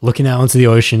 looking out onto the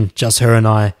ocean, just her and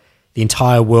I. The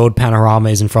entire world panorama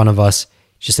is in front of us.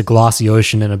 Just a glassy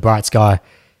ocean and a bright sky.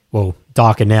 Well,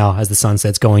 darker now as the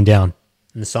sunset's going down.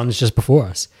 And the sun is just before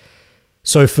us.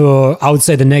 So for, I would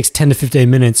say, the next 10 to 15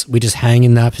 minutes, we just hang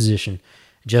in that position.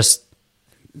 Just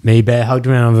me bare hugged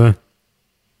around her.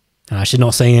 And she's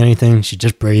not saying anything. She's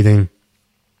just breathing.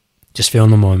 Just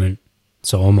feeling the moment.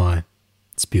 So am I.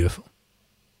 It's beautiful.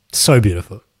 So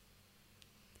beautiful.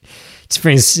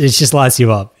 It just lights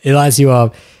you up. It lights you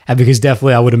up. And because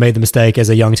definitely I would have made the mistake as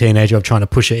a young teenager of trying to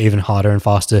push it even harder and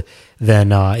faster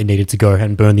than it needed to go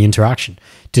and burn the interaction.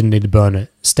 Didn't need to burn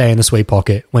it. Stay in the sweet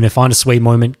pocket. When you find a sweet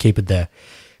moment, keep it there.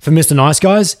 For Mr. Nice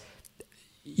Guys,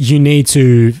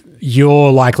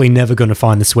 you're likely never going to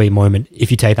find the sweet moment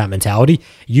if you take that mentality.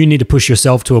 You need to push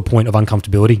yourself to a point of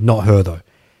uncomfortability, not her though.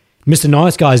 Mr.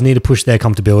 Nice Guys need to push their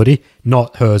comfortability,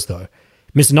 not hers though.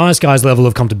 Mr. Nice Guy's level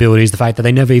of comfortability is the fact that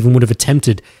they never even would have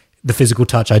attempted the physical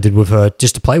touch I did with her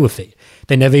just to play with feet.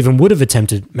 They never even would have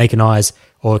attempted making eyes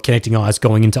or connecting eyes,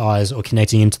 going into eyes, or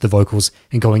connecting into the vocals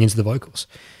and going into the vocals.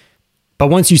 But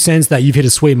once you sense that you've hit a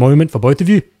sweet moment for both of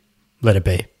you, let it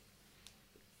be.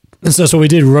 And so that's what we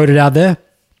did. We wrote it out there.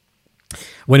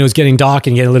 When it was getting dark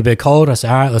and getting a little bit cold, I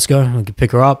said, all right, let's go. I can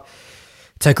pick her up,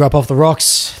 take her up off the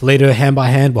rocks, lead her hand by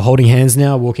hand. We're holding hands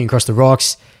now, walking across the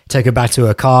rocks, take her back to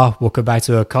her car, walk her back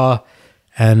to her car,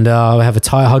 and have a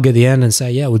tight hug at the end and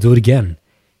say, yeah, we'll do it again.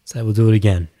 Say, we'll do it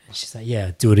again. And she's like,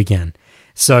 yeah, do it again.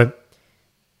 So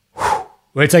we're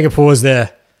going to take a pause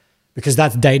there because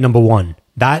that's date number 1.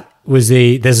 That was as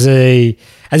you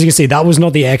can see, that was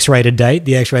not the X-rated date.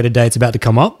 The X-rated date's about to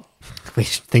come up. You're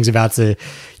going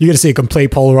to see a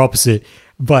complete polar opposite.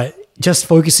 But just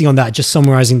focusing on that, just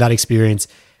summarizing that experience,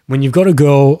 when you've got a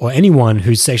girl or anyone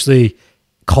who's sexually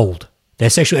cold, their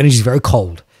sexual energy is very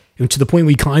cold, and to the point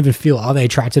where you can't even feel, are they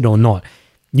attracted or not?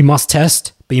 You must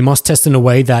test, but you must test in a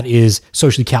way that is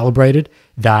socially calibrated,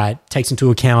 that takes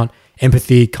into account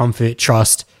empathy, comfort,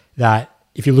 trust, that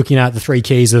if you're looking at the 3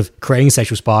 keys of creating a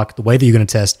sexual spark, the way that you're going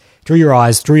to test, through your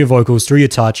eyes, through your vocals, through your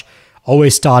touch,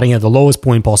 always starting at the lowest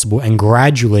point possible, and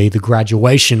gradually the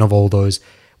graduation of all those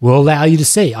will allow you to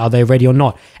see, are they ready or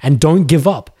not? And don't give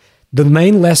up. The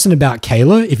main lesson about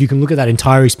Kayla, if you can look at that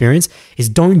entire experience, is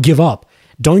don't give up.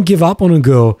 Don't give up on a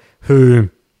girl who's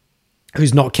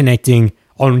not connecting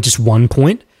on just one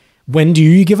point. When do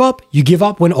you give up? You give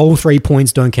up when all 3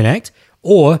 points don't connect,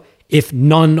 or if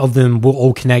none of them will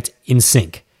all connect in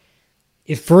sync.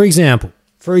 If, for example,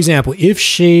 if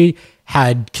she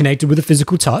had connected with a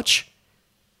physical touch,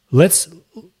 let's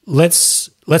let's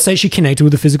say she connected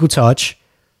with the physical touch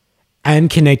and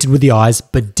connected with the eyes,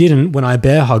 but didn't, when I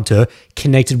bear hugged her,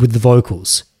 connected with the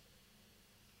vocals.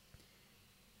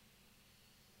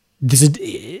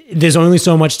 There's only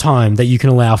so much time that you can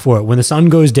allow for it. When the sun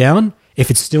goes down, if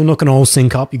it's still not going to all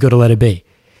sync up, you got to let it be.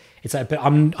 It's like, but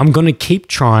I'm going to keep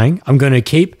trying. I'm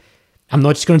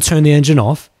not just going to turn the engine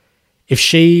off. If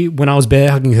she, when I was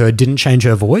bear hugging her, didn't change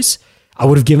her voice, I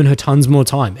would have given her tons more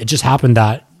time. It just happened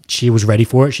that she was ready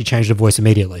for it. She changed her voice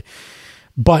immediately.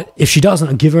 But if she doesn't,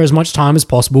 I'll give her as much time as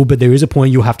possible, but there is a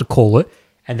point you'll have to call it,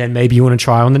 and then maybe you want to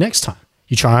try on the next time.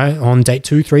 You try on date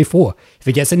 2, 3, 4. If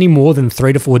it gets any more than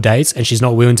 3 to 4 dates and she's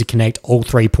not willing to connect all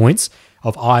 3 points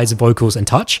of eyes, vocals, and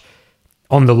touch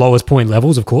on the lowest point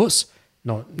levels, of course,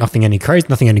 nothing any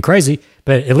crazy,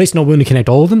 but at least not willing to connect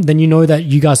all of them, then you know that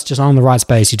you guys just aren't in the right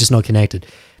space. You're just not connected.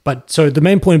 But so the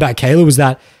main point about Kayla was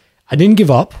that I didn't give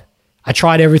up. I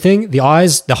tried everything. The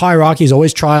hierarchy is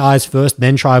always try eyes first,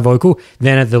 then try vocal,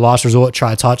 then at the last resort,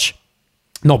 try touch.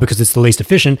 Not because it's the least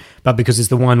efficient, but because it's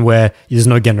the one where there's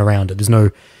no getting around it.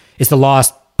 It's the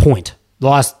last point,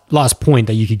 last point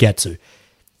that you could get to.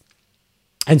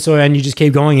 And you just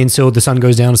keep going until the sun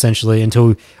goes down, essentially,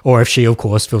 or if she, of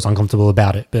course, feels uncomfortable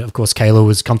about it. But of course, Kayla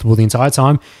was comfortable the entire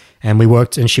time, and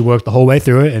she worked the whole way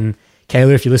through it. And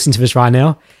Kayla, if you listen to this right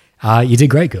now, you did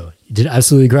great, girl. You did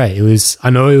absolutely great. I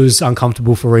know it was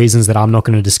uncomfortable for reasons that I'm not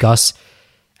going to discuss.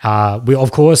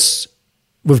 Of course,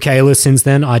 with Kayla, since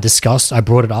then, I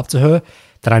brought it up to her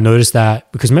that I noticed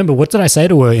that, because remember, what did I say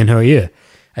to her in her ear?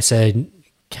 I said,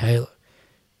 Kayla,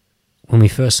 when we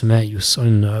first met, you were so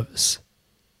nervous,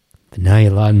 but now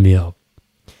you're lighting me up.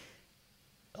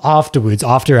 Afterwards,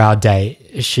 after our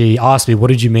date, she asked me, what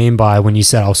did you mean by when you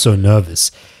said I was so nervous?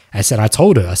 I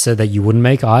told her that you wouldn't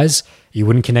make eyes, you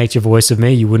wouldn't connect your voice with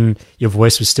me, your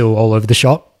voice was still all over the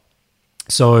shop.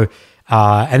 So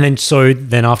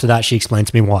then after that, she explained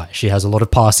to me why. She has a lot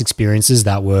of past experiences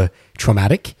that were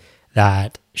traumatic,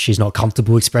 that she's not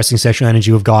comfortable expressing sexual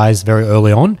energy with guys very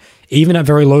early on, even at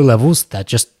very low levels, that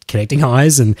just connecting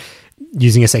eyes and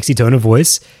using a sexy tone of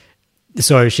voice.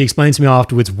 So she explained to me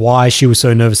afterwards why she was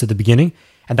so nervous at the beginning,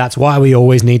 and that's why we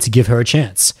always need to give her a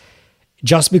chance.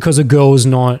 Just because a girl is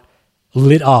not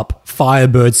lit up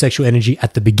firebird sexual energy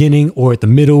at the beginning or at the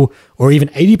middle or even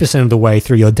 80% of the way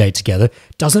through your date together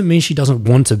doesn't mean she doesn't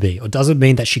want to be, or doesn't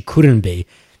mean that she couldn't be.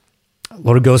 A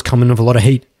lot of girls come in with a lot of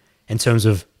heat, in terms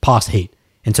of past heat,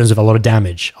 in terms of a lot of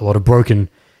damage, a lot of broken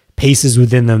pieces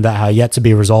within them that are yet to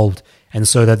be resolved, and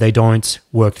so that they don't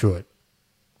work through it.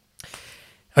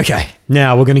 Okay,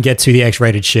 now we're going to get to the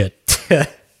X-rated shit.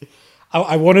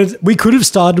 We could have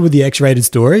started with the X-rated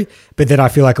story, but then I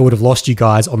feel like I would have lost you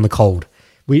guys on the cold.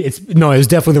 It was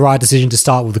definitely the right decision to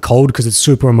start with the cold because it's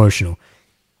super emotional.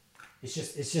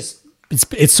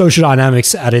 It's social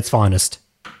dynamics at its finest.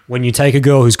 When you take a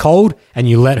girl who's cold and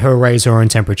you let her raise her own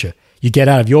temperature, you get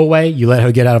out of your way, you let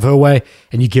her get out of her way,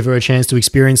 and you give her a chance to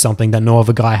experience something that no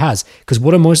other guy has. Because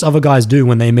what do most other guys do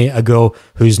when they meet a girl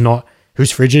who's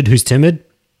frigid, who's timid?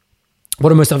 What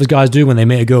do most other guys do when they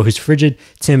meet a girl who's frigid,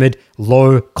 timid,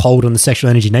 low, cold on the sexual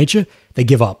energy nature? They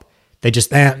give up. They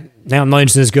just, now I'm not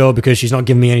interested in this girl because she's not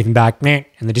giving me anything back, and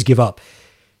they just give up.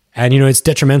 And, it's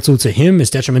detrimental to him, it's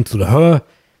detrimental to her,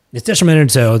 it's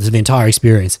detrimental to the entire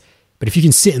experience. But if you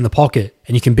can sit in the pocket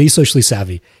and you can be socially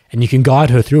savvy and you can guide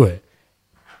her through it,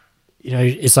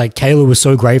 it's like Kayla was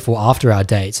so grateful after our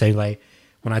date, saying like,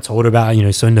 when I told her about,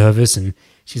 so nervous, and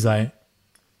she's like,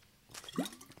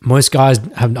 most guys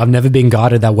I've never been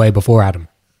guided that way before, Adam.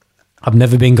 I've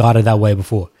never been guided that way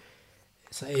before.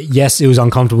 So, yes, it was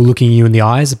uncomfortable looking you in the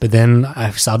eyes, but then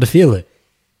I started to feel it.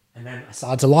 And then I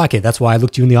started to like it. That's why I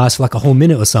looked you in the eyes for like a whole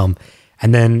minute or something.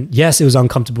 And then, yes, it was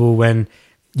uncomfortable when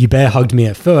you bear hugged me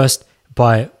at first,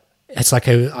 but it's like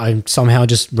I somehow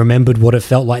just remembered what it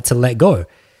felt like to let go.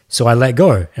 So I let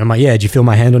go. And I'm like, yeah, did you feel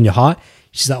my hand on your heart?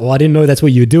 She's like, well, I didn't know that's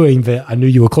what you were doing, but I knew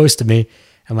you were close to me.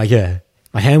 I'm like, yeah.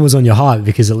 My hand was on your heart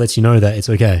because it lets you know that it's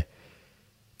okay.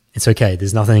 It's okay.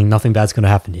 There's nothing bad's going to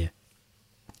happen here.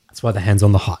 That's why the hand's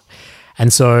on the heart.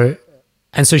 And so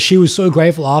she was so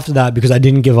grateful after that because I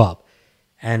didn't give up.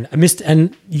 And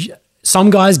some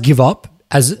guys give up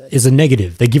as a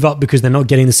negative. They give up because they're not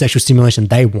getting the sexual stimulation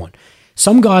they want.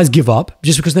 Some guys give up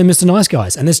just because they're Mr. Nice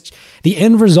Guys. And the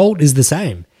end result is the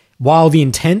same. While the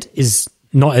intent is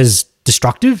not as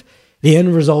destructive, the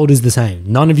end result is the same.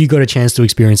 None of you got a chance to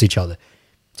experience each other.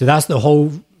 So that's the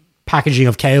whole packaging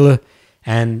of Kayla,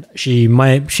 and she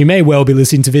may well be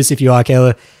listening to this. If you are,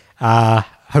 Kayla,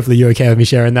 hopefully you're okay with me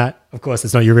sharing that. Of course,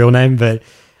 it's not your real name, but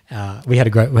we had a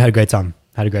great time.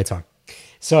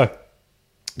 So,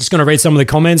 just going to read some of the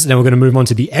comments, and then we're going to move on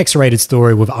to the X-rated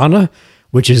story with Anna,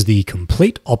 which is the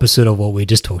complete opposite of what we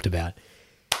just talked about.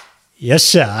 Yes,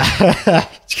 sir.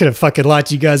 It's going to fucking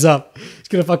light you guys up. It's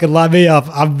going to fucking light me up.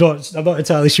 I'm not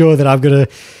entirely sure that I'm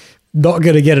not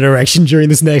going to get an erection during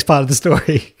this next part of the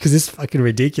story because it's fucking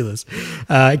ridiculous.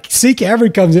 C.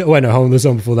 Cameron comes in. Wait, no, hold on. There's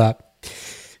something before that.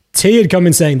 T had come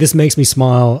in saying, this makes me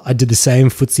smile. I did the same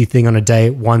footsie thing on a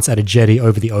date once at a jetty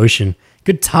over the ocean.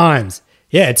 Good times.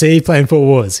 Yeah, T playing Foot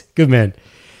Wars. Good man.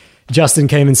 Justin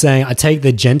came in saying, I take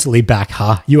the gently back,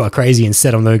 huh? You are crazy and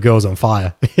set on those girls on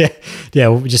fire. Yeah,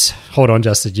 well, just hold on,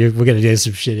 Justin. We're going to do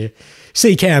some shit here.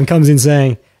 C. Cam comes in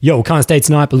saying, yo, can't stay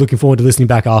tonight, but looking forward to listening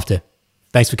back after.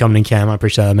 Thanks for coming in, Cam. I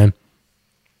appreciate that, man.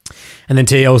 And then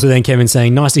T also then came in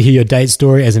saying, nice to hear your date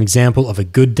story as an example of a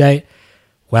good date.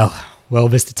 Well,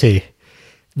 Mr. T.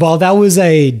 Well, that was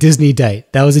a Disney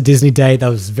date. That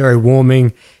was very warming.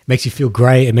 It makes you feel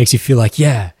great. It makes you feel like,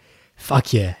 yeah,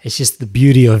 fuck yeah. It's just the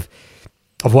beauty of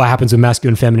what happens when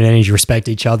masculine and feminine energy respect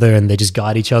each other and they just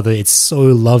guide each other. It's so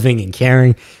loving and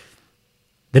caring.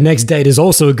 The next date is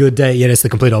also a good date, yet it's the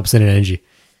complete opposite in energy.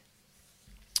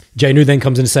 Jay Nu then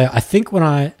comes in to say, I think when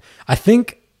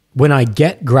I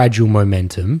get gradual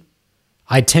momentum,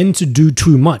 I tend to do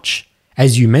too much,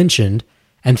 as you mentioned,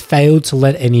 and fail to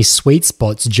let any sweet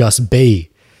spots just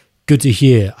be. Good to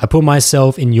hear. I put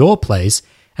myself in your place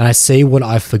and I see what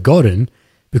I've forgotten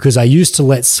because I used to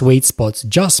let sweet spots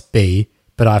just be,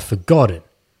 but I've forgotten.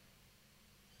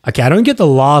 Okay, I don't get the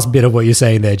last bit of what you're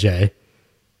saying there, Jay.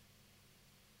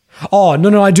 Oh,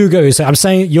 no, I do go.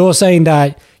 You're saying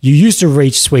that you used to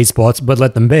reach sweet spots, but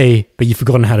let them be, but you've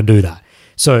forgotten how to do that.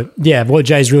 So yeah, what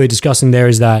Jay's really discussing there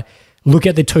is that look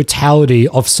at the totality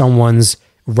of someone's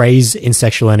raise in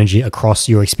sexual energy across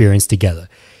your experience together.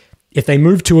 If they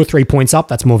move 2 or 3 points up,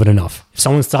 that's more than enough. If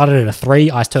someone started at a 3,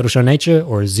 Ice Turtle Show Nature,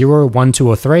 or a 0, 1, 2,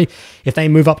 or 3, if they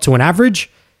move up to an average,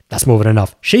 that's more than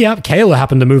enough. Kayla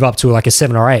happened to move up to like a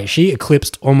 7 or 8. She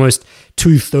eclipsed almost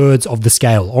 2/3 of the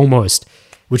scale, almost,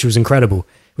 which was incredible,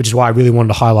 which is why I really wanted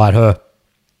to highlight her.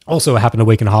 Also, it happened a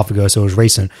week and a half ago, so it was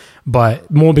recent, but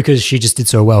more because she just did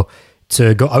so well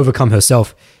to go overcome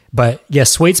herself. But yeah,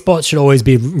 sweet spots should always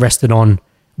be rested on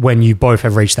when you both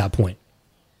have reached that point.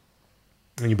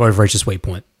 When you both reach a sweet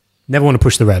point. Never want to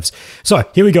push the revs. So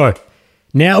here we go.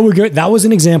 Now we go. That was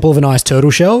an example of an ice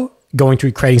turtle shell, going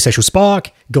through creating sexual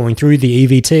spark, going through the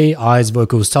EVT, eyes,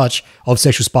 vocals, touch of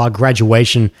sexual spark,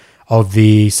 graduation of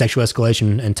the sexual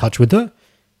escalation and touch with her.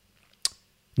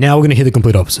 Now we're going to hear the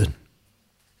complete opposite.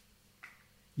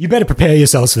 You better prepare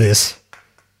yourselves for this.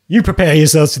 You prepare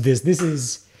yourselves for this. This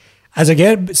is, as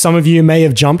again, some of you may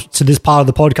have jumped to this part of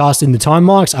the podcast in the time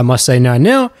marks. I must say no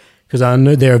now, because I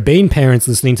know there have been parents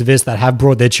listening to this that have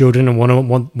brought their children and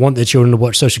want their children to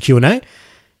watch Social Q&A.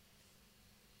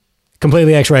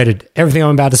 Completely X-rated. Everything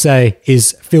I'm about to say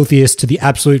is filthiest to the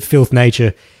absolute filth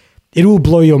nature. It will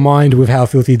blow your mind with how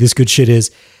filthy this good shit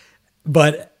is.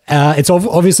 But it's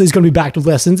obviously it's going to be backed with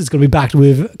lessons. It's going to be backed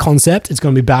with concept. It's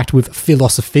going to be backed with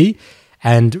philosophy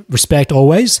and respect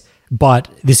always. But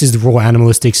this is the raw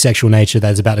animalistic sexual nature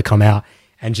that is about to come out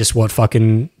and just what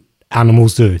fucking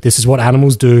animals do. This is what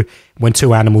animals do when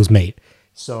two animals meet.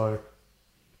 So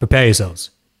prepare yourselves.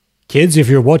 Kids, if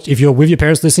you're with your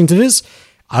parents listening to this,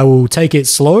 I will take it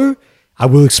slow. I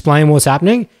will explain what's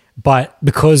happening. But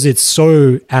because it's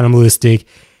so animalistic,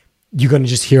 you're going to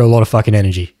just hear a lot of fucking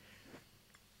energy.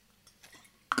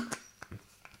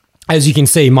 As you can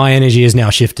see, my energy is now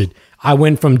shifted. I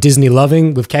went from Disney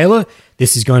loving with Kayla.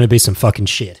 This is going to be some fucking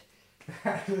shit.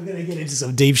 We're going to get into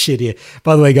some deep shit here.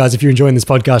 By the way, guys, if you're enjoying this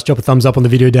podcast, drop a thumbs up on the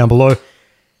video down below.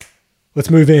 Let's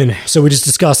move in. So we just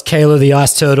discussed Kayla the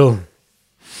ice turtle.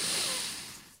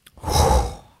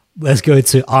 Let's go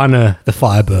to Anna the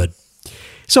firebird.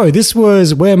 So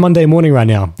we're Monday morning right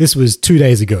now. This was 2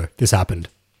 days ago. This happened.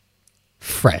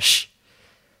 Fresh.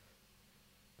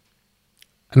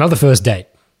 Another first date.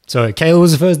 So Kayla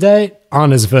was the first date.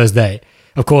 Anna's the first date.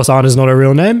 Of course, Anna's not her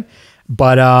real name,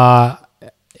 but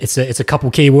it's a couple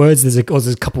keywords. There's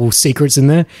a couple secrets in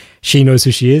there. She knows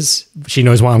who she is. She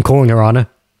knows why I'm calling her Anna.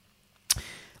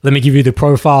 Let me give you the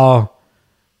profile.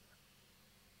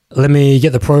 Let me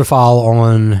get the profile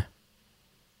on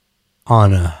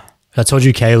Anna. I told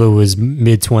you Kayla was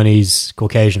mid-20s,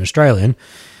 Caucasian Australian.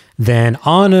 Then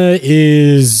Anna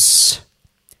is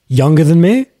younger than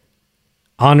me.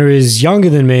 Anna is younger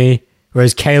than me,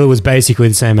 whereas Kayla was basically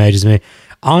the same age as me.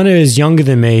 Anna is younger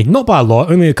than me, not by a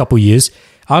lot, only a couple years.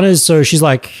 So she's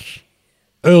like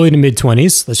early to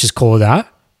mid-20s. Let's just call it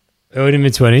that. Early to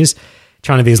mid-20s.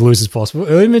 Trying to be as loose as possible.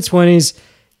 Early to mid-20s.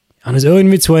 Anna's early to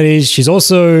mid-20s. She's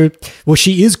also,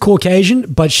 she is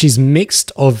Caucasian, but she's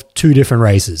mixed of two different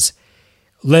races.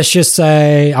 let's just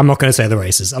say, I'm not going to say the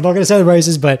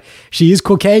races, but she is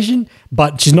Caucasian,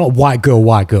 but she's not white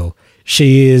girl.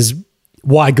 She is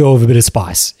white girl with a bit of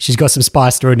spice. She's got some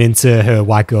spice thrown into her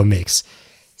white girl mix.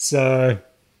 So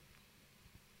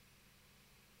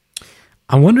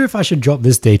I wonder if I should drop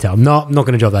this detail. No, I'm not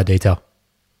going to drop that detail.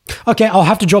 Okay, I'll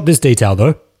have to drop this detail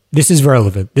though. This is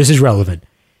relevant.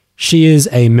 She is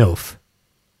a MILF.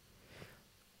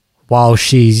 While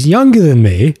she's younger than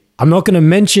me, I'm not going to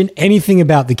mention anything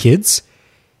about the kids.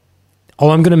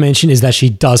 All I'm going to mention is that she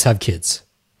does have kids.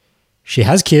 She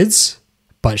has kids,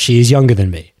 but she is younger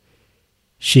than me.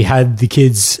 She had the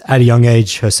kids at a young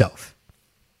age herself.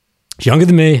 She's younger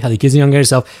than me, had the kids at a young age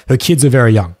herself. Her kids are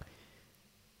very young.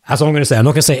 That's all I'm going to say. I'm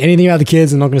not going to say anything about the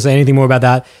kids. I'm not going to say anything more about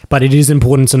that. But it is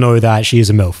important to know that she is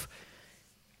a MILF.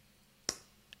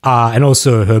 And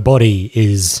also her body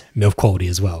is MILF quality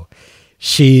as well.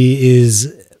 She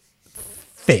is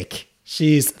thick.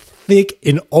 She's thick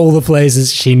in all the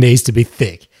places she needs to be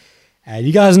thick. And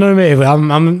you guys know me.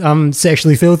 I'm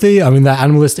sexually filthy. I'm in that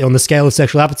animalist on the scale of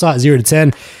sexual appetite, 0 to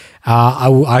 10. I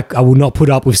will not put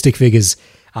up with stick figures.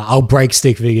 I'll break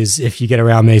stick figures if you get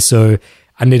around me. So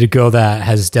I need a girl that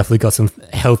has definitely got some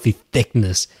healthy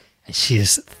thickness. And she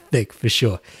is thick for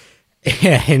sure.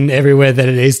 In everywhere that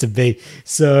it needs to be.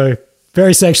 So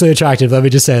very sexually attractive. Let me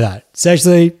just say that.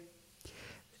 Sexually,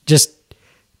 just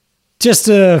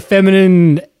a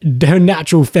feminine, her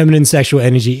natural feminine sexual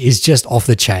energy is just off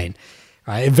the chain.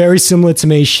 Right? Very similar to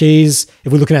me. If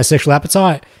we're looking at sexual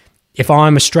appetite, if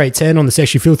I'm a straight 10 on the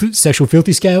sexual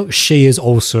filthy scale, she is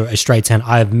also a straight 10.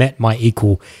 I have met my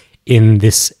equal in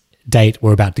this date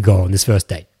we're about to go on, this first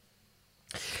date.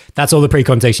 That's all the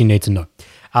pre-context you need to know.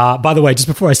 By the way, just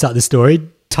before I start this story,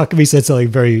 Tuckamy said something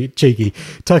very cheeky.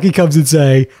 Tucky comes and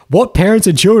say, what parents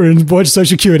and children watch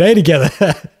social Q&A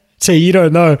together? See, you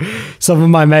don't know. Some of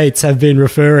my mates have been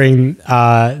referring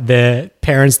their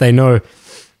parents they know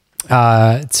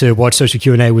to watch social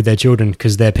Q&A with their children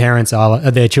because their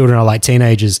children are like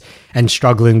teenagers and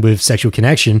struggling with sexual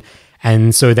connection.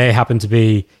 And so they happen to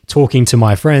be talking to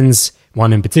my friends,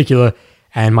 one in particular,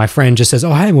 and my friend just says,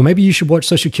 oh, hey, well, maybe you should watch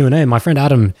social Q&A. And my friend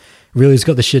Adam really has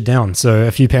got the shit down. So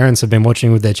a few parents have been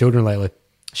watching with their children lately.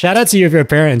 Shout out to you if you're a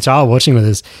parent and child watching with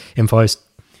us in post.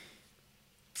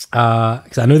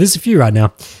 Because I know there's a few right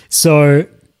now. So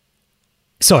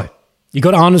you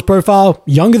got Anna's profile,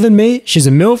 younger than me. She's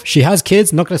a MILF. She has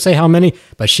kids. Not going to say how many,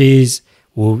 but she's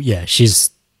very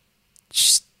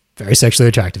sexually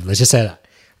attractive. Let's just say that.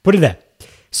 Put it there.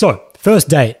 So first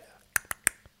date,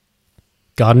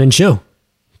 garden and chill.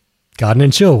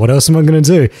 What else am I going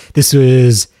to do? This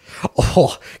is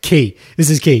key.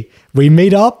 This is key. We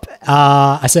meet up.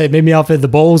 I said meet me up at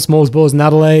the Smalls Balls in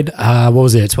Adelaide. What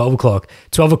was it? 12 o'clock.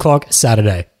 12 o'clock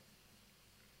Saturday.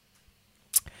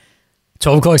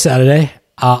 12 o'clock Saturday.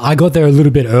 I got there a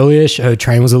little bit earlier. Her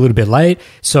train was a little bit late.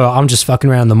 So I'm just fucking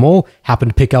around the mall.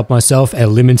 Happened to pick up myself a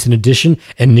limited edition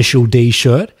Initial D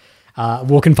shirt.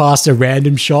 Walking past a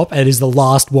random shop, and it is the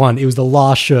last one. It was the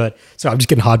last shirt. So I'm just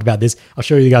getting hyped about this. I'll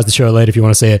show you guys the shirt later if you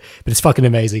want to see it. But it's fucking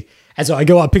amazing. And so I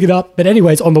go up, pick it up. But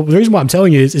anyways, the reason why I'm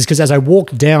telling you is because as I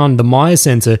walked down the Maya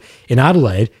Centre in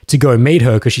Adelaide to go meet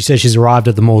her, because she says she's arrived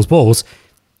at the Mall's Balls,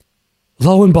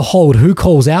 lo and behold, who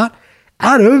calls out?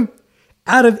 Adam,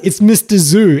 it's Mr.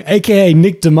 Zoo, aka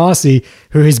Nick DeMasi,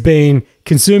 who has been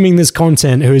consuming this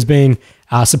content, who has been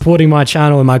supporting my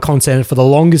channel and my content for the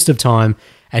longest of time.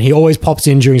 And he always pops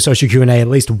in during social Q&A at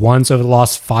least once over the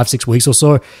last 5-6 weeks or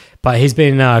so. But he's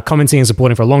been commenting and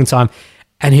supporting for a long time.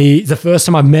 And the first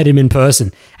time I met him in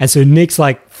person. And so Nick's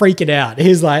like freaking out.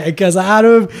 He's like, because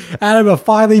Adam, I'm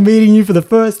finally meeting you for the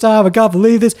first time. I can't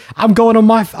believe this. I'm going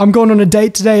on a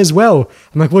date today as well.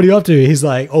 I'm like, what are you up to? He's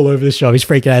like all over the shop. He's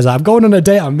freaking out. He's like, I'm going on a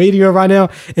date. I'm meeting her right now.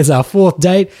 It's our 4th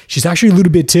date. She's actually a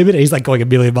little bit timid. He's like going a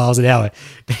million miles an hour.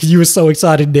 You were so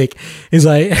excited, Nick. He's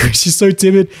like, she's so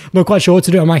timid. I'm not quite sure what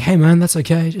to do. I'm like, hey man, that's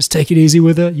okay. Just take it easy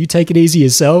with her. You take it easy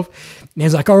yourself. And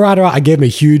he's like, all right. I gave him a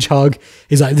huge hug.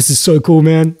 He's like, this is so cool,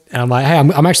 man. And I'm like, hey,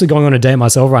 I'm actually going on a date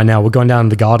myself right now. We're going down to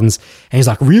the gardens. And he's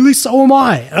like, really? So am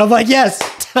I. And I'm like, yes.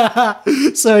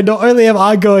 So not only am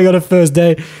I going on a first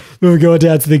date, we're going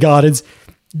down to the gardens,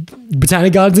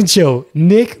 Botanic Gardens and Chill.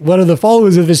 Nick, one of the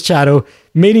followers of this channel,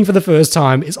 meeting for the first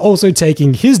time, is also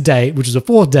taking his date, which is a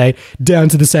 4th date, down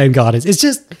to the same gardens. It's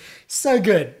just so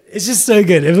good. It's just so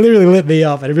good. It literally lit me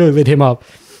up and it really lit him up.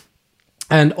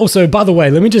 And also, by the way,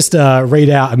 let me just read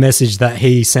out a message that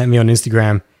he sent me on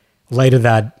Instagram later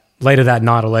that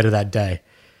night or later that day.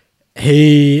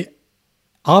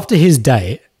 After his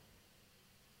date,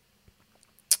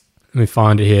 let me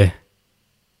find it here.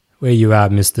 Where you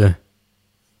at, mister?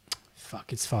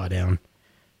 Fuck, it's far down.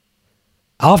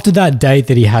 after that date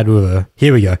that he had with her,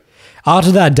 here we go.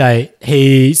 After that date,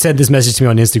 he sent this message to me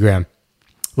on Instagram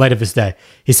later this day.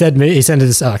 He sent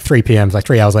this at like 3 p.m., like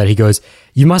 3 hours later. He goes,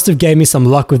 "You must have gave me some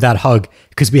luck with that hug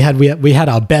because we had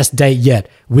our best date yet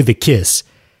with a kiss.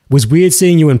 Was weird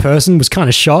seeing you in person. Was kind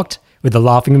of shocked," with the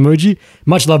laughing emoji.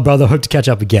 "Much love, brother. Hope to catch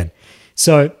up again."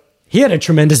 So he had a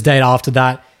tremendous date after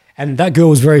that. And that girl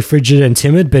was very frigid and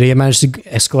timid, but he managed to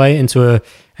escalate into her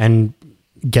and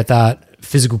get that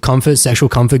physical comfort, sexual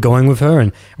comfort going with her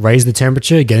and raise the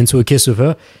temperature, get into a kiss with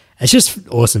her. It's just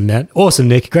awesome, man. Awesome,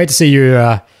 Nick. Great to see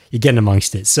you're getting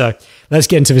amongst it. So let's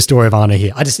get into the story of Anna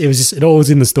here. It all was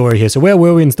in the story here. So where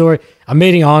were we in the story? I'm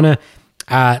meeting Anna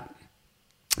the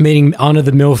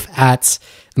MILF at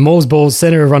the Mall's Balls,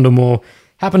 center of Rundle Mall.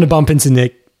 Happened to bump into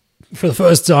Nick for the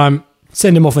first time,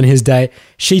 send him off on his day.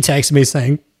 She texted me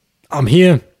saying, "I'm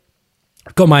here.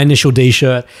 I've got my initial D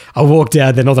shirt." I walked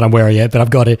down there, not that I'm wearing it, but I've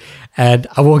got it. And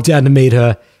I walked down to meet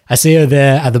her. I see her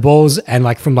there at the balls, and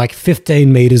like from like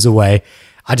 15 meters away,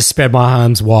 I just spread my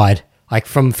arms wide. Like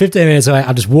from 15 minutes away,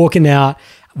 I'm just walking out,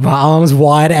 my arms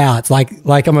wide out,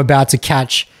 like I'm about to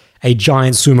catch a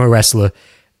giant sumo wrestler.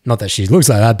 Not that she looks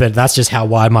like that, but that's just how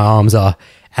wide my arms are.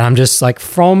 And I'm just like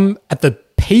from at the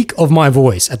peak of my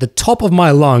voice, at the top of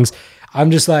my lungs, I'm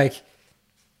just like,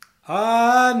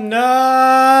 Anna.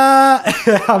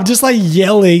 I'm just like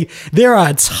yelling. There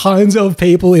are tons of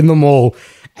people in the mall,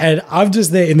 and I'm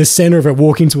just there in the center of it,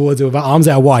 walking towards her with my arms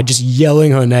out wide, just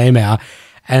yelling her name out.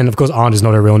 And of course, Anna's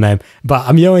not her real name, but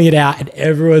I'm yelling it out, and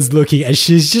everyone's looking, and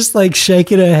she's just like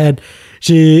shaking her head.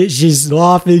 She's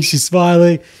laughing, she's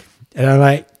smiling, and I'm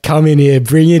like, "Come in here,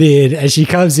 bring it in." And she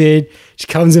comes in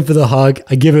for the hug.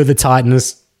 I give her the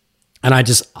tightness, and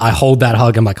I hold that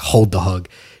hug. I'm like, "Hold the hug."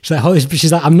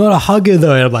 She's like, "I'm not a hugger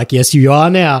though." And I'm like, "Yes, you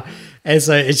are now." And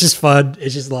so it's just fun.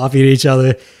 It's just laughing at each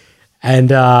other.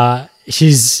 And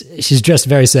she's dressed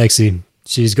very sexy.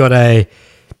 She's got a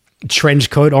trench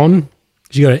coat on.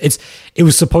 It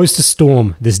was supposed to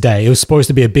storm this day. It was supposed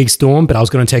to be a big storm, but I was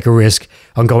going to take a risk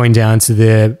on going down to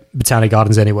the Botanic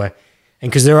Gardens anyway.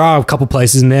 And because there are a couple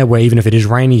places in there where even if it is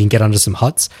raining, you can get under some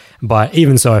huts. But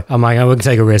even so, I'm like, I'm going to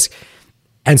take a risk.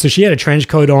 And so she had a trench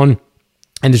coat on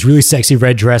and this really sexy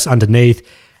red dress underneath,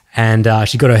 and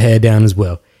she got her hair down as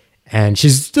well. And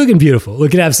she's looking beautiful,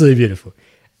 looking absolutely beautiful.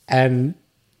 And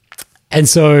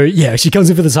so, yeah, she comes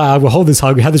in for this hug. We'll hold this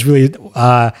hug. We have this really,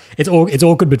 it's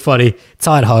awkward but funny,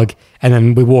 tight hug. And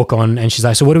then we walk on, and she's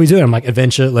like, "So what are we doing?" I'm like,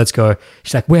 "Adventure, let's go."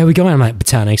 She's like, "Where are we going?" I'm like,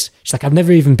 "Botanics." She's like, "I've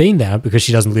never even been there," because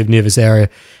she doesn't live near this area.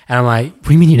 And I'm like, "What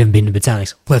do you mean you've never been to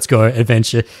Botanics? Let's go,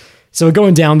 adventure." So we're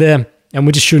going down there, and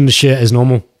we're just shooting the shit as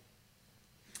normal.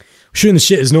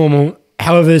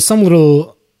 However,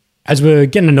 as we're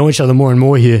getting to know each other more and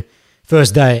more here,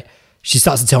 first day, she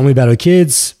starts to tell me about her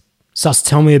kids, starts to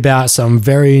tell me about some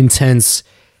very intense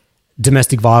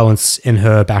domestic violence in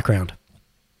her background.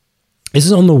 This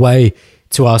is on the way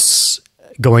to us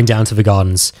going down to the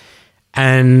gardens.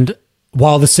 And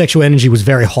while the sexual energy was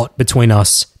very hot between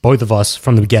us, both of us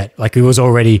from the get, like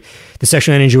the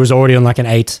sexual energy was already on like an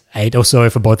 8 or so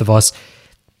for both of us.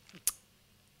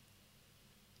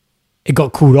 It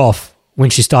got cooled off when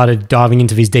she started diving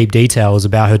into these deep details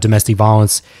about her domestic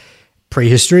violence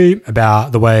prehistory,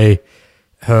 about the way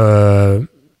the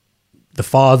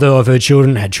father of her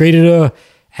children had treated her,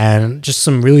 and just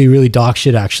some really, really dark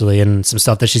shit actually, and some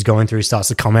stuff that she's going through starts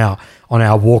to come out on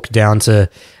our walk down to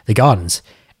the gardens.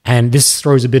 And this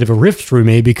throws a bit of a rift through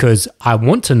me because I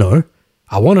want to know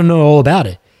all about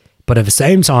it. But at the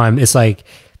same time, it's like,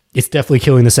 it's definitely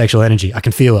killing the sexual energy. I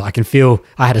can feel it.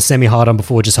 I had a semi-hard on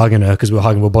before just hugging her because we were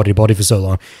hugging body to body for so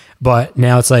long. But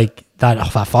now it's like that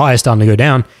fire is starting to go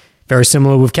down. Very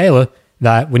similar with Kayla,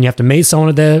 that when you have to meet someone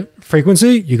at their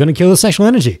frequency, you're going to kill the sexual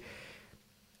energy.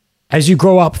 As you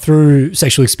grow up through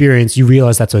sexual experience, you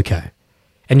realize that's okay.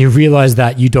 And you realize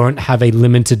that you don't have a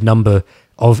limited number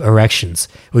of erections,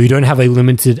 or you don't have a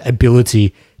limited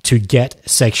ability to get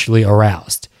sexually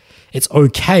aroused. It's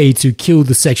okay to kill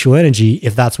the sexual energy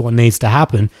if that's what needs to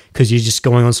happen, because you're just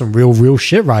going on some real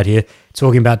shit right here,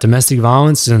 talking about domestic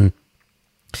violence and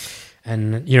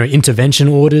intervention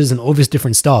orders and all this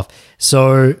different stuff.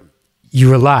 So you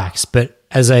relax. But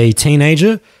as a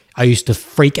teenager, I used to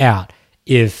freak out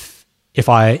if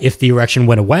the erection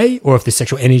went away or if the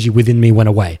sexual energy within me went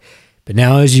away. But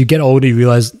now as you get older, you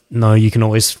realize, no, you can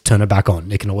always turn it back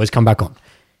on. It can always come back on.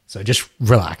 So just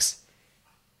relax.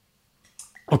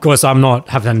 Of course, I'm not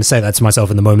having to say that to myself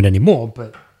in the moment anymore,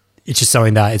 but it's just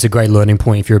something that it's a great learning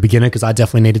point if you're a beginner, because I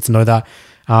definitely needed to know that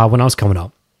when I was coming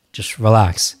up. Just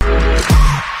relax.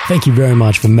 Thank you very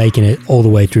much for making it all the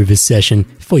way through this session,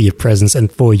 for your presence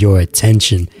and for your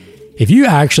attention. If you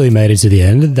actually made it to the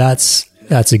end, that's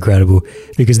That's incredible,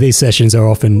 because these sessions are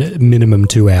often minimum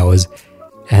 2 hours.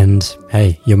 And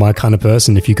hey, you're my kind of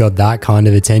person. If you got that kind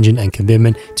of attention and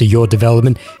commitment to your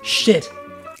development, shit.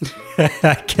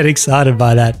 Get excited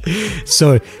by that.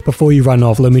 So before you run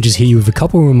off, let me just hit you with a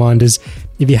couple of reminders.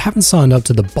 If you haven't signed up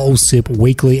to the BowlSip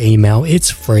weekly email, it's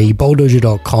free,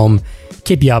 bowldojo.com.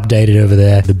 Keep you updated over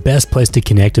there. The best place to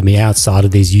connect with me outside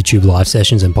of these YouTube live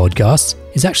sessions and podcasts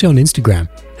is actually on Instagram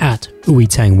at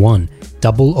Oitang1,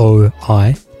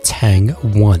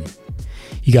 OOITang1.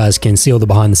 You guys can see all the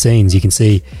behind the scenes. You can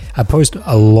see I post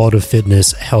a lot of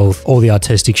fitness, health, all the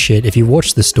artistic shit. If you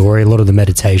watch the story, a lot of the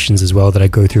meditations as well that I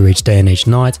go through each day and each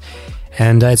night.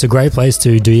 And it's a great place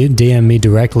to DM me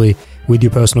directly with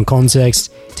your personal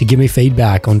context, to give me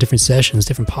feedback on different sessions,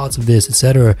 different parts of this,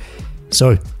 etc.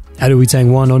 So, at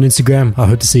Oitang1 on Instagram, I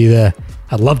hope to see you there.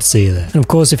 I'd love to see you there. And of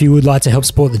course, if you would like to help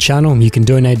support the channel, you can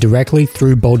donate directly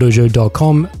through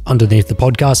bowldojo.com underneath the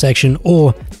podcast section,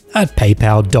 or at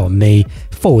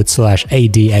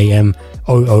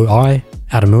paypal.me/ADAMOOI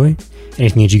Adamui.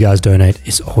 Anything that you guys donate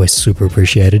is always super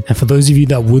appreciated. And for those of you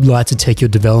that would like to take your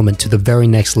development to the very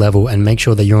next level and make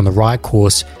sure that you're on the right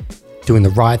course, doing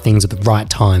the right things at the right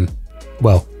time,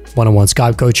 well, one-on-one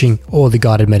Skype coaching or the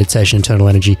guided meditation Internal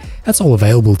Energy, that's all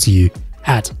available to you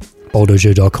at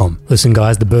bowldojo.com. Listen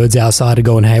guys, the birds outside are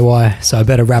going haywire, so I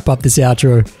better wrap up this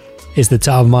outro. It's the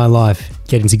time of my life,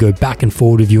 getting to go back and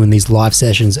forward with you in these live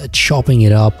sessions, chopping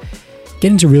it up,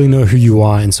 getting to really know who you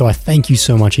are. And so I thank you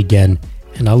so much again,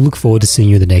 and I look forward to seeing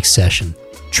you in the next session.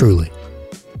 Truly.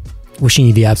 Wishing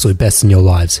you the absolute best in your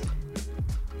lives.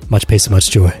 Much peace and much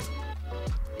joy.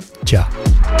 Ciao.